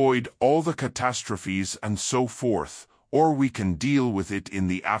 avoid all the catastrophes and so forth, or we can deal with it in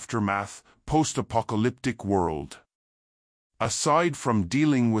the aftermath, post-apocalyptic world. Aside from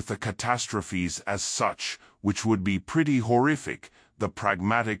dealing with the catastrophes as such, which would be pretty horrific, the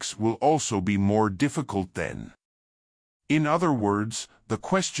pragmatics will also be more difficult then. In other words, the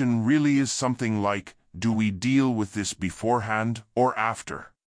question really is something like, do we deal with this beforehand or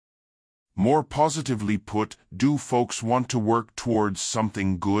after? More positively put, do folks want to work towards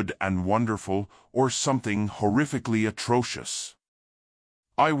something good and wonderful, or something horrifically atrocious?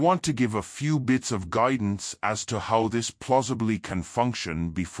 I want to give a few bits of guidance as to how this plausibly can function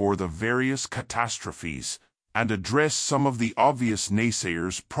before the various catastrophes, and address some of the obvious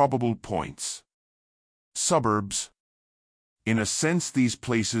naysayers' probable points. Suburbs. In a sense, these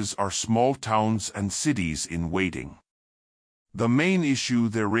places are small towns and cities in waiting. The main issue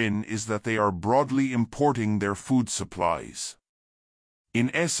therein is that they are broadly importing their food supplies. In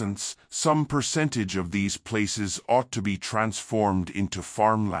essence, some percentage of these places ought to be transformed into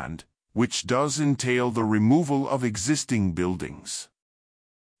farmland, which does entail the removal of existing buildings.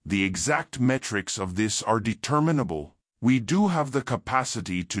 The exact metrics of this are determinable. We do have the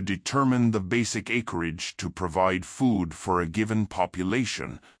capacity to determine the basic acreage to provide food for a given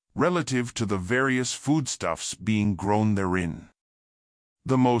population, relative to the various foodstuffs being grown therein.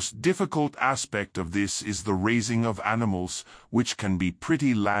 The most difficult aspect of this is the raising of animals, which can be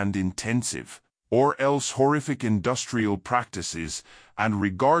pretty land-intensive, or else horrific industrial practices, and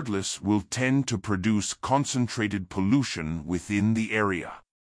regardless will tend to produce concentrated pollution within the area.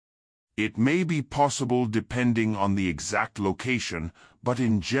 It may be possible depending on the exact location, but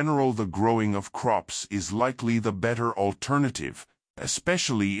in general the growing of crops is likely the better alternative,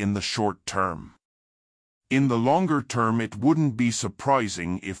 especially in the short term. In the longer term, it wouldn't be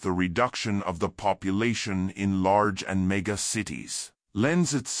surprising if the reduction of the population in large and mega cities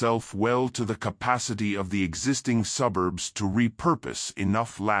lends itself well to the capacity of the existing suburbs to repurpose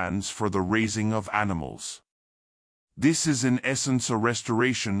enough lands for the raising of animals. This is in essence a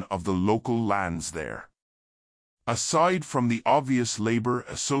restoration of the local lands there. Aside from the obvious labor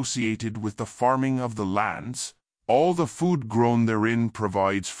associated with the farming of the lands, all the food grown therein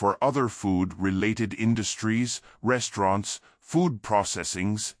provides for other food-related industries, restaurants, food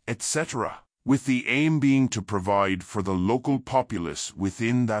processings, etc., with the aim being to provide for the local populace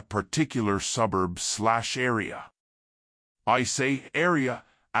within that particular suburb/area. I say area,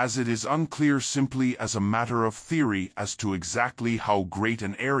 as it is unclear simply as a matter of theory as to exactly how great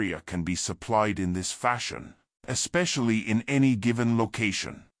an area can be supplied in this fashion, especially in any given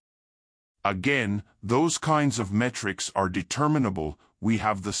location. Again, those kinds of metrics are determinable. We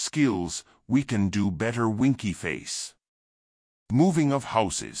have the skills, we can do better. Winky face. Moving of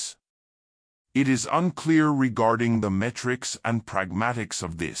houses. It is unclear regarding the metrics and pragmatics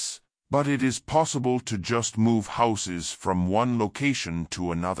of this, but it is possible to just move houses from one location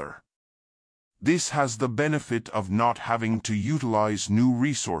to another. This has the benefit of not having to utilize new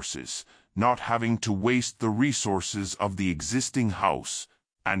resources, not having to waste the resources of the existing house,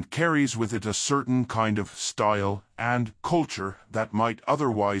 and carries with it a certain kind of style and culture that might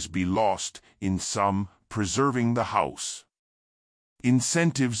otherwise be lost in some, preserving the house.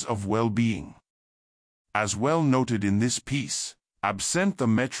 Incentives of well-being. As well noted in this piece, absent the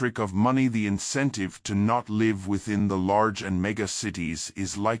metric of money, the incentive to not live within the large and mega cities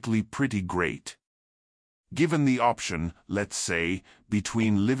is likely pretty great. Given the option, let's say,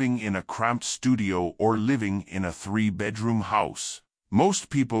 between living in a cramped studio or living in a 3-bedroom house, most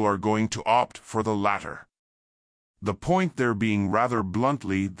people are going to opt for the latter. The point there being rather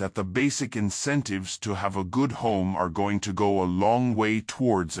bluntly that the basic incentives to have a good home are going to go a long way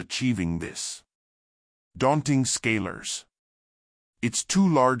towards achieving this. Daunting scalers. It's too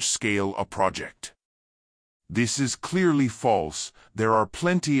large-scale a project. This is clearly false. There are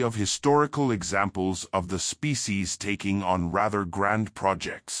plenty of historical examples of the species taking on rather grand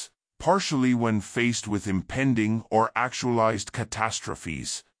projects, partially when faced with impending or actualized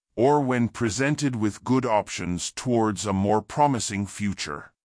catastrophes, or when presented with good options towards a more promising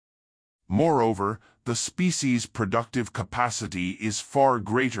future. Moreover, the species' productive capacity is far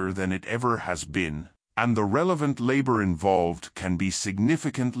greater than it ever has been, and the relevant labor involved can be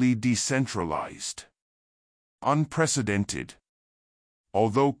significantly decentralized. Unprecedented.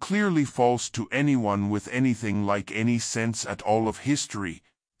 Although clearly false to anyone with anything like any sense at all of history,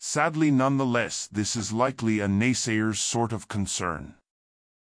 sadly nonetheless this is likely a naysayer's sort of concern.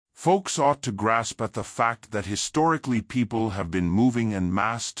 Folks ought to grasp at the fact that historically people have been moving en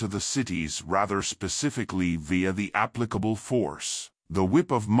masse to the cities rather specifically via the applicable force the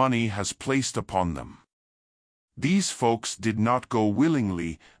whip of money has placed upon them. These folks did not go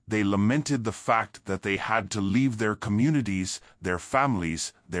willingly. They lamented the fact that they had to leave their communities, their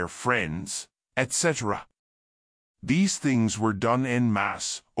families, their friends, etc. These things were done en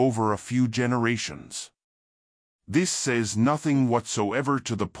masse, over a few generations. This says nothing whatsoever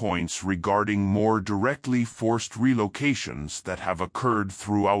to the points regarding more directly forced relocations that have occurred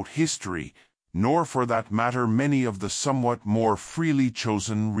throughout history, nor for that matter many of the somewhat more freely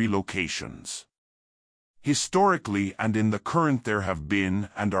chosen relocations. Historically and in the current there have been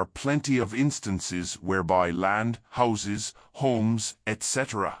and are plenty of instances whereby land, houses, homes,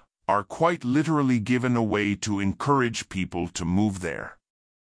 etc., are quite literally given away to encourage people to move there.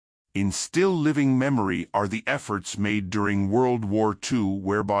 In still living memory are the efforts made during World War II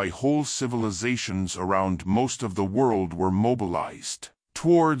whereby whole civilizations around most of the world were mobilized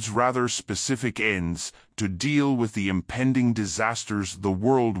towards rather specific ends to deal with the impending disasters the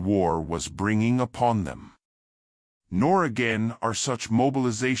World War was bringing upon them. Nor again are such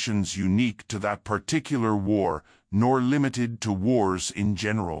mobilizations unique to that particular war, nor limited to wars in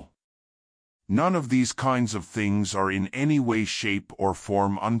general. None of these kinds of things are in any way, shape, or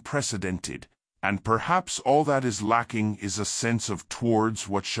form unprecedented, and perhaps all that is lacking is a sense of towards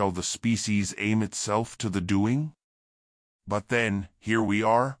what shall the species aim itself to the doing? But then, here we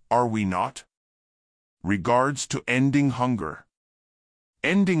are we not? Regards to ending hunger.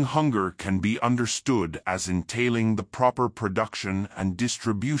 Ending hunger can be understood as entailing the proper production and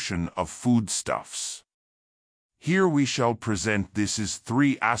distribution of foodstuffs. Here we shall present this as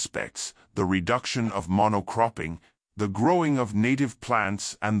three aspects: the reduction of monocropping, the growing of native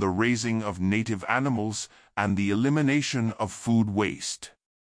plants and the raising of native animals, and the elimination of food waste.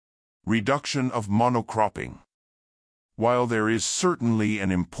 Reduction of monocropping. While there is certainly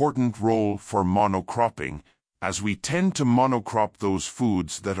an important role for monocropping, as we tend to monocrop those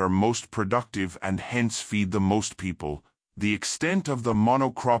foods that are most productive and hence feed the most people, the extent of the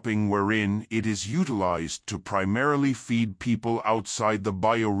monocropping wherein it is utilized to primarily feed people outside the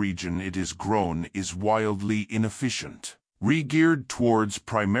bioregion it is grown is wildly inefficient. Re-geared towards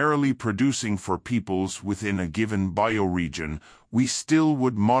primarily producing for peoples within a given bioregion, we still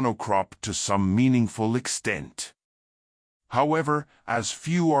would monocrop to some meaningful extent. However, as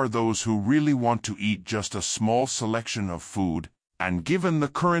few are those who really want to eat just a small selection of food, and given the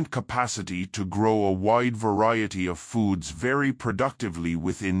current capacity to grow a wide variety of foods very productively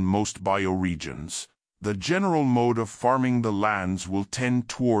within most bioregions, the general mode of farming the lands will tend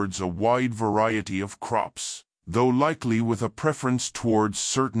towards a wide variety of crops, though likely with a preference towards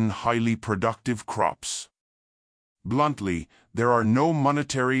certain highly productive crops. Bluntly, there are no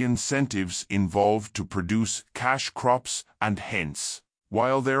monetary incentives involved to produce cash crops, and hence,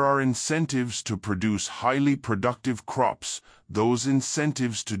 while there are incentives to produce highly productive crops, those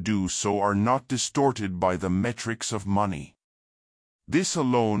incentives to do so are not distorted by the metrics of money. This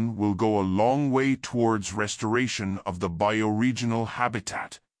alone will go a long way towards restoration of the bioregional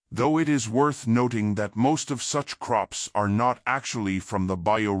habitat, though it is worth noting that most of such crops are not actually from the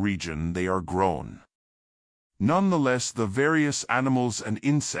bioregion they are grown. Nonetheless, the various animals and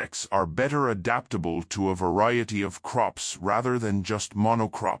insects are better adaptable to a variety of crops rather than just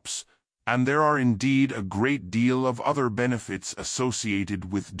monocrops, and there are indeed a great deal of other benefits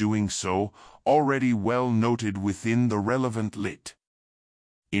associated with doing so, already well noted within the relevant lit.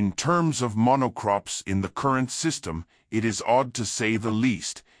 In terms of monocrops in the current system, it is odd to say the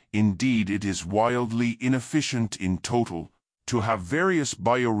least, indeed it is wildly inefficient in total, to have various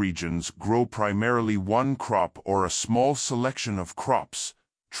bioregions grow primarily one crop or a small selection of crops,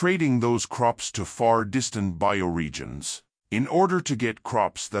 trading those crops to far distant bioregions, in order to get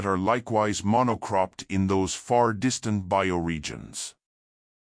crops that are likewise monocropped in those far distant bioregions.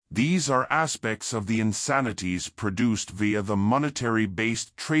 These are aspects of the insanities produced via the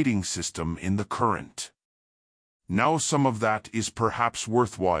monetary-based trading system in the current. Now some of that is perhaps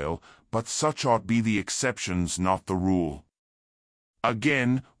worthwhile, but such ought be the exceptions, not the rule.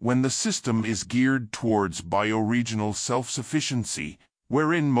 Again, when the system is geared towards bioregional self-sufficiency,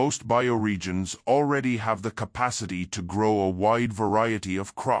 wherein most bioregions already have the capacity to grow a wide variety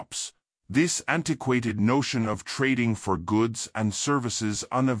of crops, this antiquated notion of trading for goods and services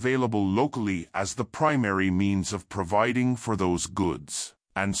unavailable locally as the primary means of providing for those goods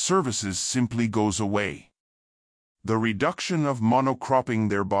and services simply goes away. The reduction of monocropping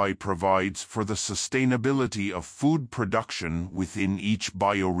thereby provides for the sustainability of food production within each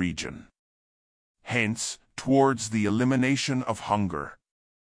bioregion. Hence, towards the elimination of hunger,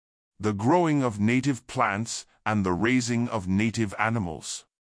 the growing of native plants, and the raising of native animals.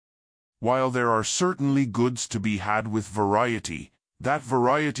 While there are certainly goods to be had with variety, that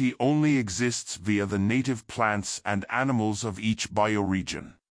variety only exists via the native plants and animals of each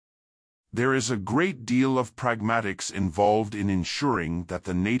bioregion. There is a great deal of pragmatics involved in ensuring that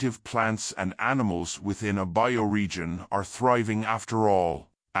the native plants and animals within a bioregion are thriving after all.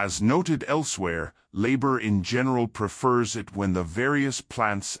 As noted elsewhere, labor in general prefers it when the various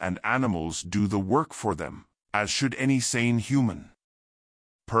plants and animals do the work for them, as should any sane human.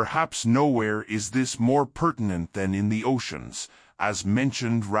 Perhaps nowhere is this more pertinent than in the oceans, as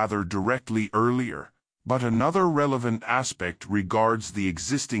mentioned rather directly earlier, but another relevant aspect regards the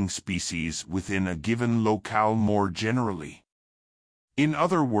existing species within a given locale more generally. In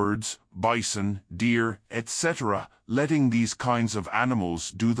other words, bison, deer, etc., letting these kinds of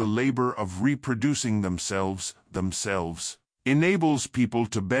animals do the labor of reproducing themselves enables people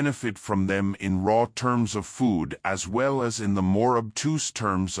to benefit from them in raw terms of food as well as in the more obtuse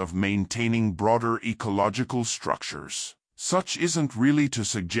terms of maintaining broader ecological structures. Such isn't really to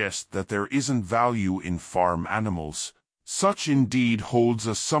suggest that there isn't value in farm animals. Such indeed holds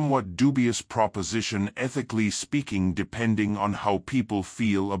a somewhat dubious proposition ethically speaking, depending on how people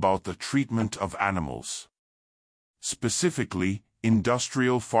feel about the treatment of animals. Specifically,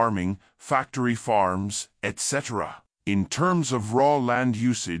 industrial farming, factory farms, etc. In terms of raw land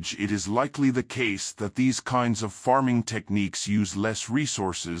usage, it is likely the case that these kinds of farming techniques use less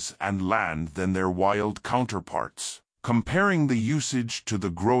resources and land than their wild counterparts. Comparing the usage to the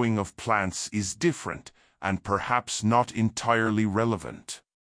growing of plants is different, and perhaps not entirely relevant.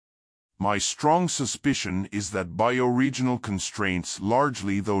 My strong suspicion is that bioregional constraints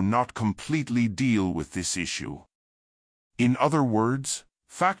largely, though not completely, deal with this issue. In other words,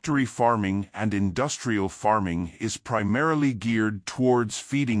 factory farming and industrial farming is primarily geared towards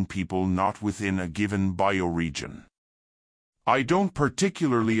feeding people not within a given bioregion. I don't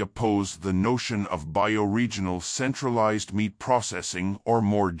particularly oppose the notion of bioregional centralized meat processing or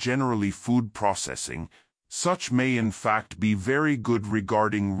more generally food processing. Such may in fact be very good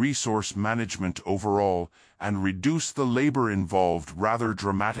regarding resource management overall and reduce the labor involved rather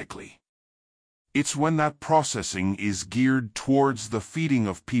dramatically. It's when that processing is geared towards the feeding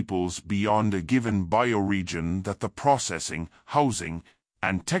of peoples beyond a given bioregion that the processing, housing,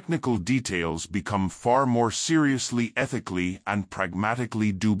 and technical details become far more seriously ethically and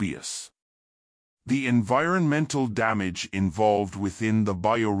pragmatically dubious. The environmental damage involved within the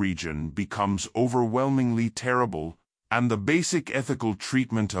bioregion becomes overwhelmingly terrible, and the basic ethical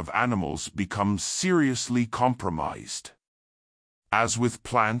treatment of animals becomes seriously compromised. As with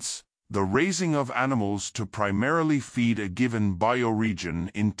plants, the raising of animals to primarily feed a given bioregion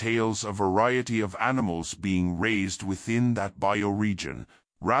entails a variety of animals being raised within that bioregion,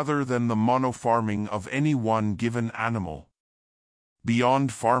 rather than the monofarming of any one given animal.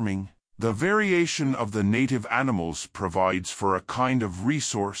 Beyond farming, the variation of the native animals provides for a kind of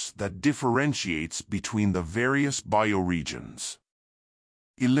resource that differentiates between the various bioregions.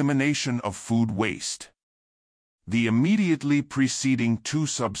 Elimination of food waste. The immediately preceding two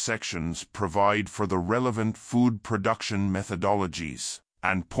subsections provide for the relevant food production methodologies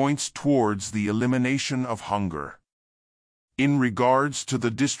and points towards the elimination of hunger. In regards to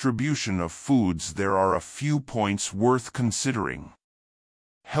the distribution of foods, there are a few points worth considering.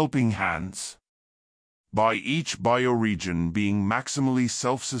 Helping hands. By each bioregion being maximally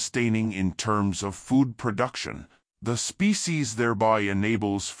self-sustaining in terms of food production, the species thereby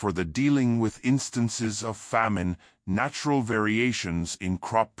enables for the dealing with instances of famine, natural variations in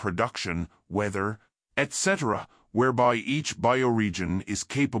crop production, weather, etc., whereby each bioregion is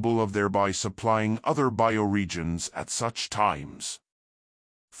capable of thereby supplying other bioregions at such times.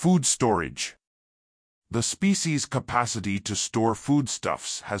 Food storage. The species' capacity to store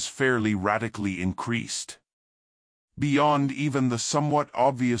foodstuffs has fairly radically increased. Beyond even the somewhat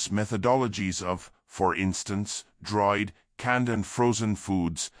obvious methodologies of, for instance, dried, canned and frozen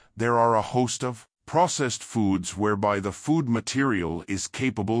foods, there are a host of processed foods whereby the food material is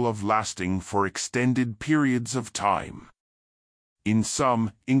capable of lasting for extended periods of time. In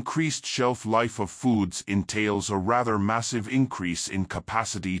sum, increased shelf life of foods entails a rather massive increase in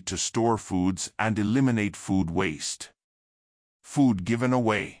capacity to store foods and eliminate food waste. Food given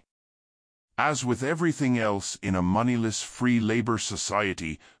away. As with everything else in a moneyless free labor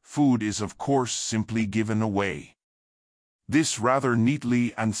society, food is of course simply given away. This rather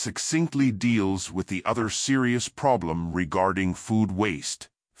neatly and succinctly deals with the other serious problem regarding food waste,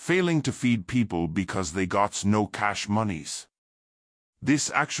 failing to feed people because they got no cash monies.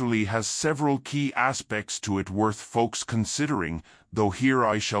 This actually has several key aspects to it worth folks considering, though here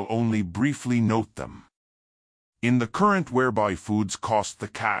I shall only briefly note them. In the current whereby foods cost the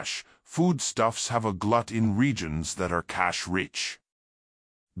cash, foodstuffs have a glut in regions that are cash-rich.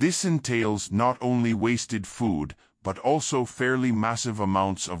 This entails not only wasted food, but also fairly massive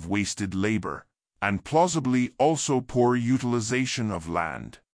amounts of wasted labor, and plausibly also poor utilization of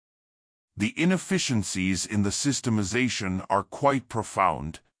land. The inefficiencies in the systemization are quite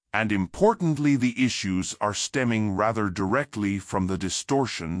profound, and importantly the issues are stemming rather directly from the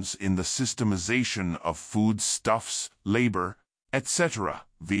distortions in the systemization of foodstuffs, labor, etc.,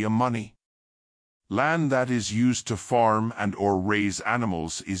 via money. Land that is used to farm and or raise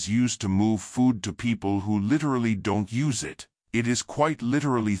animals is used to move food to people who literally don't use it. It is quite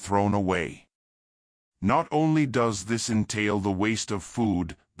literally thrown away. Not only does this entail the waste of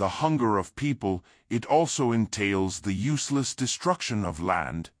food, the hunger of people, it also entails the useless destruction of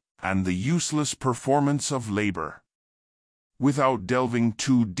land and the useless performance of labor. Without delving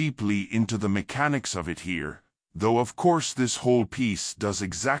too deeply into the mechanics of it here, though of course this whole piece does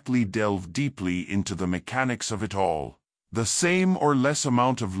exactly delve deeply into the mechanics of it all, the same or less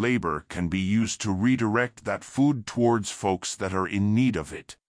amount of labor can be used to redirect that food towards folks that are in need of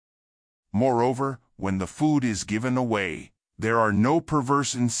it. Moreover, when the food is given away, there are no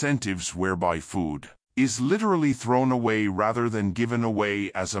perverse incentives whereby food is literally thrown away rather than given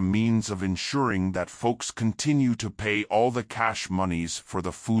away as a means of ensuring that folks continue to pay all the cash monies for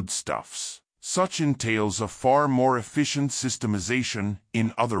the foodstuffs. Such entails a far more efficient systemization,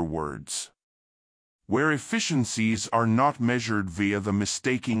 in other words, where efficiencies are not measured via the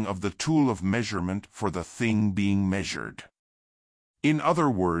mistaking of the tool of measurement for the thing being measured. In other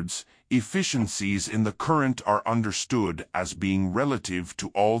words, efficiencies in the current are understood as being relative to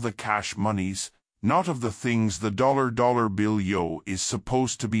all the cash monies, not of the things the dollar bill is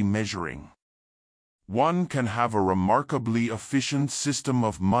supposed to be measuring. One can have a remarkably efficient system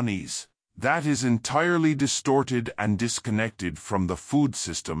of monies that is entirely distorted and disconnected from the food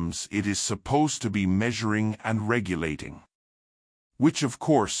systems it is supposed to be measuring and regulating. Which of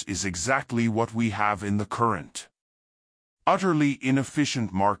course is exactly what we have in the current. Utterly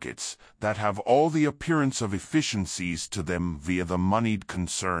inefficient markets that have all the appearance of efficiencies to them via the moneyed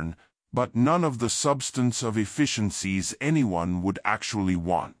concern, but none of the substance of efficiencies anyone would actually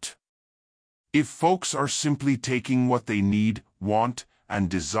want. If folks are simply taking what they need, want, and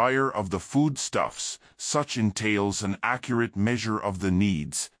desire of the foodstuffs, such entails an accurate measure of the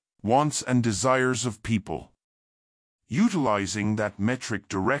needs, wants and desires of people. Utilizing that metric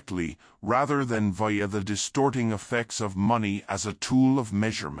directly, rather than via the distorting effects of money as a tool of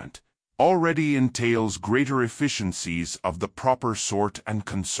measurement, already entails greater efficiencies of the proper sort and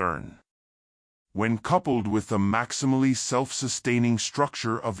concern. When coupled with the maximally self-sustaining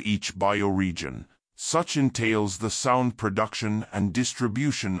structure of each bioregion, such entails the sound production and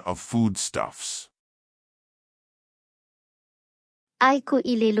distribution of foodstuffs. Ay ku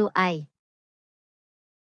ililuay.